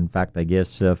quickly. In fact, I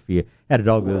guess if you had a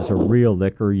dog that was a real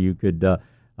licker, you could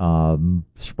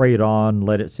spray it on,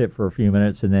 let it sit for a few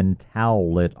minutes, and then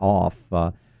towel it off.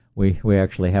 We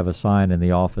actually have a sign in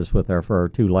the office for our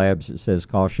 2 labs that says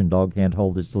 "Caution: Dog can't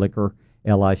hold its liquor."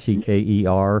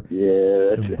 LICKER.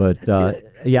 Yeah. But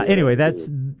anyway, that's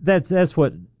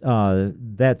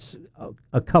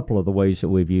a couple of the ways that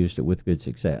we've used it with good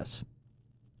success.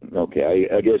 Okay,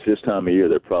 I guess this time of year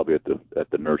they're probably at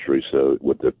the nursery, so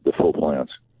with the full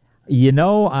plants.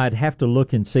 I'd have to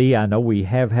look and see. I know we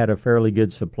have had a fairly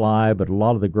good supply, but a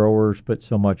lot of the growers put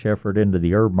so much effort into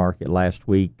the herb market last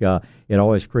week, it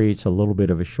always creates a little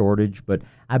bit of a shortage. But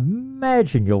I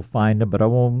imagine you'll find them, but I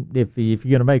won't. If you're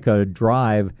going to make a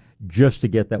drive just to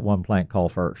get that one plant, call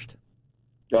first.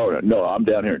 Oh no, I'm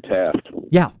down here in Taft.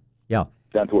 Yeah.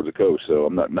 Down towards the coast, so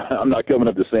I'm not coming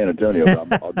up to San Antonio.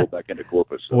 But I'll go back into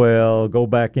Corpus. So. Well, go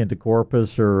back into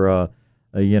Corpus or.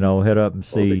 Head up and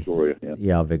see. Victoria,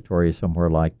 yeah, Victoria, somewhere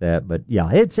like that. But yeah,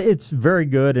 it's very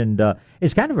good, and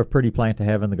it's kind of a pretty plant to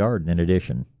have in the garden. In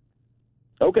addition.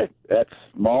 Okay, that's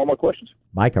all my questions.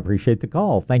 Mike, I appreciate the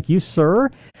call. Thank you, sir.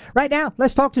 Right now,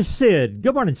 let's talk to Sid.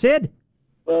 Good morning, Sid.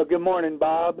 Well, good morning,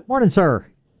 Bob. Morning, sir.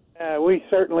 We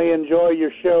certainly enjoy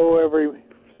your show every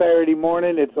Saturday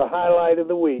morning. It's a highlight of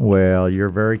the week. Well, you're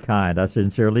very kind. I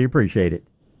sincerely appreciate it.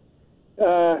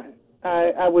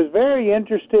 I was very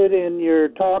interested in your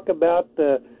talk about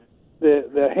the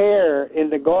hair in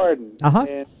the garden. Uh-huh.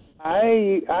 And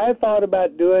I thought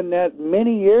about doing that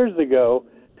many years ago,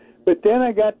 but then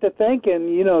I got to thinking,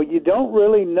 you don't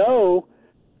really know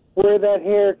where that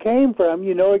hair came from.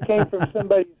 It came from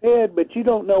somebody's head, but you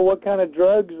don't know what kind of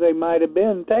drugs they might have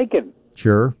been taking.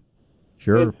 Sure.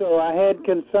 And so I had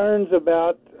concerns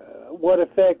about what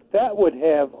effect that would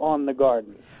have on the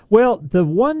garden. Well, the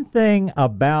one thing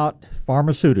about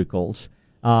pharmaceuticals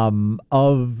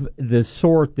of the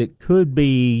sort that could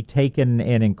be taken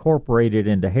and incorporated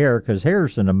into hair, because hair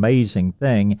is an amazing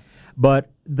thing, but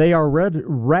they are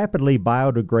rapidly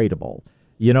biodegradable.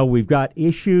 We've got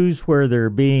issues where they're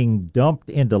being dumped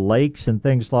into lakes and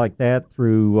things like that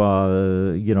through,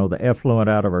 the effluent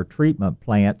out of our treatment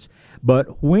plants.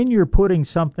 But when you're putting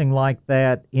something like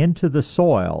that into the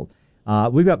soil,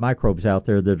 we've got microbes out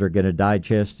there that are going to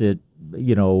digest it,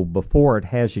 before it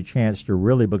has a chance to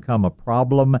really become a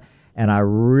problem. And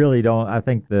I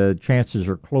think the chances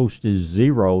are close to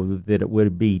zero that it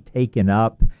would be taken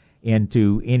up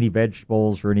into any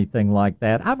vegetables or anything like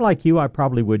that. I'm like you, I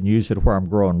probably wouldn't use it where I'm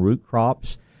growing root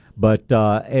crops, but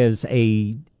as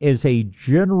a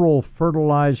general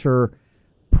fertilizer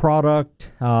product,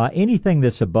 anything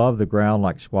that's above the ground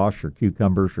like squash or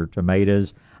cucumbers or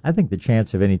tomatoes, I think the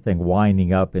chance of anything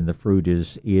winding up in the fruit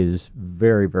is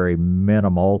very, very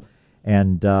minimal.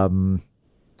 And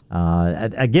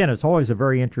again, it's always a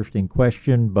very interesting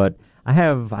question, but I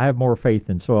have more faith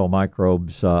in soil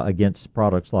microbes against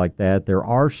products like that. There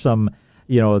are some,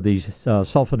 these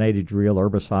sulfonated real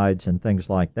herbicides and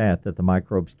things like that the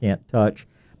microbes can't touch.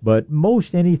 But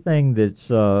most anything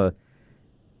that's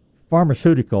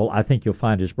pharmaceutical, I think you'll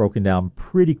find is broken down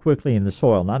pretty quickly in the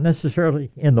soil. Not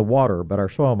necessarily in the water, but our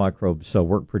soil microbes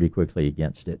work pretty quickly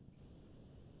against it.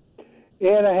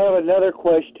 And I have another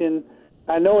question.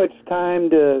 I know it's time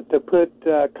to put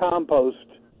compost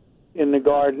in the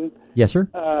garden. Yes, sir.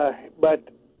 But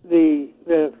the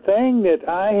thing that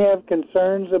I have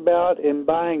concerns about in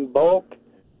buying bulk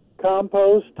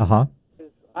compost.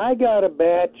 I got a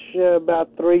batch about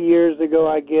 3 years ago,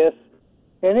 I guess,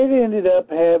 and it ended up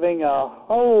having a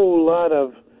whole lot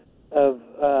of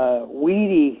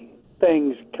weedy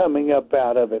things coming up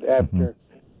out of it after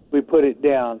we put it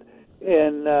down.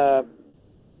 And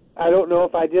I don't know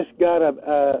if I just got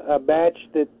a batch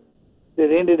that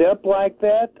ended up like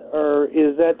that, or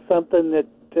is that something that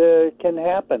can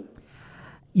happen?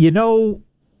 You know,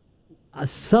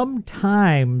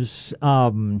 sometimes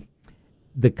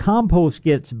the compost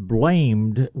gets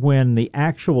blamed when the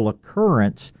actual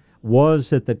occurrence was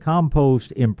that the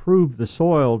compost improved the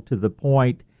soil to the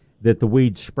point that the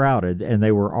weeds sprouted and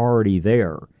they were already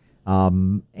there.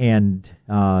 I've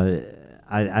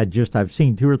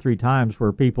seen 2 or 3 times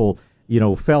where people,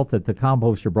 felt that the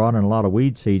composter brought in a lot of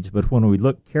weed seeds, but when we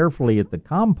looked carefully at the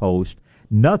compost,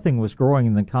 nothing was growing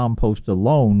in the compost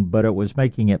alone, but it was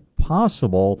making it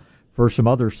possible for some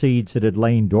other seeds that had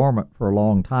lain dormant for a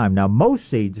long time. Now, most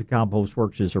seeds, the compost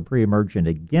works as a pre-emergent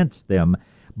against them,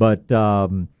 but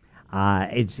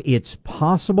it's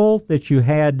possible that you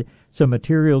had some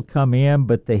material come in,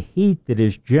 but the heat that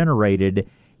is generated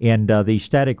in these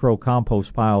static row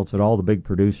compost piles that all the big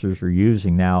producers are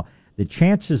using now, the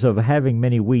chances of having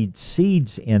many weed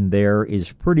seeds in there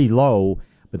is pretty low,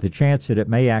 but the chance that it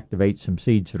may activate some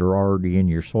seeds that are already in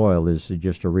your soil is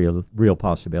just a real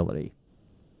possibility.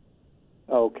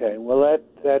 Okay, well,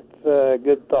 that's a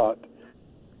good thought.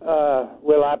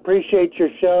 Well, I appreciate your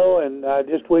show, and I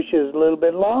just wish it was a little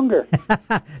bit longer.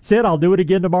 Sid, I'll do it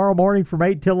again tomorrow morning from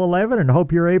 8 till 11, and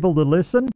hope you're able to listen.